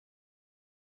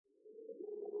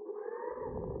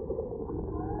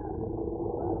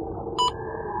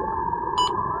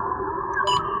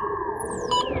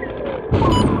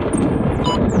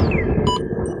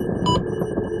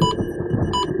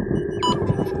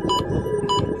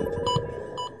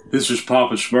This is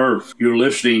Papa Smurf. You're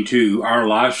listening to Our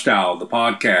Lifestyle, the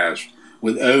podcast,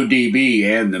 with ODB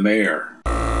and the mayor.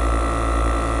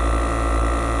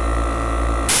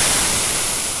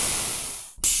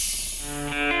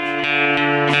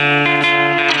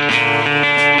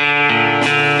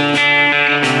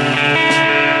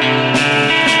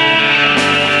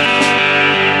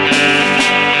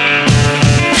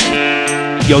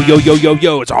 Yo,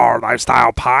 it's Our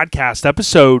Lifestyle Podcast,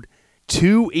 episode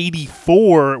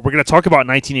 284. We're going to talk about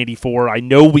 1984. I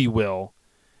know we will.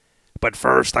 But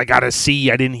first, I got to see.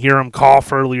 I didn't hear him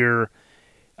cough earlier.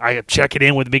 I am checking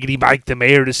in with Miggity Mike, the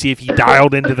mayor, to see if he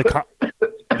dialed into the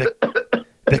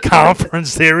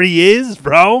conference. There he is,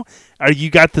 bro. You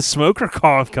got the smoker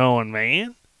cough going,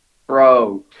 man.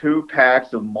 Bro, 2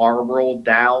 packs of Marlboro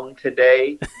down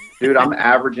today. Dude, I'm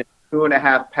averaging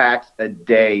 2.5 packs a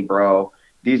day, bro.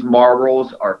 These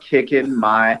Marlboros are kicking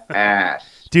my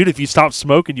ass. Dude, if you stop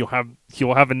smoking,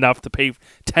 you'll have enough to pay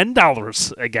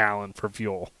 $10 a gallon for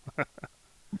fuel.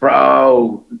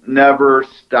 Bro, never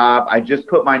stop. I just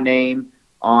put my name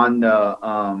on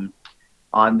the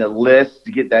list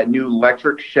to get that new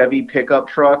electric Chevy pickup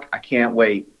truck. I can't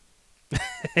wait.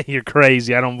 You're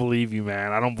crazy. I don't believe you,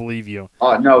 man. I don't believe you.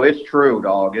 Oh, no, it's true,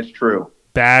 dog. It's true.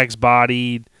 Bags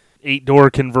bodied, 8-door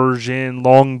conversion,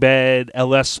 long bed,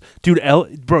 LS. Dude,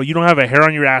 bro, you don't have a hair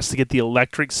on your ass to get the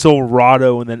electric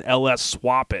Silverado and then LS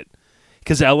swap it.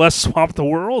 Because LS swapped the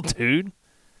world, dude.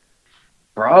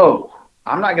 Bro,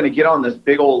 I'm not going to get on this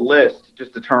big old list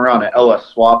just to turn around and LS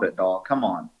swap it, dog. Come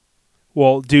on.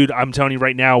 Well, dude, I'm telling you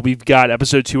right now, we've got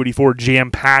episode 284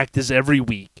 jam-packed as every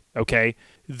week, okay?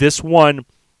 This one,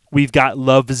 we've got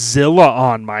Lovezilla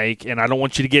on, Mike, and I don't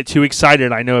want you to get too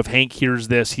excited. I know if Hank hears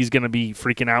this, he's going to be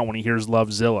freaking out when he hears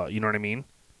Lovezilla. You know what I mean?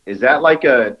 Is that like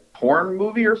a porn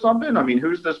movie or something? I mean,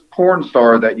 who's this porn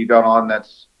star that you got on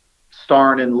that's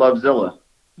starring in Lovezilla?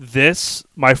 This,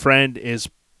 my friend, is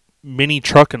mini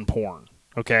trucking porn,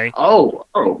 okay? Oh,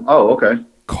 okay.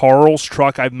 Carl's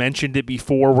truck, I've mentioned it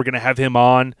before. We're going to have him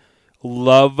on.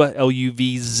 Love,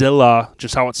 L-U-V, Zilla,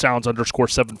 just how it sounds,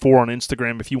 _74 on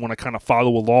Instagram if you want to kind of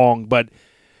follow along. But,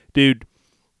 dude,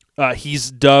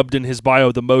 he's dubbed in his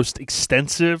bio the most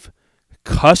extensive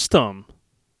custom,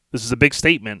 this is a big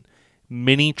statement,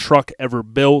 mini truck ever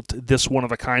built. This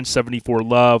one-of-a-kind 74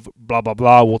 Love, blah, blah,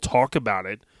 blah. We'll talk about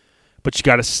it. But you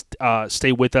got to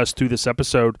stay with us through this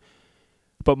episode.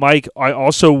 But, Mike, I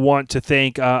also want to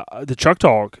thank the Chuck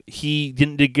Dog. He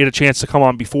didn't get a chance to come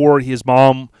on before. His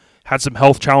mom had some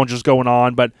health challenges going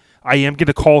on, but I am going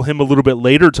to call him a little bit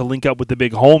later to link up with the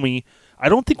big homie. I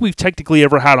don't think we've technically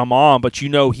ever had him on, but you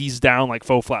know he's down like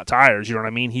faux flat tires. You know what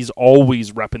I mean? He's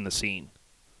always repping the scene.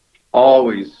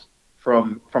 Always.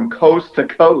 From coast to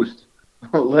coast.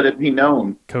 Let it be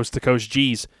known. Coast to coast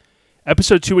G's.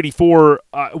 Episode 284,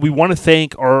 we want to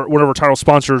thank one of our title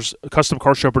sponsors, Custom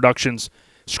Car Show Productions.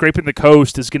 Scraping the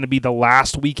Coast is going to be the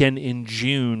last weekend in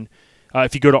June.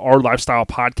 If you go to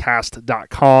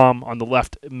ourlifestylepodcast.com, on the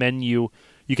left menu,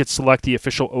 you can select the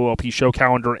official OLP show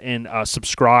calendar and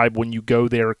subscribe. When you go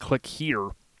there, click here.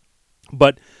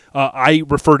 But I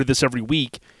refer to this every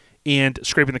week, and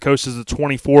Scraping the Coast is the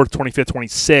 24th, 25th,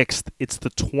 26th. It's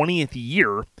the 20th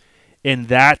year, and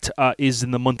that is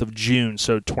in the month of June.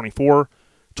 So 24,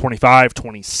 25,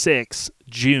 26,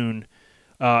 June.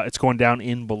 It's going down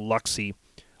in Biloxi.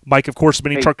 Mike, of course,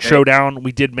 Mini Truck Showdown,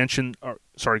 we did mention...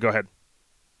 sorry, go ahead.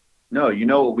 No, you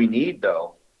know what we need,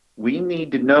 though? We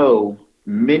need to know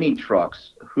mini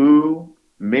trucks, who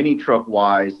mini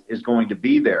truck-wise is going to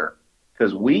be there,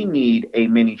 because we need a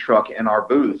mini truck in our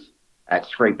booth at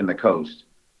Scraping the Coast.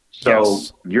 So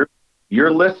yes.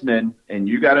 You're listening, and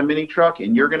you got a mini truck,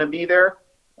 and you're going to be there,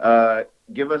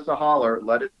 give us a holler.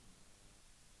 Let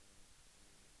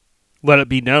it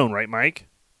be known, right, Mike?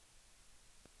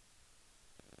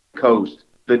 Coast.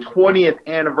 The 20th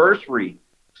anniversary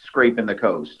Scraping the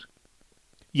Coast.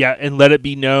 Yeah, and let it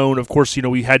be known. Of course, you know,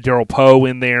 we had Daryl Poe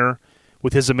in there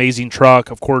with his amazing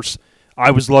truck. Of course,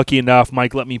 I was lucky enough.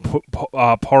 Mike let me put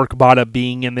Park Bada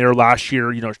being in there last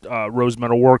year. You know, Rose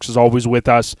Metal Works is always with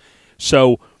us.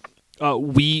 So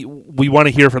we want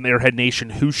to hear from the Airhead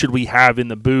Nation. Who should we have in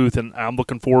the booth? And I'm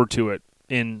looking forward to it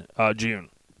in June.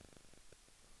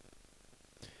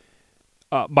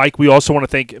 Mike, we also want to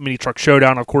thank Mini Truck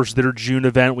Showdown. Of course, their June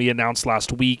event we announced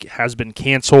last week has been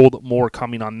canceled. More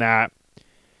coming on that.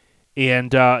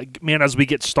 And, man, as we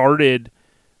get started,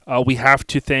 we have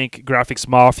to thank Graphics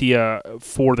Mafia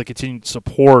for the continued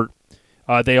support.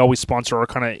 They always sponsor our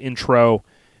kind of intro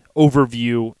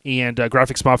overview. And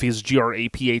Graphics Mafia is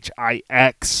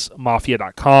GRAPHIX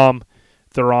Mafia.com.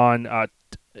 They're on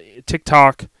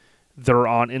TikTok, They're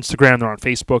on Instagram. They're on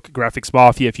Facebook, Graphics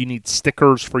Mafia. If you need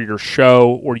stickers for your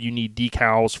show or you need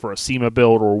decals for a SEMA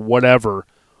build or whatever,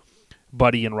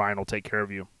 Buddy and Ryan will take care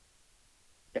of you.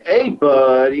 Hey,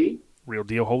 buddy. Real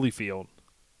deal Holyfield.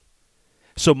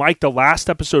 So, Mike, the last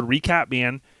episode recap,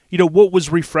 man, what was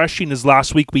refreshing is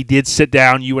last week we did sit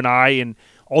down, you and I, and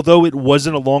although it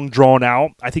wasn't a long drawn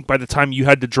out, I think by the time you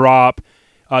had to drop,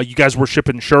 you guys were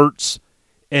shipping shirts.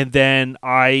 And then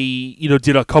I,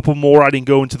 did a couple more. I didn't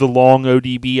go into the long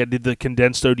ODB. I did the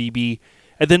condensed ODB.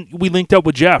 And then we linked up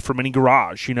with Jeff from Any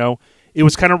Garage, It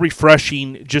was kind of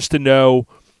refreshing just to know,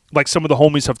 like some of the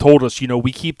homies have told us,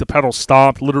 we keep the pedal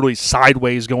stomped literally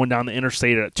sideways going down the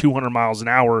interstate at 200 miles an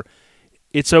hour.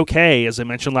 It's okay, as I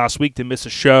mentioned last week, to miss a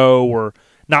show or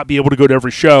not be able to go to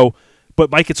every show.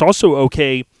 But, Mike, it's also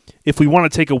okay if we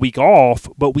want to take a week off,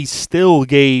 but we still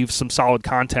gave some solid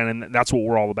content, and that's what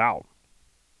we're all about.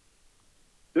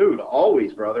 Dude,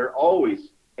 always, brother,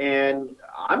 always. And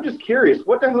I'm just curious,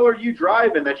 what the hell are you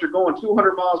driving that you're going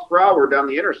 200 miles per hour down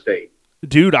the interstate?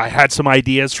 Dude, I had some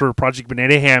ideas for Project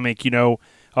Banana Hammock,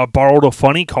 borrowed a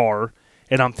funny car,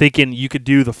 and I'm thinking you could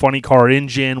do the funny car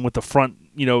engine with the front,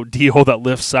 deal that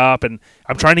lifts up. And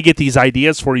I'm trying to get these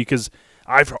ideas for you because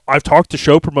I've talked to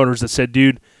show promoters that said,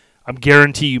 dude, I'm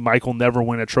guarantee you Mike will never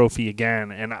win a trophy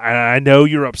again. And I know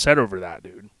you're upset over that,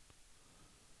 dude.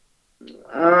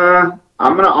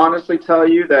 I'm going to honestly tell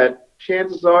you that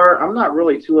chances are I'm not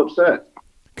really too upset.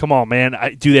 Come on, man.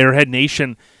 Dude, Airhead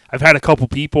Nation, I've had a couple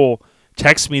people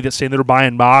text me that saying they're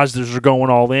buying Mazdas, they're going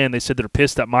all in. They said they're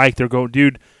pissed at Mike. They're going,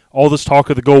 dude, all this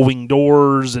talk of the gull wing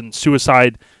doors and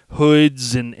suicide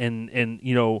hoods and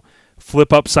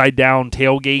flip upside down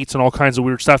tailgates and all kinds of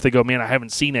weird stuff. They go, man, I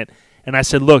haven't seen it. And I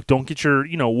said, look, don't get your,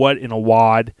 what in a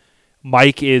wad.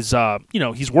 Mike is,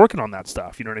 he's working on that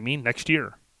stuff. You know what I mean? Next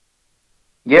year.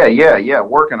 Yeah,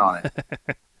 working on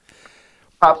it.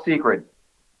 Top secret.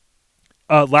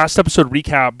 Last episode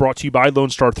recap brought to you by Lone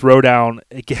Star Throwdown.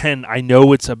 Again, I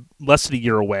know it's less than a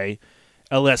year away.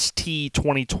 LST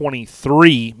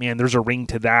 2023, man, there's a ring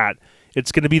to that.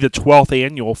 It's going to be the 12th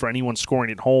annual for anyone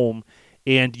scoring at home,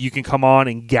 and you can come on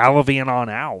and gallivant on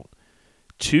out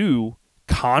to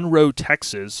Conroe,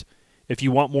 Texas. If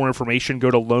you want more information,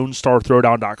 go to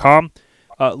LoneStarThrowdown.com.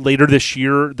 Later this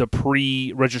year, the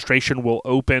pre-registration will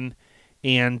open,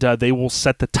 and they will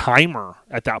set the timer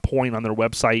at that point on their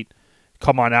website.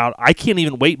 Come on out. I can't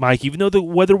even wait, Mike. Even though the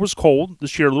weather was cold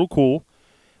this year, a little cool,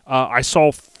 I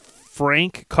saw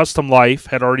Frank Custom Life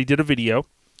had already did a video.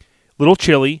 Little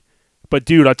chilly, but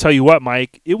dude, I'll tell you what,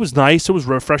 Mike, it was nice. It was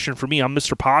refreshing for me. I'm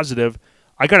Mr. Positive.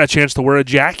 I got a chance to wear a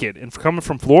jacket, and coming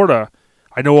from Florida,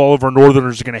 I know all of our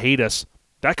Northerners are going to hate us.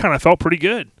 That kind of felt pretty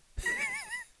good.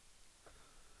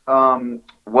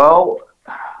 Well,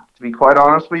 to be quite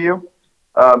honest with you,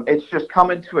 it's just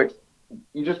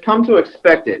you just come to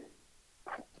expect it.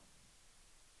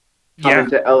 Coming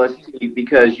to LST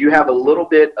because you have a little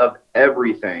bit of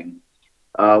everything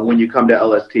when you come to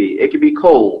LST. It could be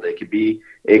cold, it could be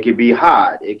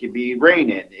hot, it could be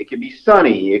raining, it could be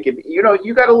sunny, it could be, you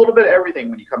got a little bit of everything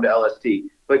when you come to LST.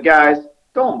 But guys,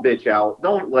 don't bitch out.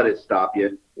 Don't let it stop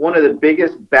you. One of the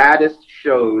biggest, baddest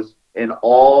shows in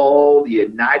all the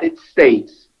United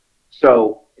States.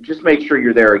 So just make sure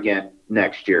you're there again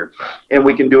next year. And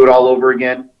we can do it all over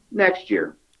again next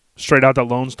year. Straight out the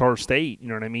Lone Star State, you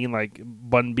know what I mean? Like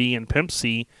Bun B and Pimp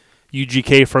C,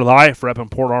 UGK for life, rep in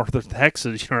Port Arthur,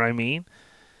 Texas, you know what I mean?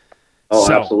 Oh,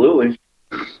 so, absolutely.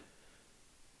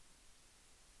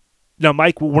 Now,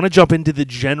 Mike, we want to jump into the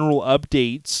general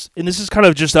updates, and this is kind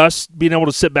of just us being able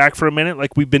to sit back for a minute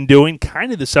like we've been doing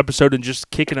kind of this episode and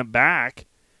just kicking it back.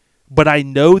 But I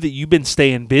know that you've been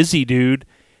staying busy, dude.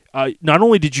 Not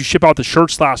only did you ship out the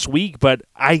shirts last week, but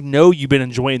I know you've been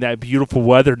enjoying that beautiful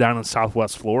weather down in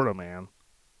Southwest Florida, man.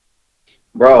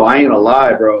 Bro, I ain't gonna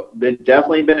lie, bro.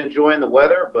 Definitely been enjoying the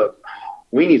weather, but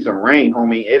we need some rain,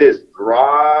 homie. It is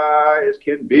dry as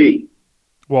can be.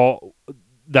 Well,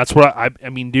 that's what I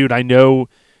mean, dude. I know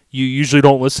you usually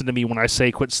don't listen to me when I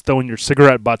say quit throwing your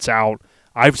cigarette butts out.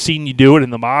 I've seen you do it in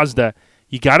the Mazda.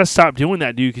 You got to stop doing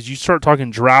that, dude, because you start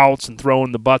talking droughts and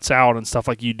throwing the butts out and stuff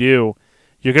like you do.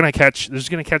 There's gonna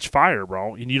catch fire,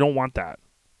 bro, and you don't want that.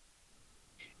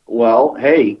 Well,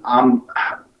 hey,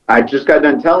 I just got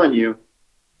done telling you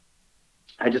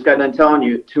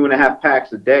 2.5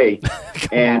 packs a day.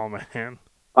 Come on,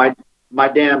 man. My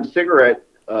damn cigarette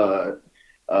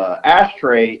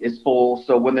ashtray is full,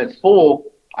 so when it's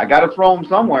full, I gotta throw them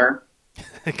somewhere.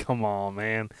 Come on,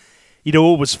 man. You know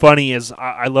what was funny is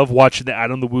I love watching the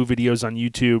Adam the Woo videos on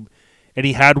YouTube, and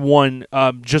he had one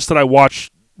just that I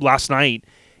watched last night,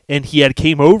 and he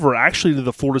came over actually to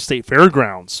the Florida State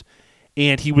Fairgrounds,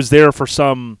 and he was there for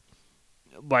some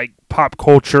like pop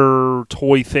culture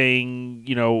toy thing,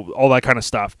 all that kind of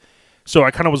stuff. So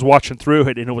I kind of was watching through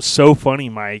it, and it was so funny,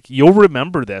 Mike. You'll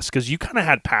remember this because you kind of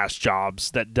had past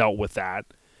jobs that dealt with that,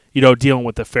 dealing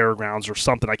with the fairgrounds or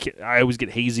something. I always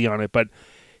get hazy on it, but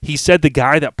he said the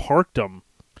guy that parked him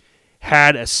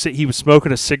he was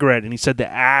smoking a cigarette, and he said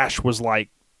the ash was like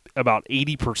about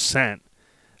 80%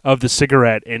 of the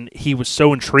cigarette, and he was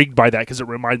so intrigued by that because it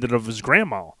reminded him of his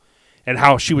grandma and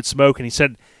how she would smoke. And he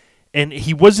said, and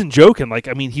he wasn't joking. Like,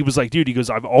 I mean, he was like, dude, he goes,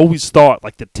 I've always thought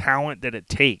like the talent that it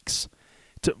takes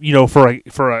to, for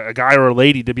a guy or a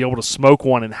lady to be able to smoke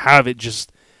one and have it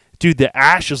just, dude, the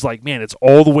ash is like, man, it's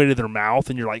all the way to their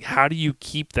mouth, and you're like, how do you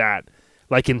keep that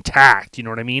like intact? You know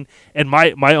what I mean? And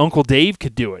my Uncle Dave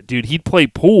could do it, dude. He'd play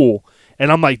pool,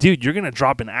 and I'm like, dude, you're gonna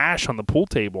drop an ash on the pool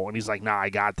table, and he's like, nah, I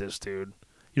got this, dude.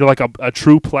 Like a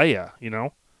true player,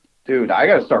 Dude, I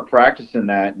got to start practicing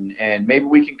that, and maybe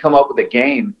we can come up with a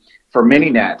game for mini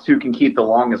nats who can keep the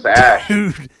longest ash.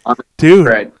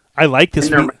 Dude, I like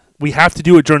this. We have to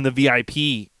do it during the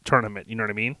VIP tournament. You know what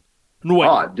I mean? Wait,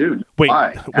 oh, dude.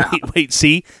 Wait.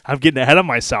 See, I'm getting ahead of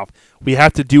myself. We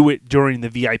have to do it during the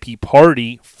VIP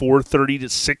party, 4:30 to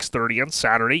 6:30 on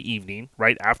Saturday evening,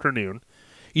 right afternoon.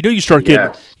 You start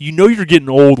getting, you're getting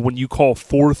old when you call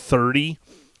 4:30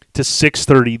 to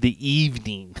 6:30 the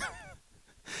evening.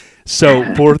 So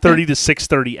 4:30 to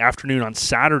 6:30 afternoon on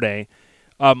Saturday.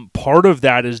 Part of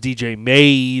that is DJ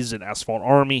Mays and Asphalt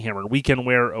Army, Hammer and Weekend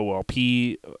Wear,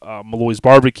 OLP, Malloy's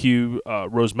Barbecue,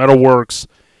 Rose Metal Works,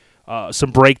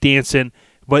 some breakdancing,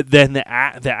 but then the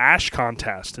ash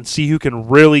contest, and see who can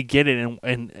really get it.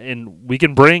 And we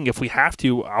can bring, if we have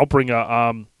to, I'll bring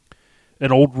an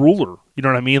old ruler. You know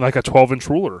what I mean, like a 12-inch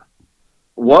ruler.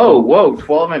 Whoa,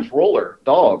 12-inch roller,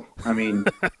 dog. I mean,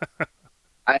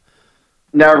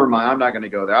 never mind. I'm not going to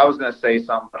go there. I was going to say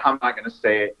something, but I'm not going to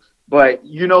say it. But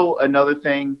another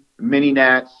thing, mini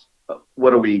nats.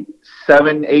 What are we?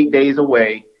 7-8 days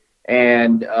away,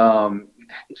 and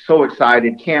so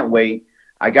excited, can't wait.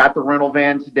 I got the rental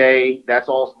van today. That's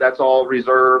all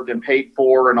reserved and paid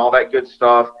for, and all that good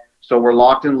stuff. So we're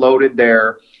locked and loaded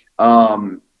there.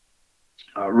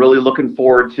 Really looking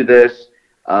forward to this.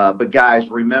 But guys,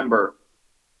 remember,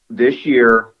 this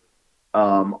year,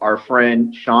 our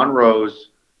friend Sean Rose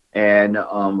and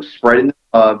Spreading the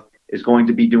Love is going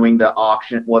to be doing the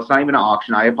auction. Well, it's not even an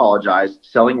auction. I apologize.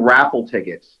 Selling raffle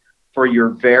tickets for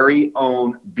your very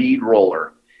own bead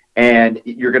roller. And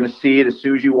you're going to see it as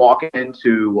soon as you walk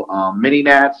into Mini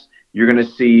Nats. You're going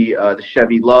to see the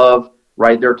Chevy Love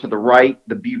right there to the right.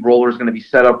 The bead roller is going to be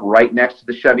set up right next to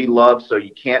the Chevy Love, so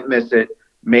you can't miss it.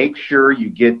 Make sure you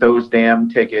get those damn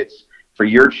tickets for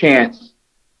your chance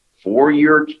for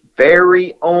your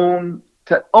very own,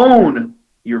 to own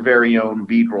your very own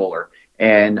bead roller.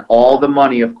 And all the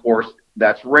money, of course,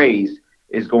 that's raised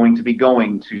is going to be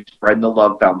going to Spread the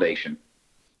Love Foundation.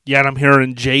 Yeah, and I'm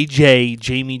hearing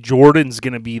Jamie Jordan's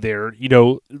going to be there,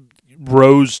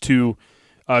 rose to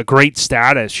great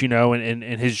status,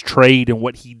 in his trade and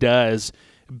what he does.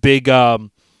 Big, I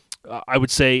would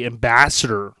say,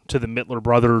 ambassador to the Mittler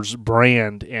Brothers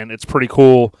brand, and it's pretty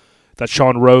cool that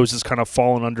Sean Rose has kind of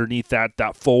fallen underneath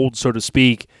that fold, so to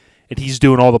speak, and he's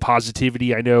doing all the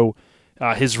positivity. I know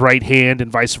his right hand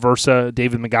and vice versa,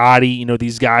 David Magotti,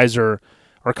 these guys are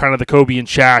kind of the Kobe and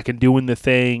Shaq and doing the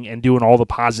thing and doing all the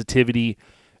positivity.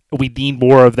 We need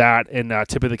more of that, and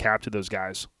tip of the cap to those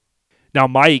guys. Now,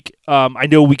 Mike, I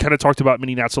know we kind of talked about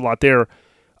mini nats a lot there.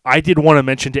 I did want to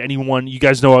mention to anyone, you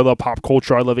guys know I love pop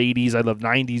culture, I love 80s, I love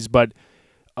 90s, but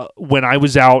when I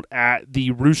was out at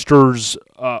the Roosters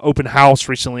open house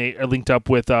recently, I linked up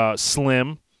with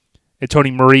Slim and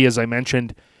Tony Murray, as I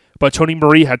mentioned. But Tony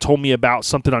Murray had told me about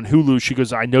something on Hulu. She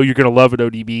goes, I know you're going to love it,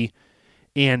 ODB.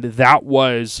 And that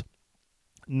was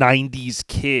 90s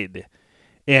Kid.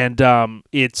 And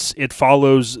it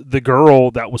follows the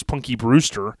girl that was Punky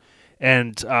Brewster.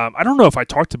 And I don't know if I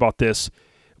talked about this,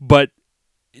 but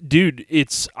dude,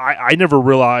 I never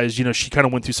realized, she kind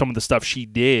of went through some of the stuff she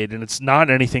did, and it's not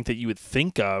anything that you would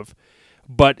think of.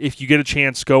 But if you get a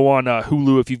chance, go on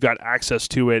Hulu if you've got access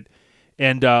to it.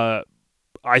 And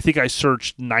I think I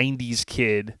searched 90s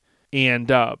Kid,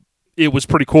 and it was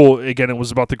pretty cool. Again, it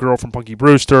was about the girl from Punky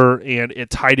Brewster, and it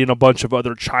tied in a bunch of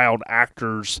other child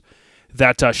actors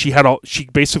that she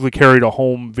basically carried a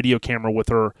home video camera with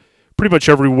her pretty much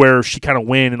everywhere she kind of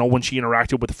went, and when she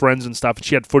interacted with friends and stuff. And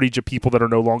she had footage of people that are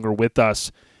no longer with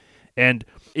us. And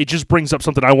it just brings up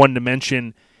something I wanted to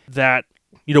mention, that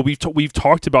we've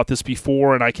talked about this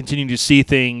before, and I continue to see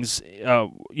things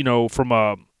from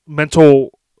a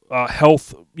mental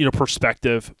health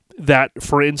perspective, that,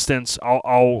 for instance,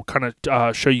 I'll kind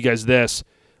of show you guys this.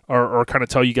 or kind of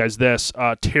tell you guys this.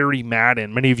 Terry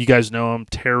Madden, many of you guys know him,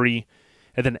 Terry,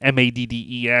 and then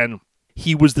Madden.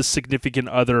 He was the significant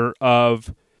other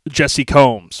of Jesse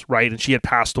Combs, right? And she had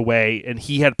passed away, and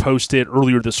he had posted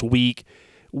earlier this week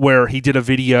where he did a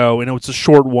video, and it was a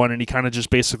short one, and he kind of just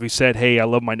basically said, hey, I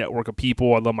love my network of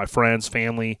people. I love my friends,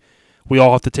 family. We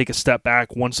all have to take a step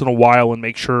back once in a while and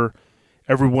make sure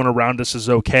everyone around us is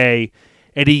okay.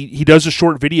 And he does a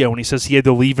short video, and he says he had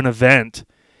to leave an event,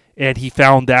 and he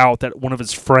found out that one of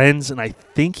his friends, and I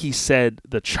think he said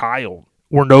the child,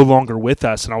 were no longer with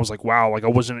us. And I was like, wow, like I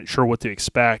wasn't sure what to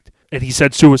expect. And he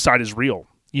said suicide is real,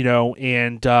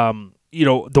 and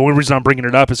the only reason I'm bringing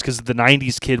it up is because of the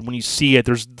 90s kid. When you see it,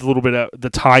 there's a little bit of the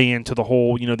tie-in to the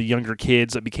whole, the younger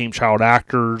kids that became child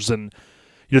actors. And,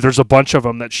 there's a bunch of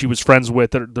them that she was friends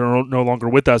with that they're no longer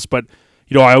with us. But,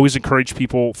 I always encourage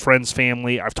people, friends,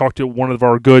 family. I've talked to one of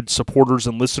our good supporters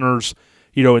and listeners,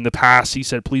 in the past. He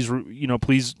said, please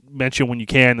mention when you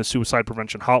can the suicide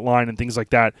prevention hotline and things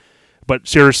like that. But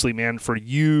seriously, man, for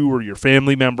you or your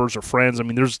family members or friends, I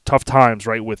mean, there's tough times,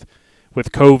 right, with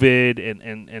COVID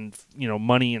and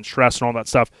money and stress and all that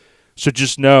stuff. So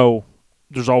just know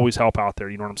there's always help out there.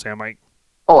 You know what I'm saying, Mike?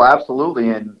 Oh, absolutely.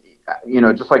 And,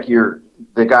 just like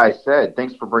the guy said,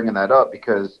 thanks for bringing that up,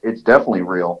 because it's definitely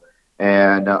real.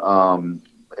 And there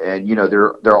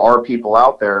are people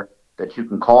out there that you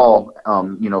can call,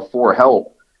 for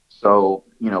help. So,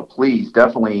 please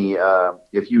definitely,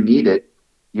 if you need it,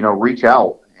 reach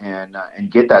out and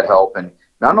get that help. And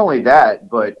not only that,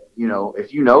 but,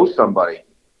 if you know somebody,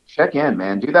 check in,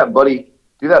 man. Do that buddy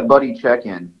check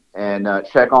in and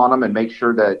check on them and make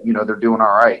sure that, they're doing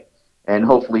all right. And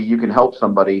hopefully you can help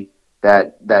somebody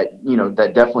that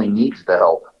definitely needs the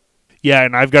help. Yeah,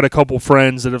 and I've got a couple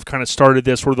friends that have kind of started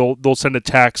this where they'll send a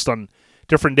text on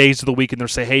different days of the week and they'll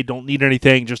say, hey, don't need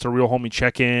anything, just a real homie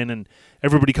check-in. And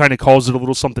everybody kind of calls it a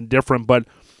little something different. But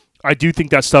I do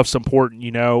think that stuff's important,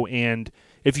 and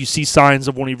if you see signs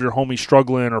of one of your homies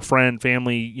struggling or friend,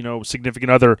 family,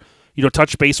 significant other,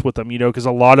 touch base with them, because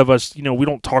a lot of us, we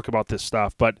don't talk about this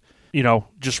stuff, but,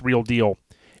 just real deal.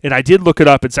 And I did look it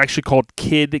up. It's actually called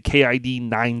KID, KID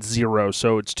 90.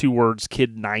 So it's 2 words,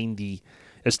 KID 90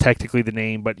 is technically the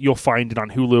name, but you'll find it on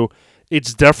Hulu.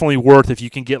 It's definitely worth, if you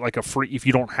can get like a free, if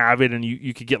you don't have it and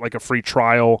you could get like a free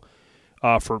trial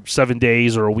for 7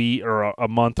 days or a week or a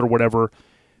month or whatever.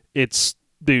 It's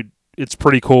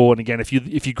pretty cool. And again, if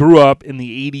you grew up in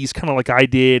the 80s, kind of like I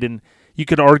did, and you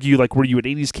could argue, like, were you an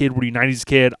 80s kid, were you a 90s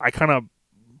kid? I kind of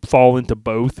fall into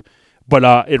both, but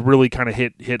it really kind of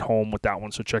hit home with that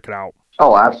one. So check it out.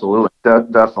 Oh, absolutely,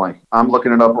 definitely. I'm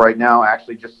looking it up right now. I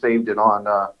actually just saved it on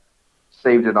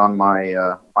my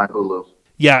my Hulu.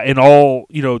 Yeah, and all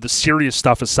the serious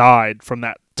stuff aside from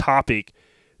that topic,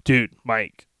 dude,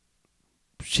 Mike,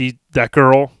 that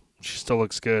girl, she still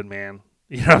looks good, man.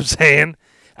 You know what I'm saying?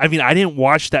 I mean, I didn't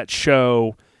watch that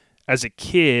show as a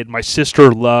kid. My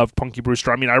sister loved Punky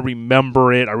Brewster. I mean, I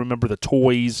remember it. I remember the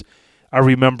toys. I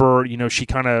remember, she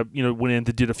kind of, went in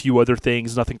and did a few other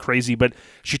things, nothing crazy. But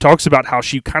she talks about how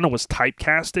she kind of was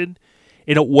typecasted.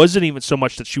 And it wasn't even so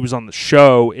much that she was on the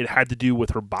show. It had to do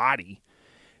with her body.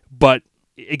 But,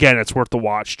 again, it's worth the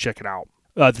watch. Check it out.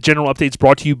 The general update's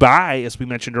brought to you by, as we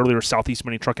mentioned earlier, Southeast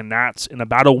Mini Truck and Nats. In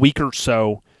about a week or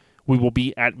so, we will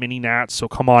be at Mini Nats, so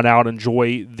come on out,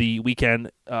 enjoy the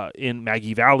weekend in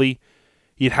Maggie Valley.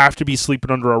 You'd have to be sleeping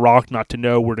under a rock not to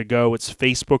know where to go. It's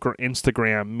Facebook or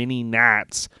Instagram, Mini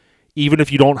Nats. Even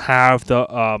if you don't have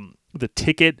the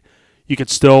ticket, you can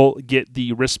still get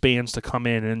the wristbands to come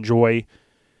in and enjoy.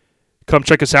 Come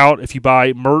check us out. If you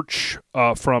buy merch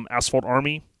from Asphalt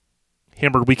Army,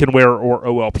 Hammered Weekend Wear, or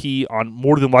OLP, on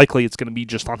more than likely it's going to be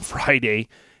just on Friday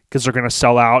because they're going to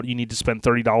sell out. You need to spend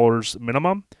 $30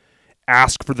 minimum.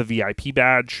 Ask for the VIP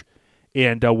badge,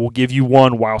 and we'll give you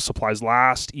one while supplies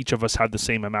last. Each of us have the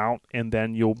same amount, and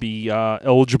then you'll be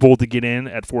eligible to get in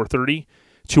at 4:30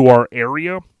 to our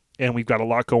area, and we've got a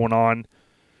lot going on.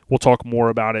 We'll talk more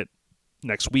about it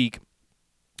next week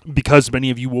because many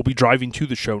of you will be driving to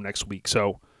the show next week,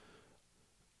 so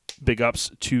big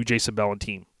ups to Jason Bell and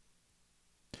team.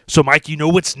 So, Mike, you know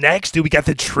what's next, dude? We got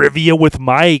the trivia with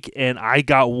Mike, and I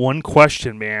got one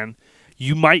question, man.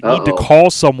 You might need to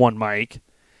call someone, Mike.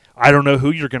 I don't know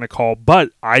who you're going to call, but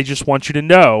I just want you to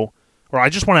know, or I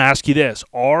just want to ask you this.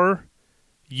 Are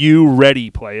you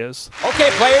ready, players? Okay,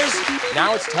 players.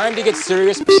 Now it's time to get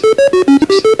serious.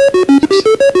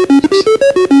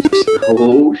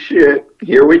 Oh, shit.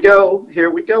 Here we go.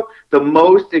 The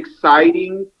most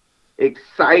exciting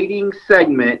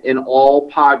segment in all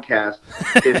podcast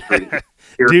history.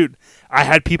 Dude, I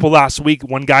had people last week.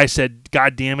 One guy said,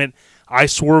 God damn it, I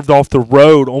swerved off the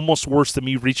road, almost worse than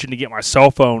me reaching to get my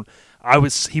cell phone.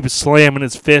 He was slamming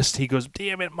his fist. He goes,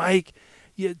 "Damn it, Mike.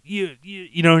 You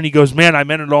know," and he goes, "Man, I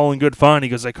meant it all in good fun." He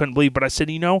goes, "I couldn't believe," but I said,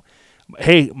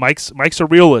 "Hey, Mike's a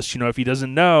realist. If he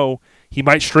doesn't know, he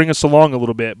might string us along a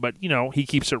little bit, but he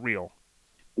keeps it real."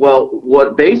 Well,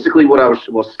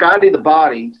 Scotty the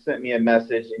Body sent me a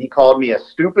message, and he called me a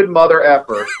stupid mother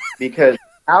effer because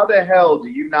how the hell do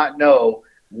you not know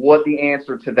what the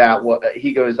answer to that was?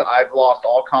 He goes, "I've lost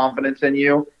all confidence in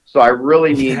you, so I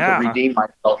really need to redeem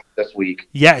myself this week."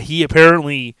 Yeah, he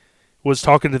apparently was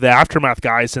talking to the Aftermath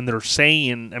guys, and they're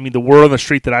saying, the word on the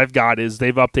street that I've got is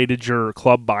they've updated your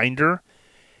club binder,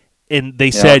 and they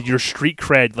said your street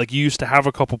cred, like you used to have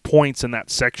a couple points in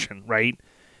that section, right,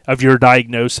 of your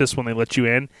diagnosis when they let you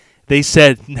in. They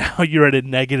said now you're at a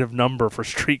negative number for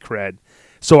street cred.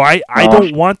 So I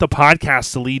don't want the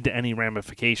podcast to lead to any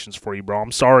ramifications for you, bro.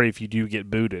 I'm sorry if you do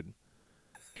get booted.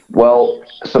 Well,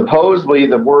 supposedly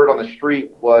the word on the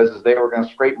street was they were going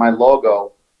to scrape my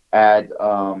logo at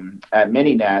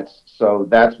Mini Nats. So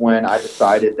that's when I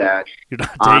decided that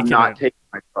I'm not taking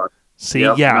my truck. See,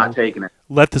 I'm not taking it.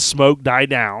 Let the smoke die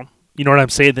down. You know what I'm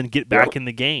saying? Then get back in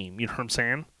the game. You know what I'm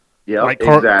saying? Yeah,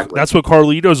 exactly. That's what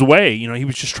Carlito's way. He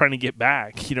was just trying to get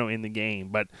back, in the game.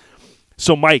 But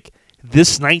so, Mike,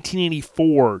 this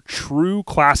 1984 true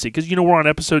classic, because we're on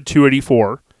episode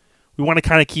 284. We want to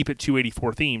kind of keep it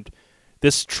 284 themed.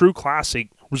 This true classic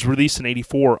was released in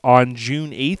 84 on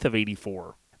June 8th of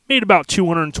 84. Made about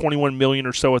 $221 million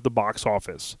or so at the box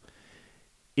office.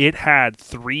 It had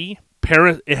three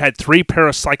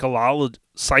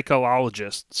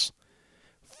parapsychologists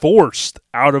forced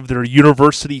out of their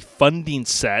university funding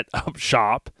set up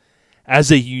shop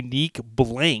as a unique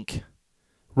blank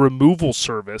removal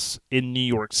service in New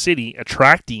York City,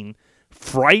 attracting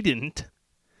frightened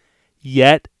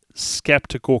yet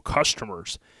skeptical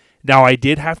customers. Now, I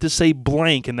did have to say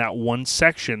blank in that one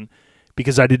section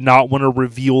because I did not want to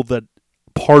reveal the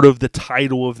part of the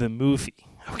title of the movie,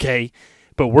 okay?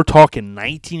 But we're talking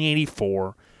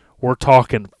 1984. We're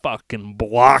talking fucking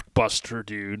blockbuster,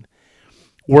 dude.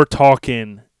 We're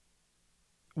talking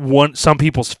some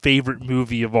people's favorite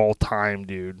movie of all time,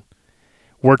 dude.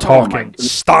 We're talking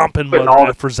stomping mother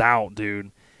effers out,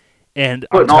 dude. And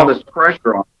putting all this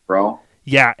pressure on, bro.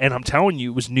 Yeah, and I'm telling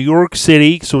you, it was New York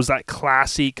City, so it was that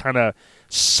classy kind of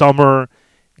summer,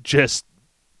 just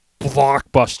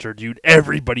blockbuster, dude.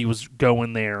 Everybody was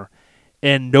going there,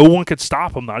 and no one could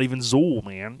stop them, not even Zool,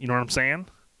 man. You know what I'm saying?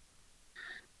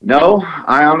 No,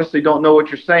 I honestly don't know what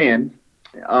you're saying.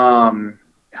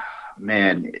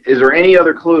 Man, is there any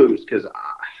other clues? Because,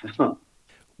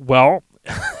 well,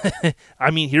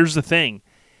 here's the thing.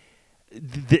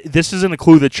 This isn't a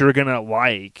clue that you're going to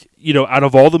like, out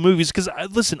of all the movies. Because,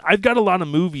 listen, I've got a lot of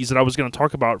movies that I was going to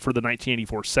talk about for the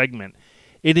 1984 segment.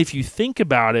 And if you think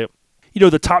about it,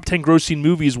 the top 10 grossing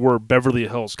movies were Beverly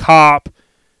Hills Cop,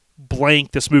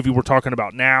 blank, this movie we're talking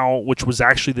about now, which was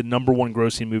actually the number one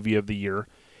grossing movie of the year.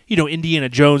 Indiana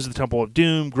Jones, The Temple of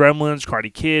Doom, Gremlins,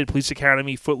 Karate Kid, Police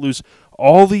Academy, Footloose,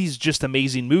 all these just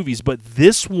amazing movies. But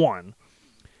this one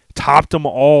topped them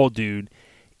all, dude.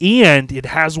 And it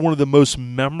has one of the most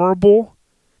memorable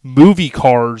movie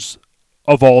cars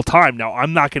of all time. Now,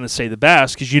 I'm not going to say the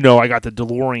best because, I got the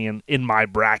DeLorean in my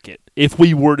bracket. If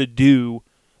we were to do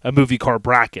a movie car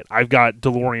bracket, I've got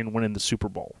DeLorean winning the Super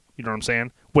Bowl. You know what I'm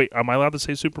saying? Wait, am I allowed to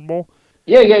say Super Bowl?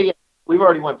 Yeah. We've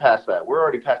already went past that. We're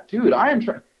already past. Dude, I am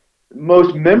trying.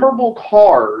 Most memorable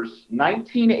cars,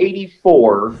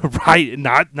 1984. Right,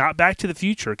 not Back to the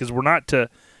Future because we're not to.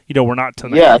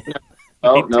 Yeah.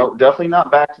 No, definitely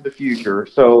not Back to the Future.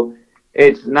 So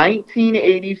it's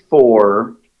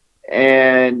 1984,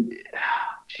 and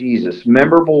Jesus,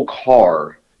 memorable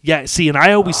car. Yeah, see, and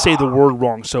I always say the word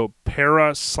wrong. So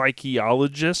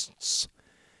parapsychologists,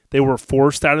 they were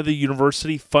forced out of the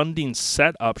university funding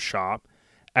set-up shop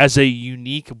as a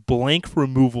unique blank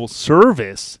removal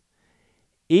service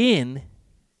in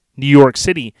New York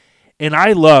City. And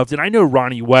I loved, and I know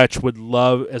Ronnie Wetch would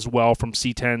love as well from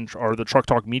C10, or the Truck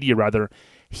Talk Media rather,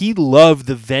 he loved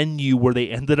the venue where they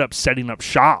ended up setting up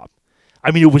shop.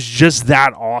 It was just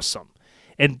that awesome.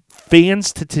 And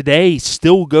fans to today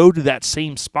still go to that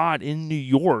same spot in New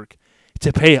York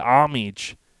to pay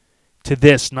homage to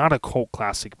this, not a cult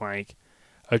classic, Mike,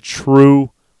 a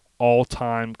true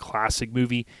all-time classic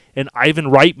movie. And Ivan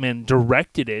Reitman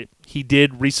directed it. He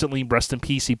did recently, rest in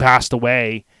peace, he passed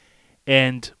away.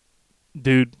 And,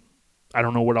 dude, I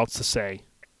don't know what else to say.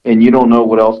 And you don't know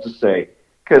what else to say.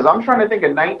 Because I'm trying to think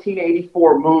of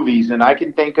 1984 movies, and I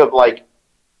can think of, like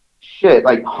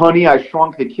Honey, I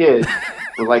Shrunk the Kids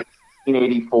was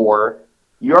 1984.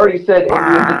 You already said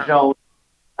Indiana Jones,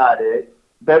 not it.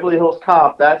 Beverly Hills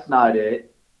Cop, that's not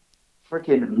it.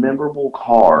 Freaking memorable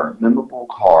car.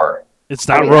 It's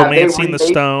not I mean, have they Romancing the remade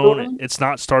Stone. the movie? It's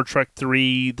not Star Trek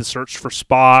 3, The Search for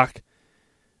Spock,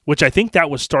 which I think that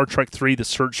was Star Trek 3, The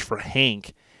Search for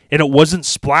Hank. And it wasn't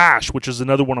Splash, which is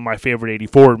another one of my favorite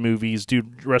 84 movies.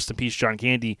 Dude, rest in peace, John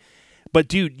Candy. But,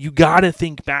 dude, you got to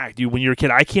think back, dude. When you're a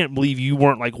kid, I can't believe you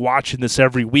weren't, like, watching this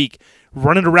every week,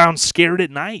 running around scared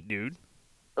at night, dude.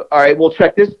 All right, well,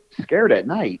 check this. Scared at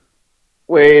night.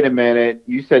 Wait a minute.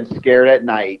 You said scared at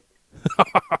night.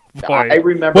 Boy. I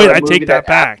remember. Wait, a I movie take that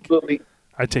back.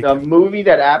 The movie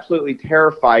that absolutely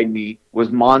terrified me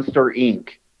was Monster Inc.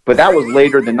 But that was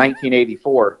later than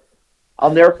 1984.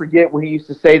 I'll never forget when he used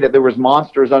to say that there was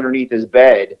monsters underneath his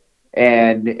bed,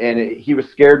 and he was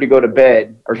scared to go to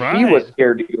bed, or she was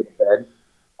scared to go to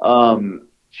bed.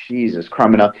 Jesus,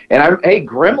 criminal. And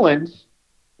Gremlins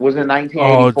was in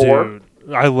 1984. Oh, dude.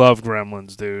 I love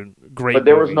Gremlins, dude. Great But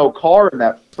there movie. was no car in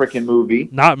that freaking movie.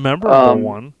 Not memorable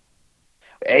one.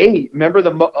 Hey, remember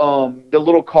the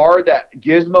little car that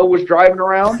Gizmo was driving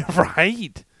around?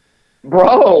 Right.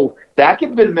 Bro, that could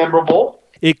have been memorable.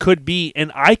 It could be,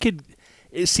 and I could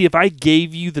see if I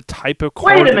gave you the type of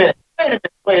car. Wait a minute.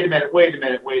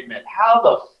 How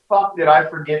the fuck did I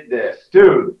forget this?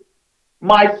 Dude,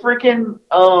 my freaking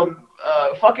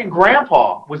fucking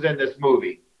grandpa was in this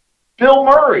movie. Bill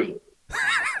Murray.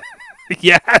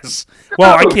 Yes.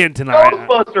 Well, I can't deny it.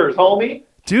 Ghostbusters, homie.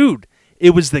 Dude,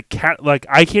 it was the cat. Like,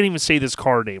 I can't even say this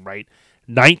car name right.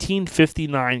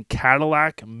 1959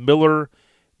 Cadillac Miller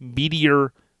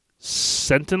Meteor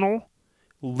Sentinel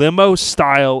limo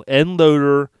style end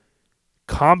loader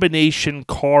combination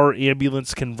car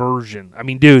ambulance conversion. I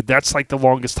mean, dude, that's like the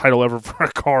longest title ever for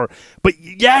a car. But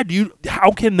yeah, dude,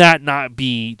 how can that not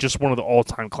be just one of the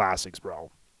all-time classics,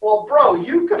 bro? Well, bro,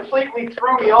 you completely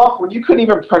threw me off when you couldn't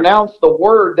even pronounce the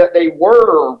word that they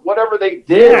were, or whatever they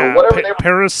did, or whatever they were.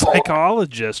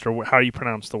 Parapsychologist, or how you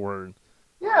pronounce the word.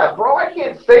 Yeah, bro, I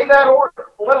can't say that or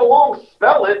let alone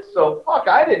spell it, so fuck,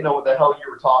 I didn't know what the hell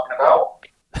you were talking about.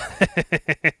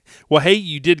 Well, hey,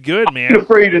 you did good, man. I'm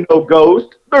afraid of no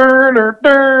ghost.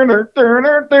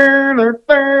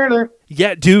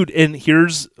 Yeah, dude, and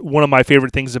here's one of my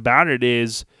favorite things about it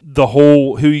is the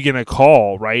whole who you gonna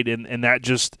call, right? And that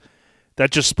just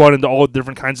spun into all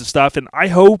different kinds of stuff. And I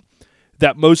hope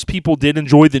that most people did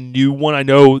enjoy the new one. I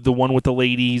know the one with the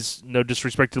ladies, no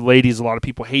disrespect to the ladies, a lot of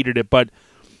people hated it, but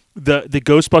the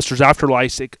Ghostbusters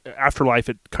Afterlife,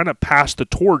 it kind of passed the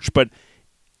torch, but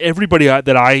everybody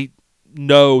that I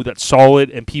know that saw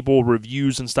it and people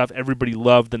reviews and stuff, everybody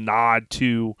loved the nod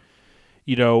to,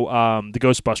 the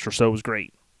Ghostbusters, so it was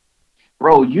great.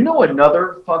 Bro, you know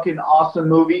another fucking awesome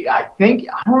movie? I don't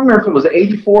remember if it was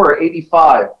 84 or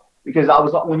 85, because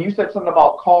when you said something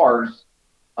about cars,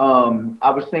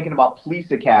 I was thinking about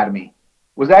Police Academy.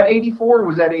 Was that 84 or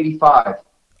was that 85?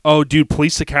 Oh, dude,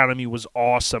 Police Academy was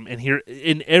awesome. And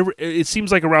it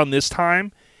seems like around this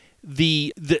time,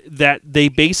 that they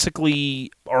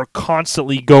basically are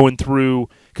constantly going through,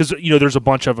 because there's a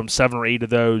bunch of them, 7 or 8 of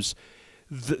those.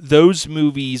 Those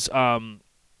movies,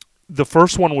 the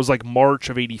first one was like March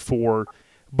of 84,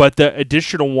 but the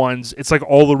additional ones, it's like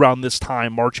all around this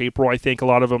time, March, April, I think, a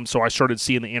lot of them. So I started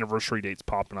seeing the anniversary dates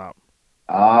popping up.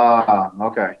 Ah,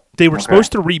 okay. They were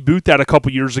supposed to reboot that a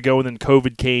couple years ago, and then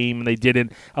COVID came, and they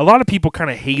didn't. A lot of people kind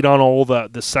of hate on all the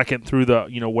second through the,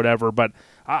 whatever, but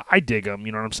I dig them,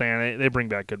 you know what I'm saying? They bring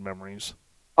back good memories.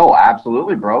 Oh,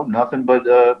 absolutely, bro. Nothing but,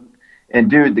 and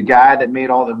dude, the guy that made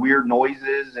all the weird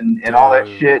noises and all that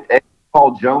shit,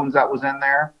 Paul Jones that was in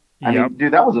there. I mean,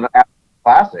 dude, that was an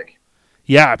classic.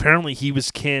 Yeah, apparently he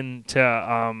was kin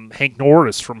to Hank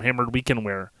Norris from Hammered Weekend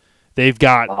Wear. They've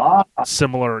got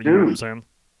similar, you know what I'm saying?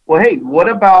 Well, hey, what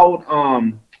about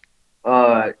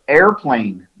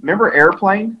Airplane? Remember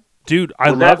Airplane? Dude,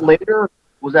 was that later?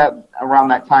 Was that around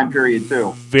that time period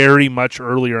too? Very much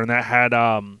earlier, and that had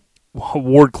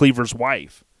Ward Cleaver's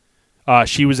wife.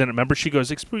 She was in it. Remember, she goes,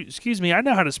 "Excuse me, I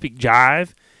know how to speak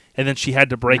jive," and then she had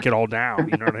to break it all down.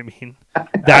 You know what I mean?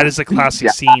 That is a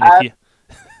classic scene.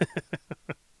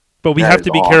 But we have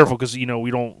to be careful because we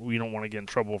don't want to get in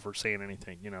trouble for saying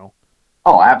anything.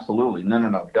 Oh, absolutely.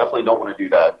 No. Definitely don't want to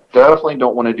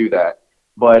do that.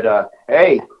 But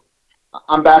hey,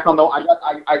 I'm back on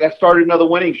I got started another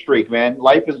winning streak, man.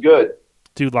 Life is good.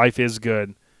 Dude, life is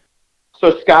good.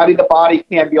 So Scotty the Body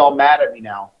can't be all mad at me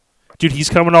now. Dude, he's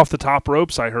coming off the top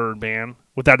ropes, I heard, man,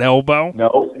 with that elbow.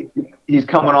 No, he's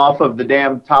coming off of the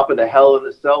damn top of the Hell in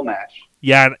a Cell match.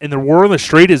 Yeah, and the word on the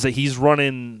street is that he's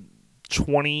running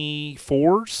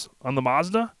 24s on the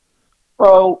Mazda.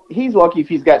 Bro, he's lucky if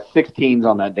he's got 16s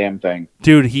on that damn thing.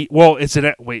 Dude, it's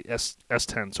an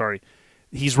S10, sorry.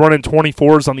 he's running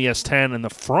 24s on the S10 in the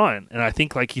front, and I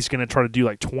think like he's going to try to do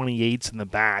like 28s in the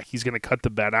back. He's going to cut the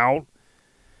bed out.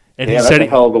 And yeah, he that's said a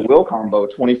hell of a wheel combo,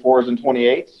 24s and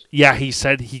 28s. Yeah,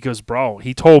 he goes, bro,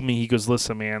 he told me, he goes,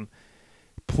 listen, man,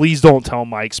 please don't tell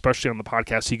Mike, especially on the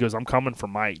podcast. He goes, I'm coming for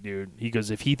Mike, dude. He goes,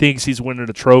 if he thinks he's winning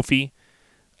a trophy,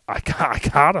 I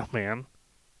got him, man.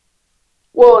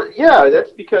 Well, yeah,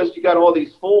 that's because you got all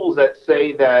these fools that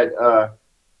say that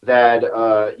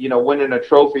winning a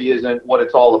trophy isn't what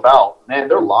it's all about. Man,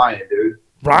 they're lying, dude.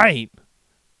 Right.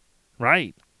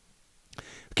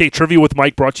 Okay, Trivia with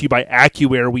Mike brought to you by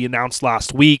AccuAir. We announced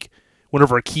last week, one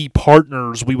of our key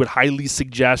partners, we would highly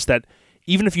suggest that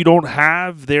even if you don't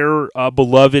have their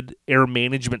beloved air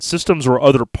management systems or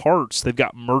other parts, they've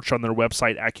got merch on their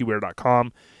website,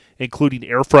 AccuAir.com, including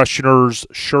air fresheners,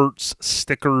 shirts,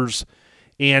 stickers,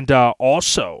 and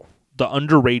also the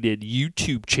underrated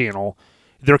YouTube channel.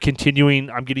 They're continuing,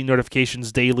 I'm getting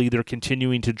notifications daily, they're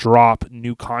continuing to drop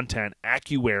new content.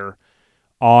 AccuAir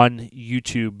on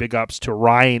YouTube. Big ups to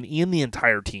Ryan and the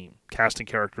entire team, casting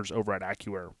characters over at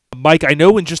AccuAir. Mike, I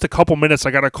know in just a couple minutes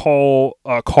I got to call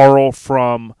Carl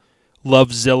from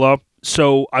Lovezilla,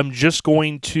 so I'm just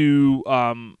going to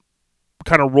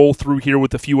kind of roll through here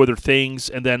with a few other things,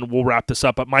 and then we'll wrap this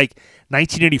up. But Mike,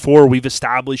 1984, we've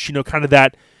established, kind of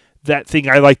that thing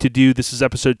I like to do. This is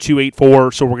episode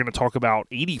 284, so we're going to talk about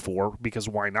 84, because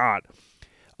why not?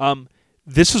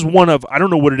 This is one of, I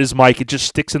don't know what it is, Mike, it just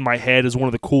sticks in my head as one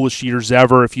of the coolest years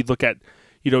ever. If you look at,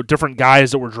 different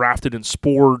guys that were drafted in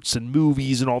sports and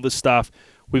movies and all this stuff,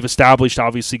 we've established,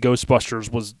 obviously,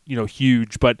 Ghostbusters was,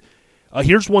 huge. But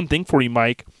here's one thing for you,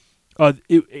 Mike.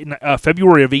 In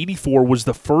February of 84 was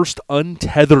the first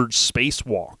untethered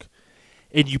spacewalk.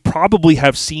 And you probably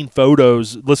have seen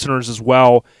photos, listeners as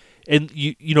well. And,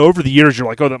 over the years, you're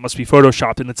like, oh, that must be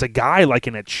Photoshopped. And it's a guy, like,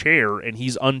 in a chair, and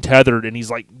he's untethered, and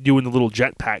he's, like, doing the little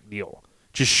jetpack deal,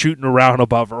 just shooting around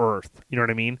above Earth. You know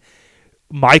what I mean?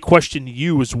 My question to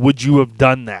you is, would you have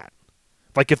done that?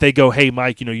 Like, if they go, hey,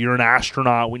 Mike, you're an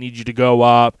astronaut. We need you to go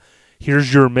up.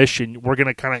 Here's your mission. We're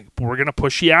going to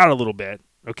push you out a little bit.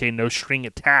 Okay, no string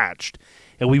attached.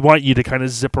 And we want you to kind of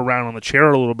zip around on the chair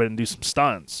a little bit and do some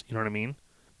stunts. You know what I mean?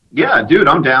 Yeah, dude,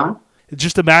 I'm down.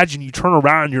 Just imagine you turn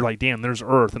around and you're like, damn, there's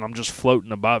Earth, and I'm just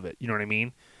floating above it. You know what I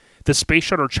mean? The Space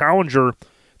Shuttle Challenger,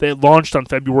 they launched on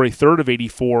February 3rd of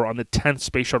 84 on the 10th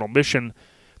Space Shuttle mission.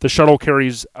 The shuttle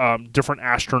carries different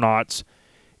astronauts,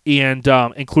 and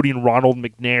including Ronald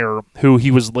McNair, who he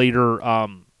was later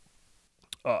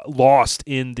lost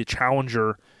in the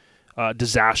Challenger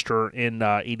disaster in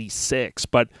 86.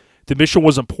 But the mission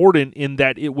was important in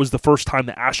that it was the first time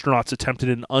the astronauts attempted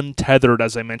an untethered,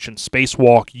 as I mentioned,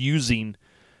 spacewalk using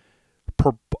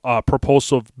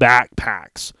propulsive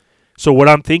backpacks. So what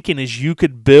I'm thinking is you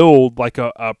could build like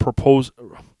I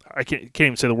can't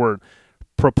even say the word,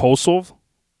 propulsive.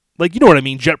 Like, you know what I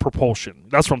mean? Jet propulsion.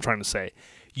 That's what I'm trying to say.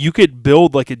 You could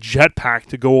build like a jetpack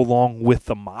to go along with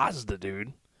the Mazda,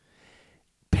 dude.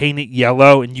 Paint it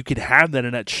yellow, and you could have that,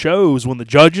 and at shows when the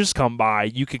judges come by,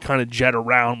 you could kind of jet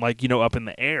around like, up in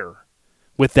the air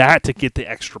with that to get the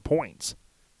extra points.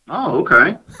 Oh,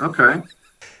 okay.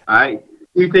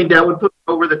 You think that would put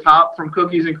over the top from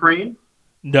Cookies and Cream?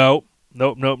 No,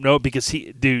 because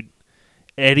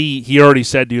Eddie, he already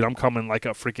said, dude, I'm coming like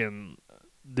a freaking,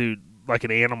 dude, like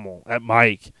an animal at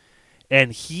Mike.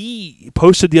 And he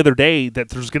posted the other day that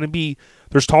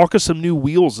there's talk of some new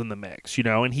wheels in the mix,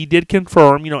 and he did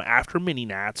confirm, after mini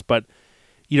nats, but,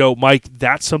 Mike,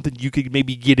 that's something you could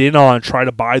maybe get in on, try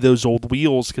to buy those old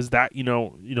wheels, because that,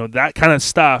 that kind of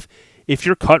stuff, if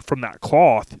you're cut from that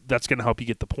cloth, that's going to help you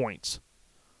get the points.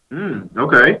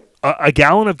 Okay. A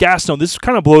gallon of gas. Now, this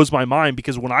kind of blows my mind,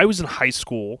 because when I was in high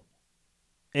school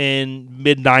in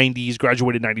mid-90s,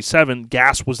 graduated 97,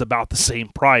 gas was about the same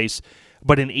price.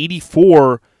 But in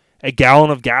 84, a gallon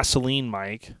of gasoline,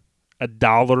 Mike,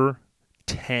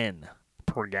 $1.10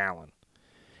 per gallon.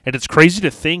 And it's crazy to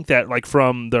think that, like,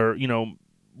 from the,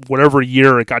 whatever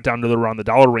year it got down to around the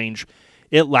dollar range,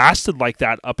 it lasted like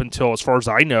that up until, as far as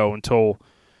I know, until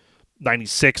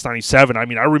 96, 97. I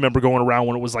mean, I remember going around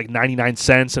when it was like 99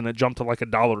 cents and it jumped to like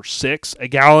 $1.06 a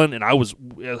gallon. And I was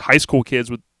high school kids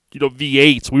with,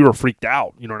 V8s. We were freaked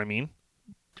out. You know what I mean?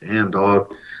 Damn,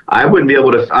 dog. I wouldn't be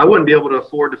able to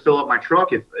afford to fill up my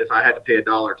truck if I had to pay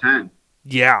 $1.10.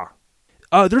 Yeah.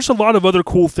 There's a lot of other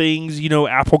cool things.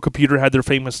 Apple Computer had their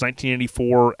famous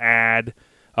 1984 ad.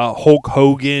 Hulk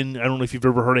Hogan, I don't know if you've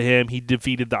ever heard of him. He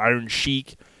defeated the Iron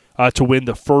Sheik to win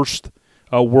the first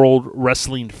World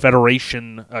Wrestling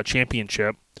Federation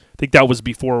championship. I think that was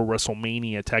before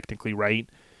WrestleMania, technically, right?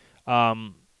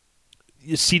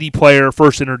 CD player,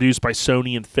 first introduced by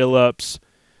Sony and Philips.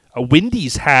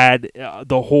 Wendy's had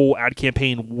the whole ad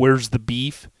campaign, Where's the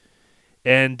Beef?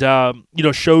 And,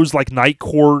 shows like Night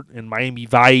Court and Miami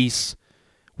Vice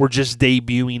were just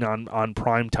debuting on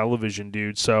prime television,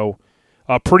 dude. So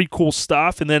pretty cool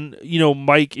stuff. And then,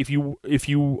 Mike, if you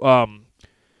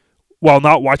while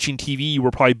not watching TV, you were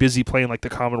probably busy playing like the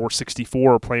Commodore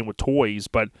 64 or playing with toys.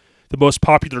 But the most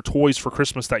popular toys for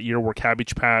Christmas that year were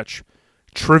Cabbage Patch,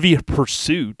 Trivia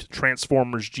Pursuit,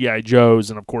 Transformers, G.I. Joes,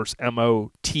 and of course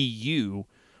MOTU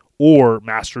or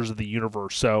Masters of the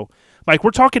Universe. So, Mike,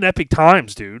 we're talking epic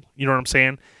times, dude. You know what I'm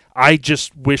saying? I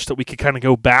just wish that we could kind of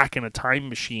go back in a time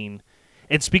machine.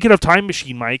 And speaking of time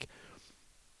machine, Mike,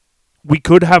 we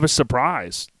could have a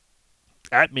surprise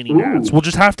at Mini Nats. We'll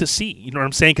just have to see. You know what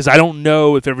I'm saying? Because I don't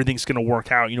know if everything's going to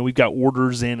work out. We've got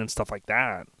orders in and stuff like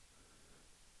that.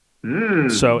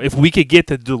 So if we could get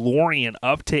the DeLorean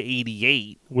up to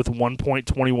 88 with 1.21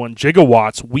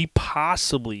 gigawatts, we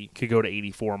possibly could go to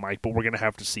 84, Mike. But we're going to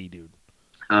have to see, dude.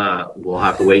 We'll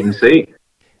have to wait and see.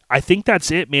 I think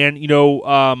that's it, man.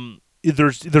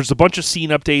 There's a bunch of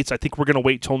scene updates. I think we're going to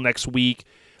wait till next week.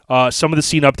 Some of the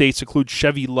scene updates include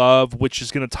Chevy Love, which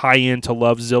is going to tie into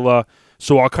Lovezilla.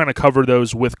 So I'll kind of cover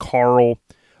those with Carl.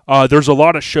 There's a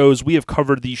lot of shows. We have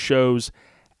covered these shows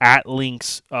at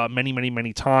links many, many,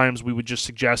 many times. We would just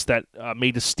suggest that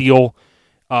Made of Steel.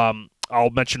 I'll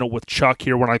mention it with Chuck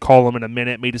here when I call him in a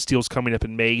minute. Made of Steel is coming up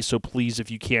in May, so please,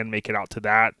 if you can, make it out to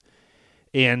that.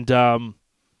 And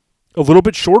a little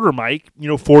bit shorter, Mike.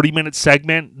 40-minute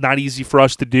segment. Not easy for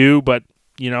us to do, but,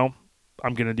 I'm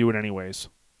going to do it anyways.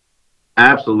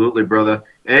 Absolutely, brother.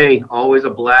 Hey, always a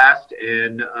blast.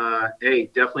 And, hey,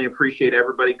 definitely appreciate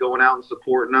everybody going out and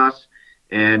supporting us.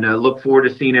 And look forward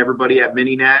to seeing everybody at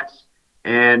Mini Nats.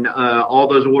 And all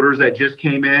those orders that just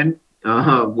came in,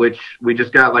 which we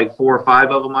just got like 4 or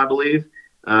 5 of them, I believe.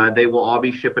 They will all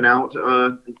be shipping out,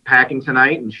 packing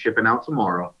tonight and shipping out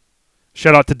tomorrow.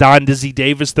 Shout out to Don Dizzy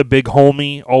Davis, the big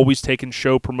homie, always taking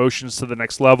show promotions to the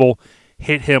next level.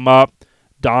 Hit him up,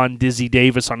 Don Dizzy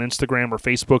Davis on Instagram or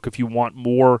Facebook if you want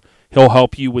more. He'll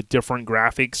help you with different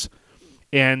graphics.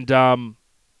 And,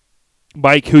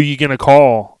 Mike, who you going to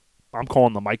call? I'm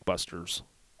calling the Mike Busters.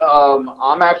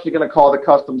 I'm actually going to call the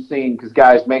Custom Scene because,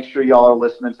 guys, make sure y'all are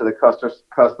listening to the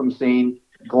Custom Scene.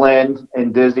 Glenn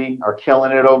and Dizzy are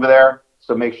killing it over there,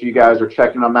 so make sure you guys are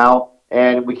checking them out.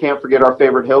 And we can't forget our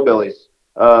favorite hillbillies,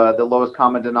 the Lowest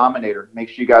Common Denominator. Make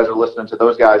sure you guys are listening to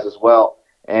those guys as well.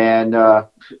 And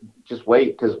just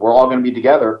wait because we're all going to be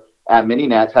together at Mini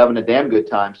Nats having a damn good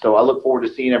time. So I look forward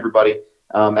to seeing everybody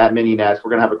at Mini Nats.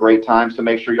 We're going to have a great time, so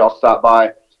make sure y'all stop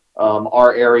by.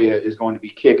 Our area is going to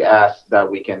be kick-ass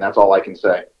that weekend. That's all I can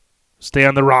say. Stay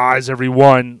on the rise,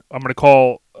 everyone. I'm going to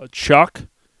call Chuck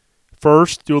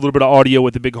first, do a little bit of audio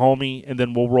with the big homie, and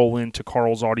then we'll roll into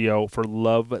Carl's audio for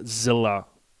Lovezilla.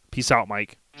 Peace out,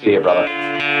 Mike. See you, brother.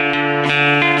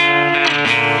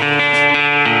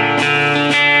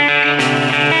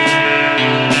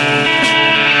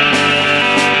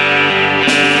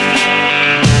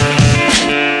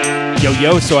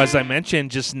 Yo, so as I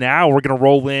mentioned just now, we're going to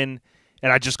roll in,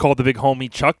 and I just called the big homie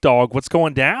Chuck Dog. What's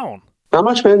going down? Not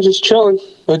much, man. Just chilling.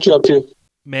 What you up to?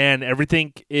 Man,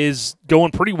 everything is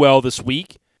going pretty well this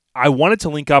week. I wanted to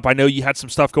link up. I know you had some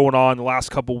stuff going on the last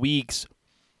couple weeks.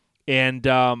 And,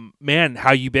 man,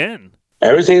 how you been?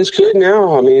 Everything's good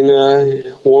now. I mean,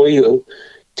 when we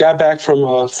got back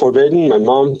from Forbidden, my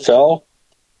mom fell.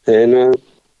 And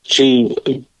she,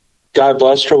 God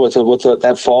blessed her with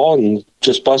that fall and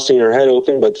just busting her head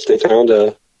open. But they found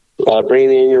a brain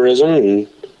aneurysm and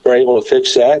were able to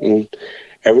fix that. And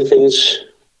everything's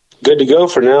good to go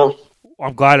for now.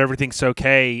 I'm glad everything's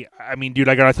okay. I mean, dude,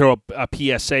 I got to throw a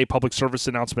PSA, public service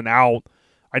announcement out.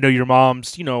 I know your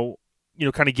mom's, kind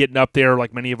of getting up there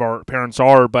like many of our parents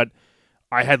are, but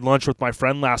I had lunch with my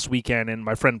friend last weekend, and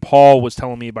my friend Paul was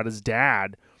telling me about his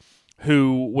dad,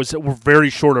 who was very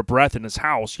short of breath in his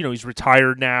house. He's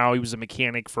retired now. He was a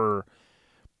mechanic for,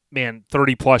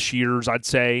 30-plus years, I'd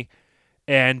say.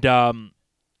 And,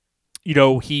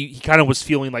 he kind of was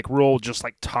feeling like real just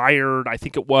like tired, I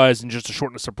think it was, and just a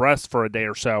shortness of breath for a day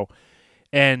or so.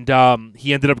 And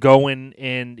he ended up going,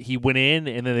 and he went in,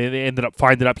 and then they ended up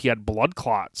finding out he had blood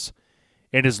clots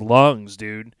in his lungs,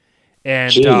 dude.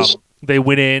 And they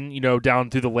went in,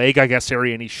 down through the leg, I guess,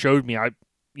 area, and he showed me,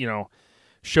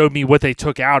 showed me what they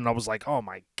took out, and I was like, oh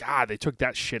my God, they took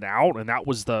that shit out, and that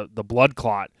was the blood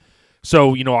clot.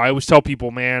 So, I always tell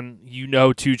people, man,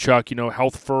 too, Chuck,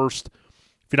 health first.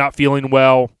 If you're not feeling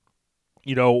well,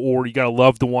 or you got a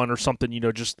loved one or something,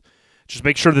 just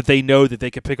make sure that they know that they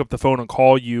can pick up the phone and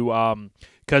call you,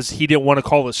 because he didn't want to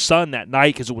call his son that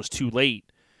night because it was too late.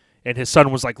 and his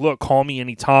son was like, "Look, call me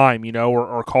anytime,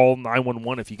 or call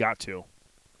 911 if you got to."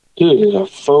 Dude, a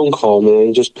phone call,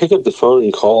 man. Just pick up the phone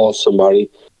and call somebody.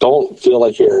 Don't feel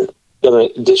like you're gonna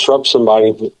disrupt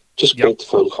somebody. But just make the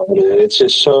phone call, man. It's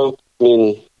just so. I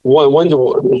mean,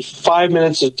 5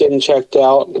 minutes of getting checked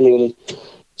out. I mean,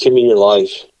 give me your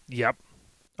life. Yep,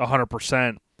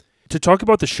 100%. To talk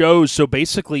about the shows, so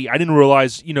basically, I didn't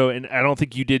realize, and I don't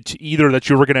think you did either, that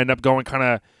you were going to end up going kind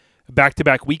of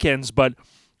back-to-back weekends, but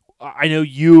I know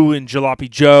you and Jalopy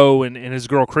Joe and his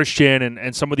girl Christian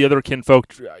and some of the other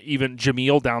kinfolk, even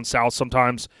Jameel down south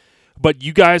sometimes, but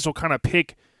you guys will kind of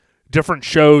pick different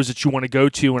shows that you want to go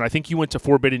to, and I think you went to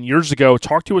Forbidden years ago.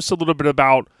 Talk to us a little bit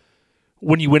about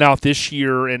when you went out this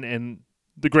year and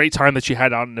the great time that you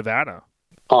had out in Nevada.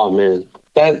 Oh, man.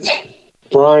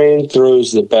 Brian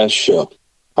throws the best show.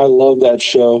 I love that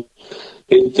show.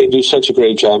 They do such a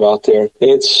great job out there.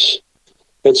 It's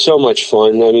so much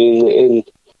fun. I mean,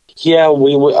 and yeah,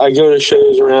 I go to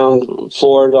shows around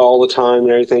Florida all the time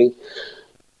and everything.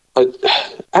 But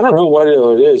I don't know what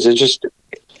it is. It's just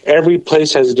every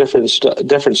place has a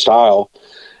different style.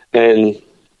 And,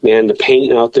 man, the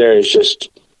paint out there is just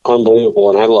unbelievable.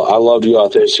 And I love to go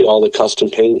out there and see all the custom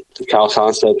paint, the Cal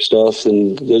Concept stuff,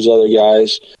 and those other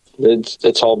guys.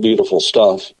 It's all beautiful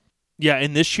stuff. Yeah,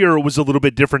 and this year was a little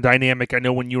bit different dynamic. I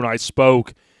know when you and I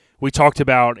spoke, we talked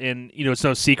about, and it's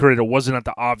no secret, it wasn't at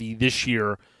the Avi this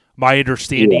year. My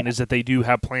understanding is that they do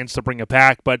have plans to bring it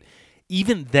back, but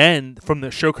even then, from the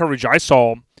show coverage I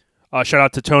saw, shout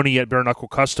out to Tony at Bare Knuckle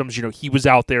Customs, he was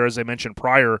out there, as I mentioned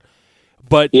prior,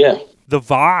 but the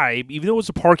vibe, even though it was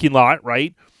a parking lot,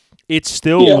 right, it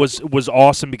still was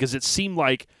awesome because it seemed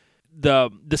like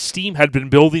the steam had been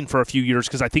building for a few years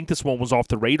because I think this one was off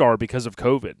the radar because of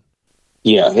COVID.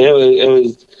 Yeah,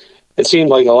 it seemed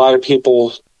like a lot of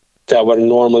people that would have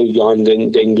normally gone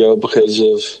didn't go because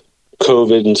of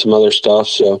COVID and some other stuff.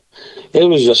 So it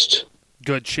was just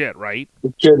good shit, right?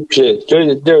 Good shit.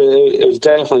 It was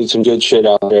definitely some good shit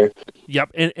out there.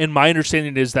 Yep, and my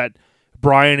understanding is that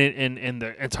Brian and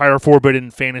the entire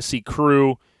Forbidden Fantasy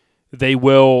crew, they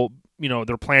will,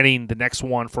 they're planning the next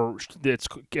one it's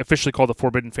officially called the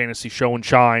Forbidden Fantasy Show and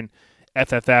Shine,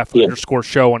 FFF _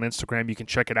 show on Instagram. You can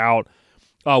check it out.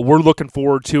 We're looking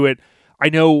forward to it. I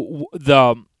know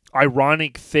the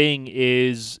ironic thing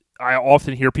is I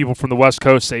often hear people from the West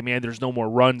Coast say, man, there's no more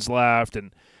runs left,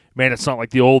 and man, it's not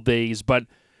like the old days, but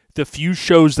the few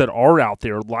shows that are out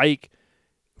there, like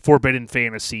Forbidden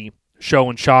Fantasy, Show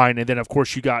and Shine, and then, of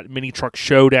course, you got Mini Truck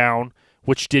Showdown,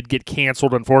 which did get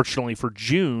canceled, unfortunately, for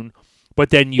June,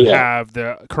 but then you have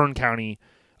the Kern County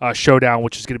Showdown,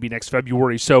 which is going to be next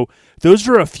February. So those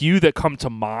are a few that come to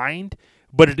mind,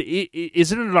 but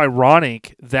isn't it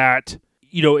ironic that,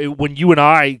 when you and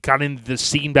I got into the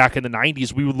scene back in the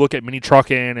 90s, we would look at Mini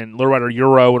Truckin' and Lowrider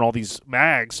Euro and all these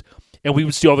mags, and we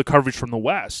would see all the coverage from the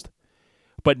West.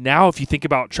 But now if you think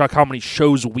about, Chuck, how many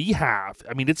shows we have,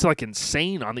 I mean, it's like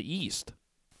insane on the East.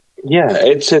 Yeah,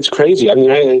 it's crazy. I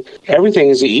mean, everything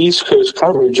is the East Coast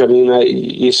coverage. I mean,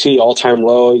 you see All Time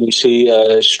Low, you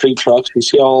see Street Trucks, you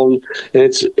see all of them,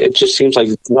 and it just seems like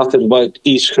it's nothing but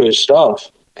East Coast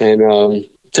stuff. And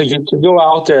to go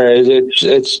out there,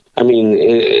 it's. I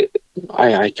mean,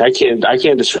 I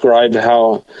can't describe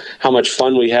how much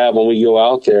fun we have when we go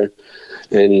out there.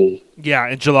 And yeah,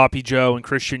 and Jalopy Joe and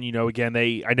Christian, again,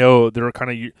 I know they're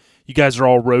kind of, you guys are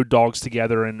all road dogs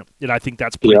together, and I think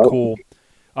that's pretty cool.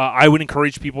 I would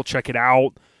encourage people to check it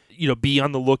out. Be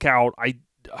on the lookout. I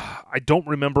don't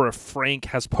remember if Frank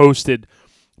has posted,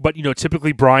 but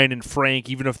typically Brian and Frank,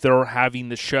 even if they're having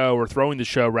the show or throwing the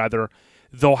show rather,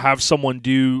 they'll have someone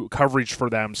do coverage for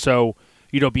them. So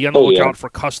be on the lookout for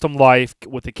Custom Life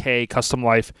with a K, Custom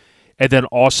Life, and then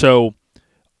also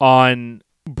on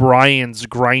Brian's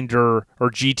Grinder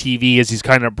or GTV, as he's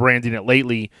kind of branding it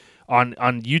lately on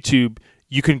YouTube.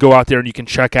 You can go out there and you can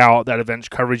check out that event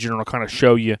coverage, and it'll kind of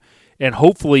show you. And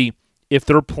hopefully, if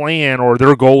their plan or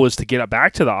their goal is to get it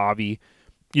back to the Avi,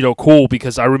 cool,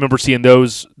 because I remember seeing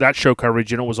that show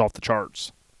coverage, and it was off the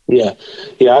charts. Yeah.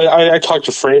 I talked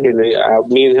to Frank, and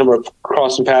me and him were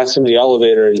crossing paths in the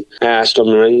elevator, and asked him,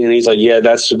 and he's like, "Yeah,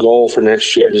 that's the goal for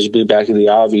next year, just be back in the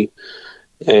Avi."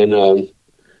 And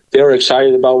they were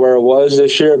excited about where it was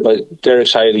this year, but they're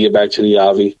excited to get back to the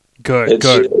Avi. Good.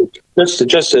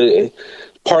 Just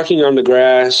parking on the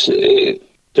grass.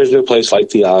 There's no place like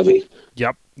the Avi.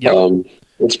 Yep.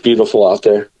 It's beautiful out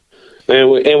there,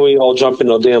 and we all jump in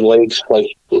those damn lakes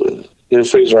and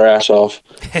freeze our ass off.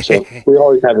 So we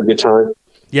always have a good time.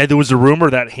 Yeah, there was a rumor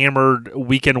that Hammered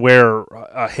weekend where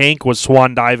Hank was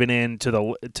swan diving into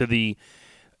the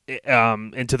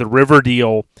river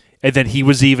deal, And then he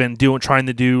was even trying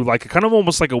to do like a kind of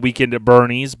almost like a Weekend at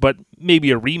Bernie's, but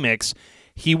maybe a remix.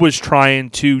 He was trying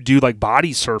to do like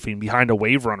body surfing behind a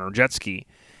wave runner jet ski.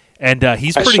 And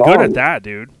he's pretty good at that,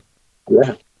 dude.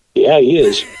 Yeah. Yeah, he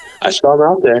is. I saw him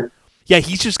out there. Yeah,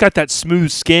 he's just got that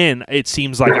smooth skin. It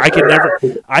seems like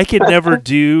I could never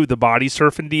do the body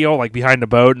surfing deal like behind a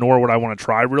boat, nor would I want to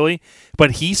try really.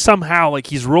 But he somehow like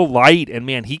he's real light, and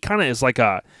man, he kind of is like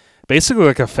basically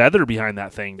like a feather behind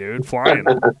that thing, dude, flying.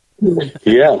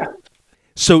 Yeah.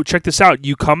 So check this out.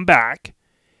 You come back,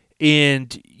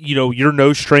 and you're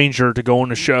no stranger to going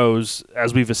to shows,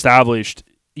 as we've established.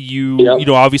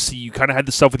 Obviously you kind of had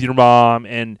the stuff with your mom,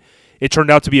 and it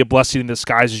turned out to be a blessing in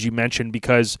disguise, as you mentioned,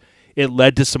 because it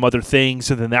led to some other things,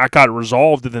 and then that got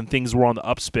resolved, and then things were on the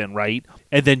upspin, right?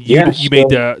 And then you made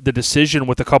the decision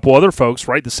with a couple other folks,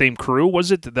 right? The same crew,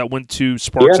 was it, that went to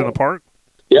Sparks in the Park?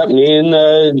 Yep, me and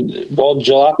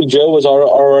Jalopy Joe was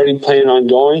already planning on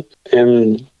going,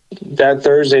 and that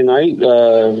Thursday night,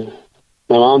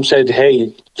 my mom said,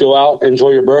 "Hey, go out, enjoy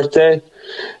your birthday,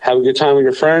 have a good time with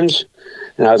your friends."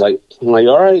 And I was like,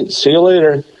 "All right, see you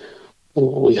later."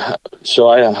 So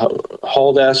I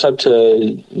hauled ass up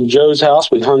to Joe's house.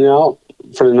 We hung out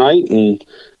for the night and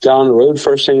got on the road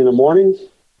first thing in the morning,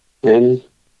 and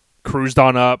cruised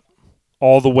on up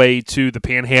all the way to the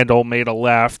Panhandle, made a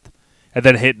left, and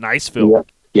then hit Niceville. Yeah.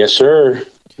 Yes, sir.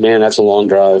 Man, that's a long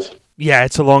drive. Yeah,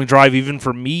 it's a long drive even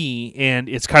for me, and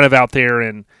it's kind of out there,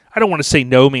 and I don't want to say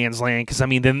no man's land, because I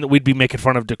mean then we'd be making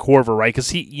fun of DeCorver, right? Because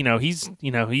he's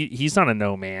not a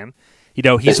no man.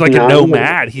 He's like a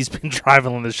nomad. He's been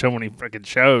driving on so many freaking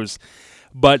shows.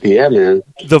 But yeah, man,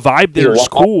 the vibe there is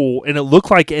cool, and it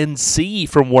looked like NC,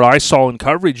 from what I saw in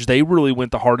coverage, they really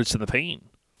went the hardest in the paint.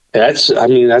 That's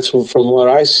from what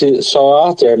I saw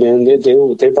out there, man.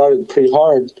 They brought it pretty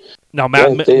hard. Now,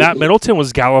 Matt Middleton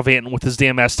was gallivanting with his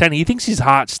damn S10. He thinks he's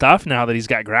hot stuff now that he's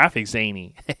got graphics, ain't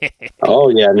he? Oh,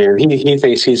 yeah, man. He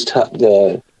thinks he's tough.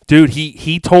 Dude,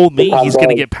 he told me he's going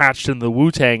to get patched in the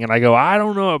Wu-Tang, and I go, I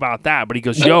don't know about that. But he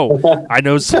goes, yo, I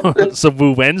know some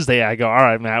Wu Wednesday. I go, all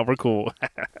right, Matt, we're cool.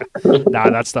 Nah,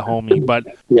 that's the homie. But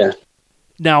yeah.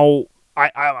 Now,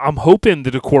 I'm hoping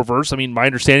the Decorverse, I mean, my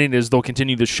understanding is they'll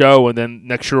continue the show, and then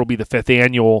next year will be the 5th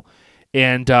annual.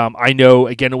 And I know,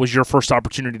 again, it was your first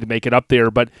opportunity to make it up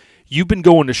there, but you've been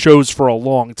going to shows for a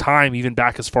long time, even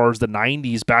back as far as the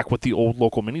 90s, back with the old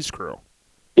Local Minis crew.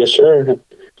 Yes, sir.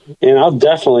 And I'll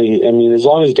definitely, I mean, as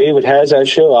long as David has that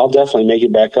show, I'll definitely make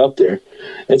it back up there.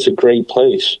 It's a great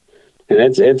place. And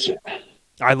it's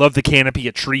I love the canopy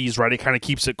of trees, right? It kind of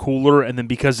keeps it cooler. And then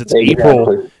because it's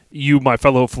April, you, my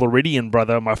fellow Floridian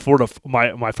brother, my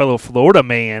fellow Florida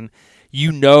man,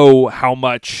 you know how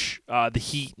much the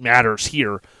heat matters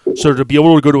here. So to be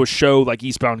able to go to a show like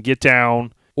Eastbound Get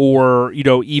Down, or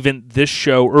even this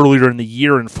show earlier in the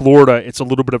year in Florida, it's a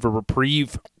little bit of a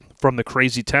reprieve from the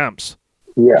crazy temps.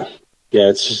 Yeah,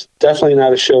 it's definitely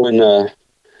not a show in the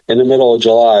middle of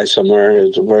July somewhere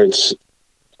where it's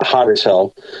hot as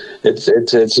hell.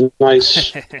 It's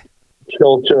nice,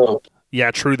 chill show.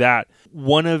 Yeah, true that.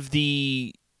 One of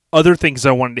the other things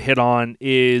I wanted to hit on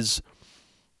is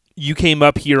you came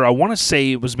up here, I want to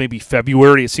say it was maybe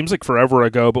February. It seems like forever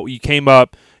ago, but you came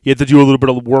up, you had to do a little bit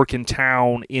of work in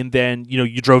town, and then,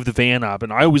 you drove the van up.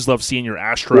 And I always love seeing your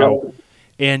Astro. Yeah.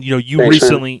 And, you Thanks,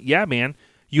 recently, man. Yeah, man,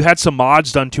 you had some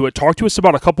mods done to it. Talk to us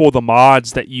about a couple of the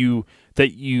mods that you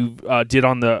did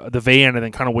on the van, and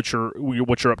then kind of what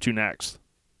you're up to next.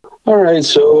 All right,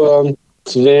 so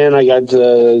the van, I got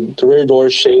the rear door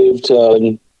shaved.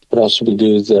 What else did we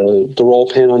do? The roll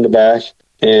pin on the back,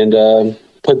 and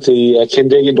put the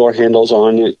Kindig door handles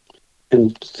on it,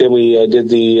 and then we did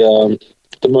the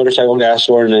motorcycle gas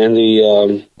door and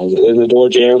the door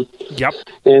jamb. Yep.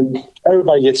 And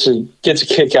everybody gets a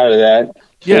kick out of that.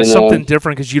 Yeah, and, something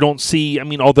different, because you don't see. I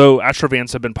mean, although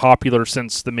Astrovans have been popular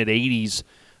since the mid '80s,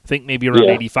 I think maybe around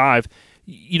 '85.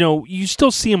 You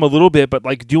still see them a little bit, but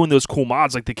like doing those cool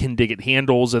mods like the Kindig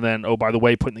handles, and then by the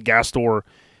way, putting the gas door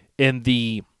in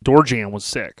the door jamb was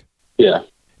sick. Yeah.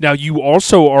 Now you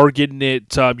also are getting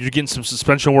it. You're getting some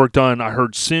suspension work done, I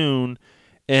heard, soon,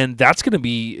 and that's going to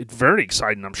be very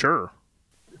exciting, I'm sure.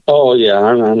 Oh yeah,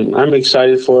 I'm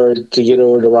excited for it to get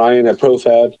over to Ryan at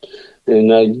ProFab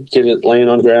and get it laying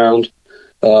on the ground.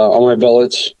 All my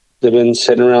billets, they've been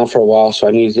sitting around for a while, so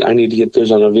I need to get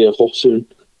those on a vehicle soon.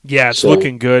 Yeah, it's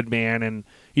looking good, man, and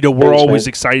we're always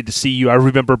excited to see you. I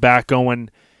remember back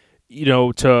going, to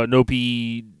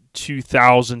Nopi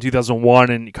 2001,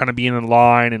 and kind of being in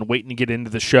line and waiting to get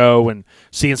into the show and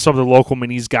seeing some of the Local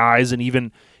Minis guys, and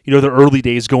even the early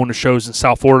days going to shows in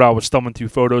South Florida. I was thumbing through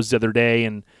photos the other day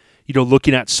and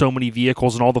looking at so many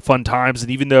vehicles and all the fun times.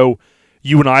 And even though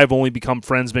you and I have only become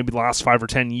friends maybe the last 5 or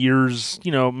 10 years,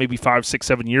 maybe 5, 6,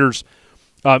 7 years.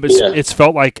 It's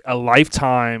felt like a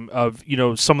lifetime of,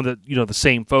 some of the, the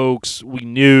same folks we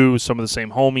knew, some of the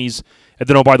same homies. And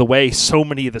then, oh, by the way, so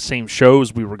many of the same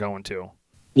shows we were going to.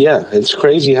 Yeah, it's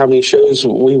crazy how many shows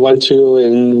we went to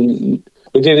and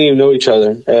we didn't even know each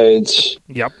other. It's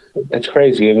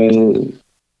crazy. I mean,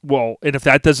 well, and if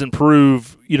that doesn't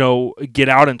prove, get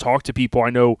out and talk to people.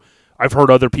 I know I've heard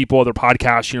other people, other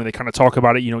podcasts, they kind of talk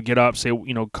about it, get up, say,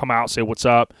 come out, say what's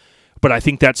up. But I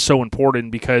think that's so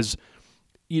important because,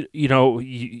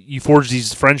 you forge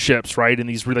these friendships, right, and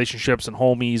these relationships and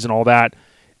homies and all that.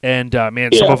 And,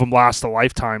 some of them last a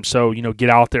lifetime. So, get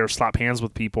out there, slap hands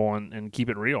with people and keep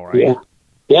it real, right? Yeah.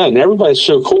 Yeah, and everybody's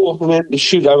so cool. I mean,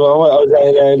 shoot, I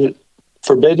was at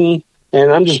Forbidden,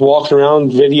 and I'm just walking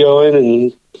around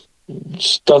videoing and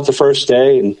stuff the first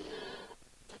day. And,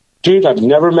 dude, I've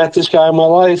never met this guy in my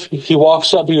life. He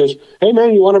walks up, he goes, "Hey,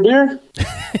 man, you want a beer?"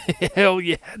 Hell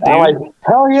yeah, dude. I'm like,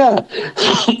 hell yeah.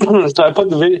 So I put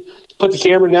the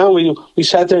camera down. We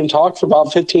sat there and talked for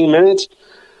about 15 minutes,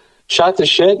 shot the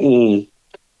shit, and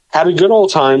had a good old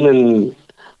time. And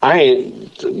I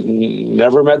ain't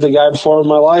never met the guy before in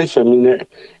my life. I mean,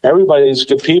 everybody's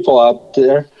good people out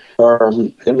there, or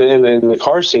in the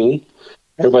car scene.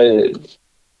 Everybody,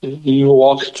 you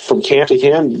walk from camp to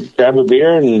camp, grab a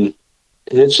beer, and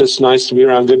it's just nice to be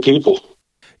around good people.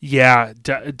 Yeah,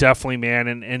 definitely, man.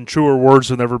 And truer words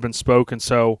have never been spoken.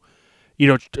 So,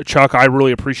 Chuck, I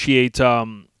really appreciate,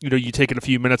 you taking a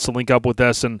few minutes to link up with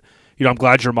us. And, I'm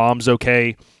glad your mom's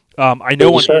okay. I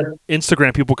know on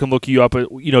Instagram people can look you up.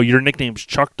 Your nickname's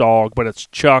Chuck Dog, but it's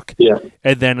Chuck. Yeah.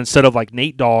 And then instead of like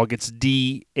Nate Dog, it's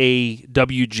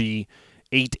DAWG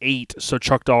 88. So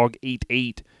Chuck Dog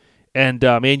 88. And,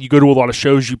 man, you go to a lot of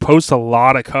shows. You post a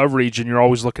lot of coverage, and you're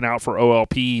always looking out for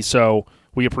OLP. So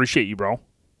we appreciate you, bro.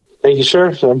 Thank you, sir.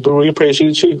 We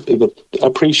appreciate you.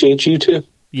 Appreciate you, too.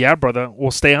 Yeah, brother. We'll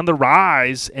stay on the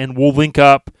rise, and we'll link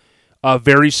up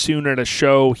very soon at a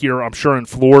show here, I'm sure, in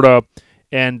Florida.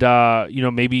 And,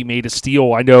 maybe Made of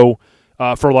Steel. I know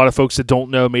for a lot of folks that don't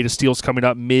know, Made of Steel is coming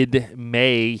up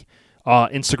mid-May.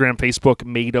 Instagram, Facebook,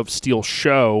 Made of Steel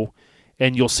Show.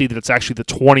 And you'll see that it's actually the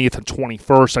 20th and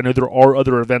 21st. I know there are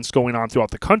other events going on throughout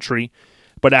the country.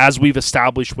 But as we've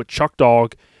established with Chuck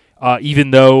Dog, even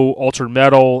though Altered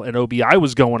Metal and OBI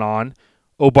was going on,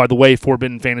 oh, by the way,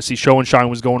 Forbidden Fantasy Show and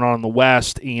Shine was going on in the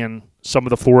West, and some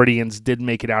of the Floridians did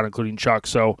make it out, including Chuck.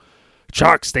 So,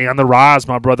 Chuck, stay on the rise,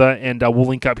 my brother, and we'll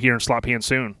link up here and slap hands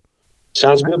soon.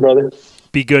 Sounds good, brother.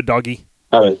 Be good, doggy.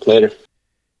 All right, later.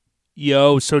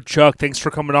 Yo, so Chuck, thanks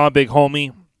for coming on, big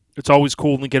homie. It's always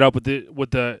cool to get up with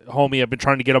the homie. I've been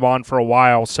trying to get him on for a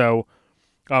while, so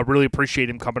really appreciate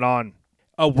him coming on.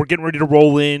 We're getting ready to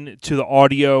roll in to the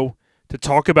audio to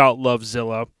talk about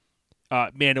Lovezilla.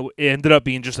 Man, it ended up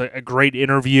being just a great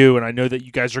interview, and I know that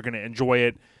you guys are going to enjoy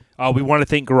it. We want to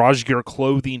thank Garage Gear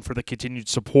Clothing for the continued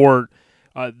support.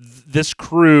 This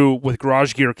crew with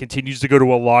Garage Gear continues to go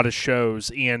to a lot of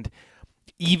shows, and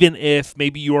even if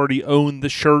maybe you already own the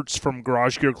shirts from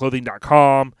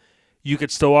GarageGearClothing.com, you can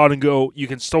still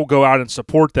go out and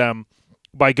support them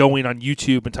by going on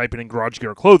YouTube and typing in Garage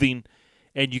Gear Clothing,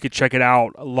 and you can check it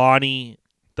out. Lonnie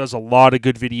does a lot of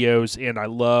good videos, and I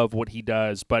love what he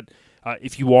does. But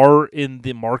if you are in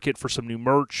the market for some new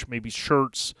merch, maybe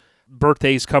shirts,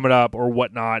 birthdays coming up or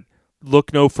whatnot,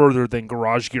 look no further than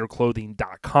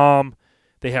GarageGearClothing.com.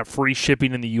 They have free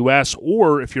shipping in the U.S.,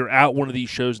 or if you're at one of these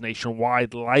shows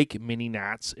nationwide, like Mini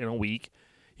Nats in a week,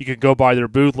 you can go by their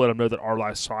booth, let them know that Our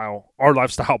Lifestyle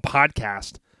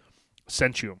Podcast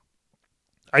sent you.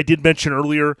 I did mention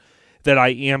earlier that I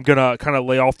am going to kind of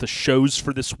lay off the shows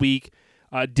for this week.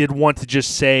 I did want to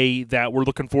just say that we're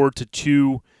looking forward to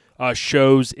 2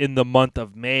 shows in the month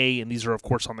of May, and these are, of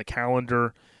course, on the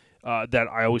calendar that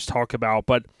I always talk about.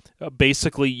 But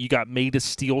basically, you got Made of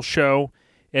Steel Show,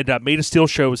 and Made of Steel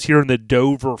Show is here in the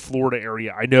Dover, Florida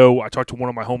area. I know I talked to one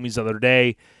of my homies the other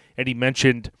day, and he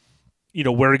mentioned,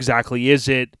 where exactly is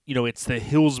it? It's the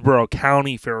Hillsborough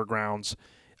County Fairgrounds,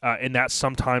 and that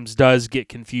sometimes does get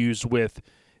confused with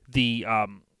the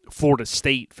Florida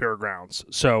State Fairgrounds.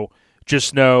 So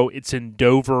just know it's in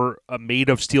Dover, a Made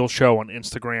of Steel Show on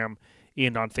Instagram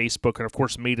and on Facebook. And, of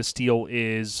course, Made of Steel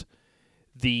is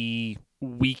the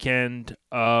weekend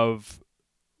of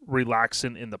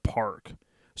relaxing in the park.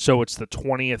 So it's the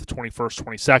 20th, 21st,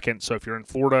 22nd. So if you're in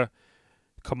Florida,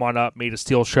 come on up, Made of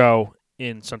Steel Show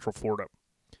in Central Florida.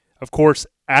 Of course,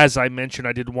 as I mentioned,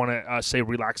 I did want to say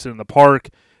relaxing in the park.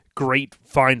 Great,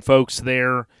 fine folks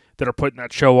there that are putting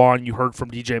that show on. You heard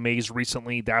from DJ Mays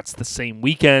recently. That's the same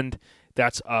weekend.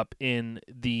 That's up in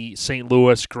the St.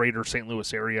 Louis, greater St.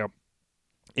 Louis area.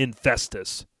 in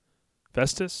Festus.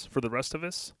 Festus for the rest of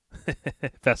us?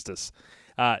 Festus.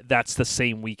 That's the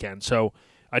same weekend. So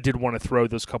I did want to throw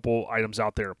those couple items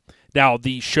out there. Now,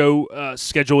 the show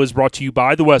schedule is brought to you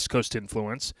by the West Coast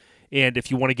Influence. And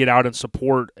if you want to get out and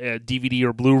support a DVD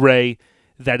or Blu-ray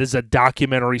that is a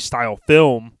documentary-style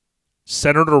film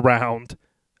centered around,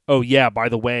 oh yeah, by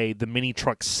the way, the mini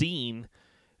truck scene,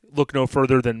 look no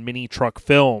further than Mini Truck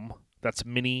Film. That's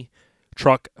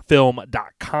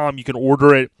minitruckfilm.com. You can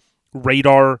order it.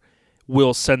 Radar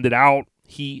will send it out.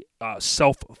 He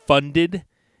self-funded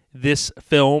this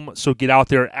film, so get out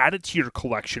there, add it to your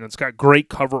collection. It's got great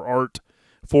cover art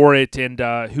for it, and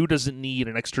who doesn't need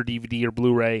an extra DVD or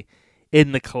Blu-ray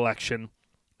in the collection?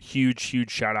 Huge, huge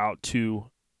shout out to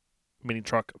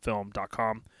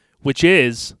minitruckfilm.com, which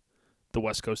is the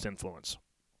West Coast Influence.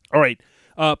 All right,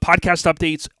 podcast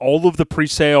updates. All of the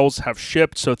pre-sales have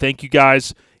shipped, so thank you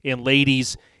guys and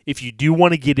ladies. If you do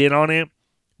want to get in on it,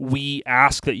 we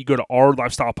ask that you go to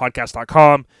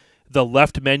ourlifestylepodcast.com. The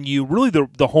left menu, really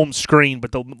the home screen,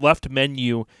 but the left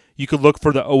menu, you can look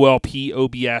for the OLP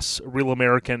OBS, Real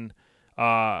American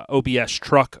OBS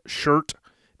truck shirt.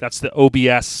 That's the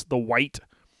OBS, the white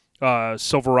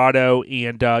Silverado,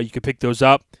 and you can pick those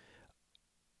up.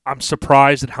 I'm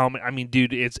surprised at how many. I mean,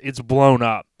 dude, it's blown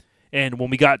up. And when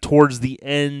we got towards the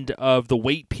end of the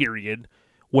wait period,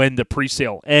 when the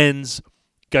pre-sale ends,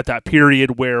 got that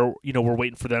period where we're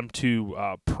waiting for them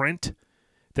to print,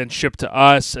 then ship to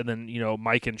us, and then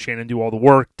Mike and Shannon do all the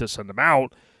work to send them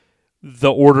out.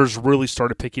 The orders really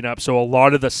started picking up, so a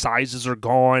lot of the sizes are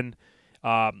gone,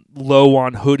 low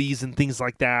on hoodies and things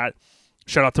like that.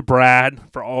 Shout out to Brad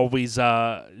for always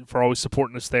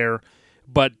supporting us there.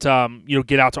 But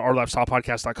get out to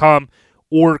ourlifestylepodcast.com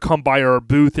or come by our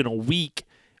booth in a week.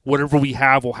 Whatever we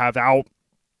have, we'll have out.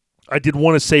 I did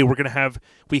want to say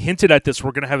we hinted at this,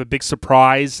 we're going to have a big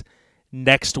surprise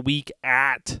next week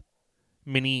at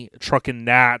Mini Truck and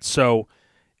Nat. So,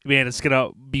 man, it's going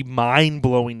to be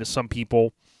mind-blowing to some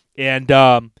people. And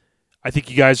I think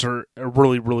you guys are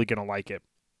really, really going to like it.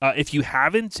 If you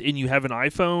haven't and you have an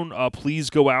iPhone, please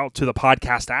go out to the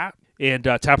podcast app and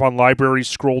tap on libraries,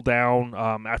 scroll down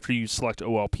after you select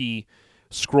OLP,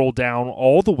 scroll down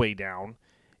all the way down,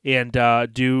 and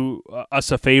do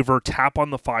us a favor, tap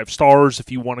on the 5 stars. If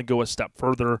you want to go a step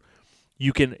further,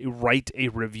 you can write a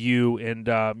review, and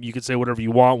you can say whatever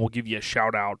you want. We'll give you a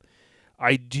shout-out.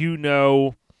 I do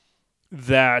know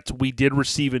that we did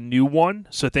receive a new one,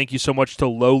 so thank you so much to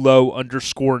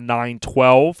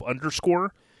Lolo_912_.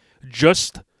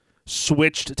 Just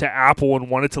switched to Apple and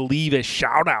wanted to leave a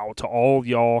shout-out to all of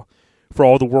y'all for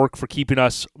all the work, for keeping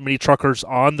us mini truckers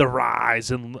on the rise,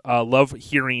 and love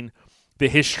hearing the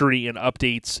history and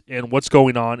updates and what's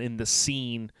going on in the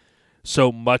scene.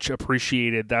 So much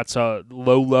appreciated. That's a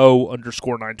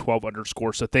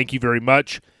Lolo_912_. So thank you very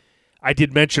much. I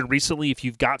did mention recently, if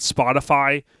you've got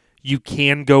Spotify, you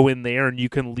can go in there and you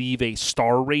can leave a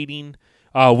star rating,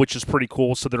 which is pretty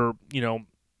cool. So they're,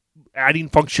 adding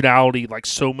functionality like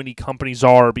so many companies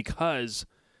are, because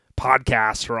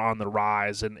podcasts are on the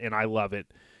rise, and I love it.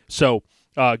 So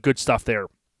good stuff there.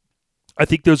 I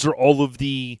think those are all of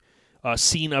the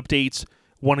scene updates.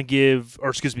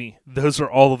 Those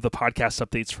are all of the podcast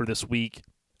updates for this week.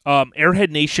 Airhead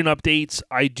Nation updates.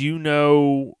 I do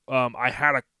know I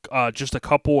had just a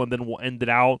couple, and then we'll end it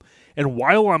out. And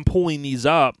while I'm pulling these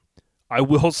up, I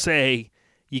will say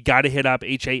you got to hit up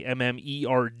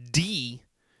HAMMERD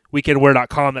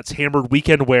weekendwear.com. That's Hammered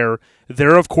Weekend Wear.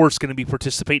 They're, of course, going to be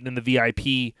participating in the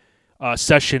VIP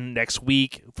session next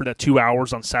week for that 2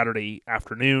 hours on Saturday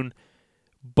afternoon.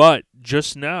 But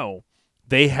just know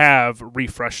they have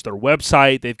refreshed their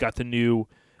website. They've got the new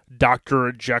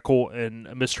Dr. Jekyll and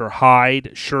Mr.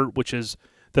 Hyde shirt, which is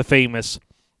the famous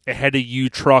Ahead of You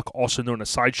truck, also known as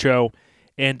Sideshow,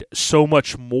 and so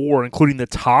much more, including the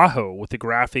Tahoe with the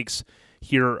graphics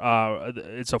here.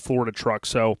 It's a Florida truck.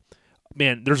 So,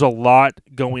 man, there's a lot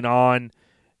going on.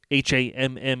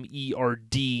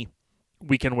 HAMMERD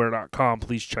weekendwear.com.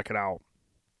 Please check it out.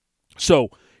 So,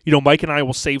 Mike and I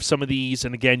will save some of these.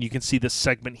 And again, you can see this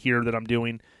segment here that I'm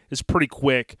doing is pretty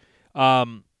quick.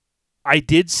 I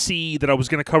did see that I was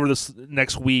going to cover this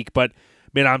next week, but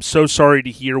man, I'm so sorry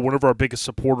to hear one of our biggest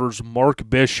supporters, Mark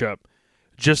Bishop,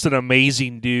 just an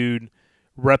amazing dude,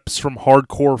 reps from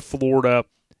Hardcore, Florida.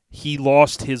 He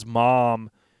lost his mom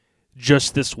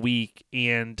just this week,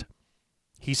 and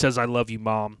he says, "I love you,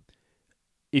 Mom."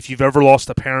 If you've ever lost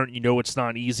a parent, it's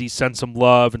not easy. Send some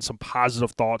love and some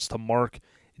positive thoughts to Mark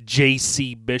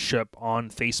J.C. Bishop on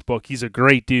Facebook. He's a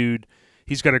great dude.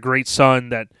 He's got a great son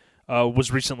that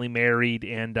was recently married,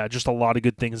 and just a lot of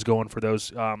good things going for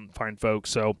those fine folks.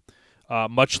 So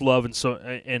Much love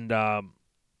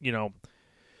you know,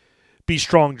 be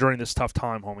strong during this tough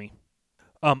time, homie.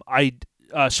 I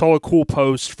saw a cool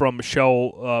post from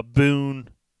Michelle Boone.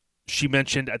 She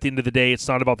mentioned at the end of the day, it's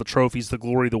not about the trophies, the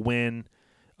glory, the win.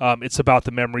 It's about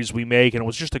the memories we make, and it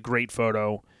was just a great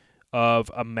photo of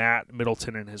Matt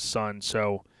Middleton and his son.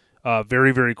 So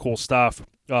very, very cool stuff.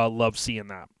 Love seeing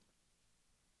that.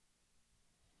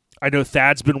 I know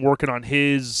Thad's been working on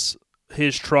his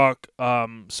truck,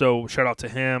 so shout out to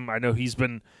him. I know he's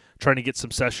been trying to get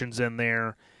some sessions in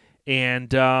there.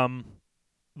 And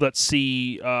let's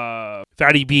see,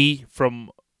 Fatty B from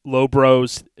Low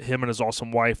Bros, him and his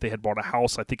awesome wife, they had bought a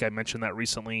house. I think I mentioned that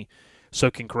recently,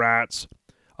 so congrats.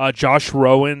 Josh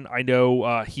Rowan, I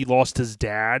know he lost his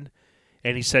dad,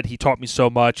 and he said he taught me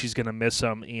so much, he's going to miss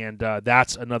him, and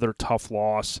that's another tough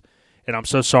loss. And I'm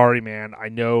so sorry, man. I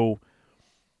know,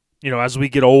 as we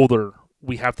get older,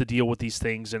 we have to deal with these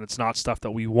things, and it's not stuff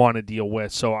that we want to deal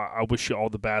with. So I wish you all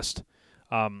the best,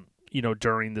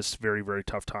 during this very, very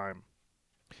tough time.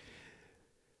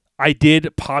 I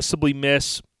did possibly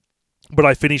miss, but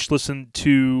I finished listening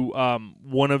to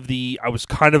I was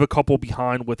kind of a couple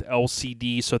behind with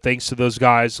LCD, so thanks to those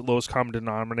guys, Lowest Common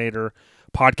Denominator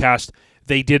podcast.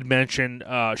 They did mention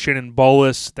Shannon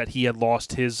Bolus, that he had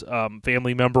lost his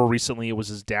family member recently. It was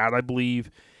his dad, I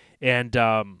believe. And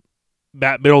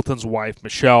Matt Middleton's wife,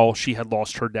 Michelle, she had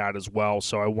lost her dad as well.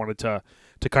 So I wanted to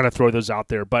kind of throw those out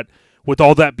there. But with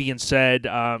all that being said,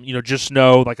 just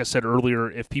know, like I said earlier,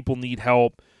 if people need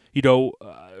help,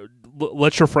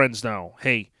 let your friends know.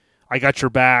 Hey, I got your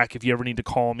back. If you ever need to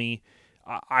call me,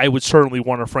 I would certainly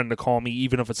want a friend to call me,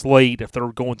 even if it's late, if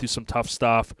they're going through some tough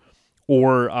stuff,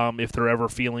 or if they're ever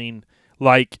feeling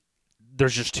like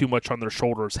there's just too much on their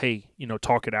shoulders. Hey,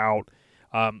 talk it out.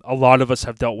 A lot of us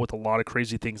have dealt with a lot of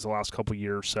crazy things the last couple of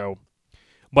years. So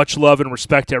much love and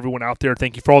respect to everyone out there.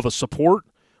 Thank you for all the support.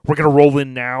 We're going to roll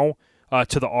in now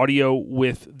to the audio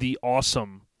with the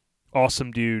awesome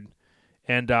dude.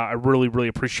 And I really, really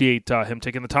appreciate him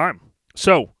taking the time.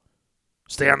 So,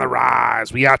 stay on the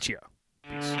rise. We got you.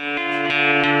 Peace.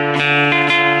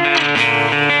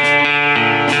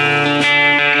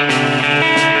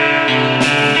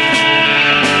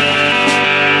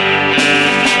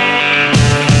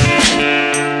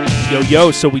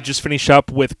 Yo, so we just finished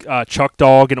up with Chuck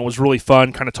Dog, and it was really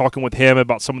fun kind of talking with him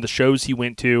about some of the shows he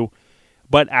went to.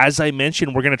 But as I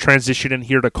mentioned, we're going to transition in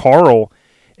here to Carl.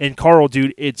 And Carl,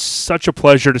 dude, it's such a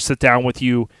pleasure to sit down with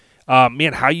you.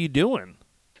 Man, how you doing?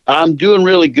 I'm doing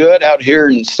really good out here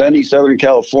in sunny Southern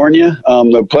California.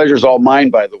 The pleasure's all mine,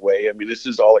 by the way. I mean, this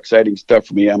is all exciting stuff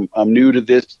for me. I'm new to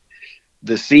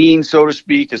the scene, so to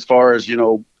speak, as far as,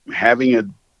 having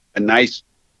a nice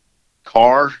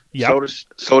car, yep,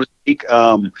 so to speak.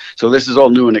 So this is all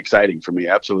new and exciting for me.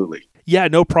 Absolutely. Yeah,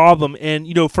 no problem. And,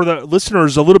 for the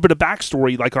listeners, a little bit of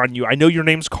backstory on you. I know your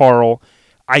name's Carl.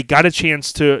 I got a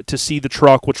chance to see the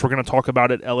truck, which we're going to talk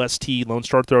about at LST, Lone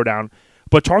Star Throwdown.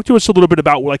 But talk to us a little bit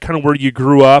about kind of where you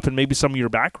grew up and maybe some of your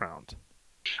background.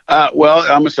 Well,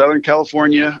 I'm a Southern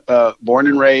California, born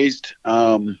and raised.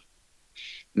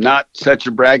 Not such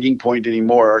a bragging point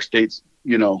anymore. Our state's,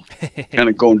 kind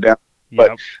of going down.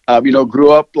 But, yep.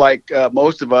 Grew up like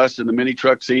most of us in the mini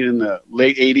truck scene in the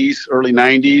late 80s, early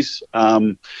 90s.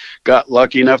 Got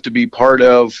lucky enough to be part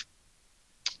of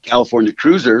California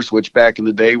Cruisers, which back in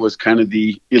the day was kind of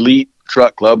the elite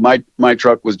truck club. My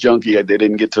truck was junky. I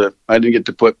didn't get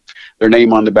to put their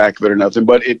name on the back of it or nothing,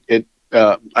 but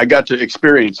I got to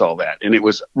experience all that, and it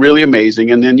was really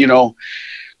amazing. And then,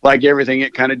 like everything,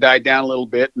 it kind of died down a little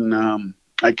bit, and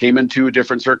I came into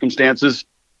different circumstances,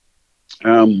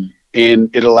 and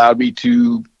it allowed me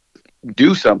to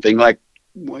do something that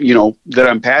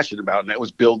I'm passionate about, and that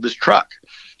was build this truck.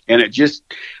 And it just,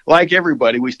 like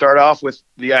everybody, we start off with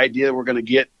the idea that we're going to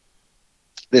get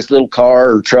this little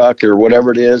car or truck or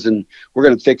whatever it is, and we're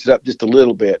going to fix it up just a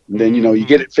little bit. And then, you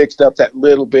get it fixed up that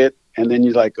little bit, and then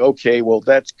you're like, okay, well,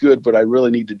 that's good, but I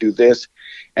really need to do this.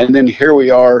 And then here we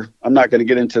are. I'm not going to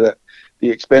get into the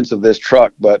expense of this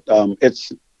truck, but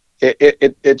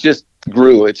it just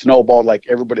grew. It snowballed like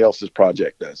everybody else's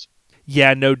project does.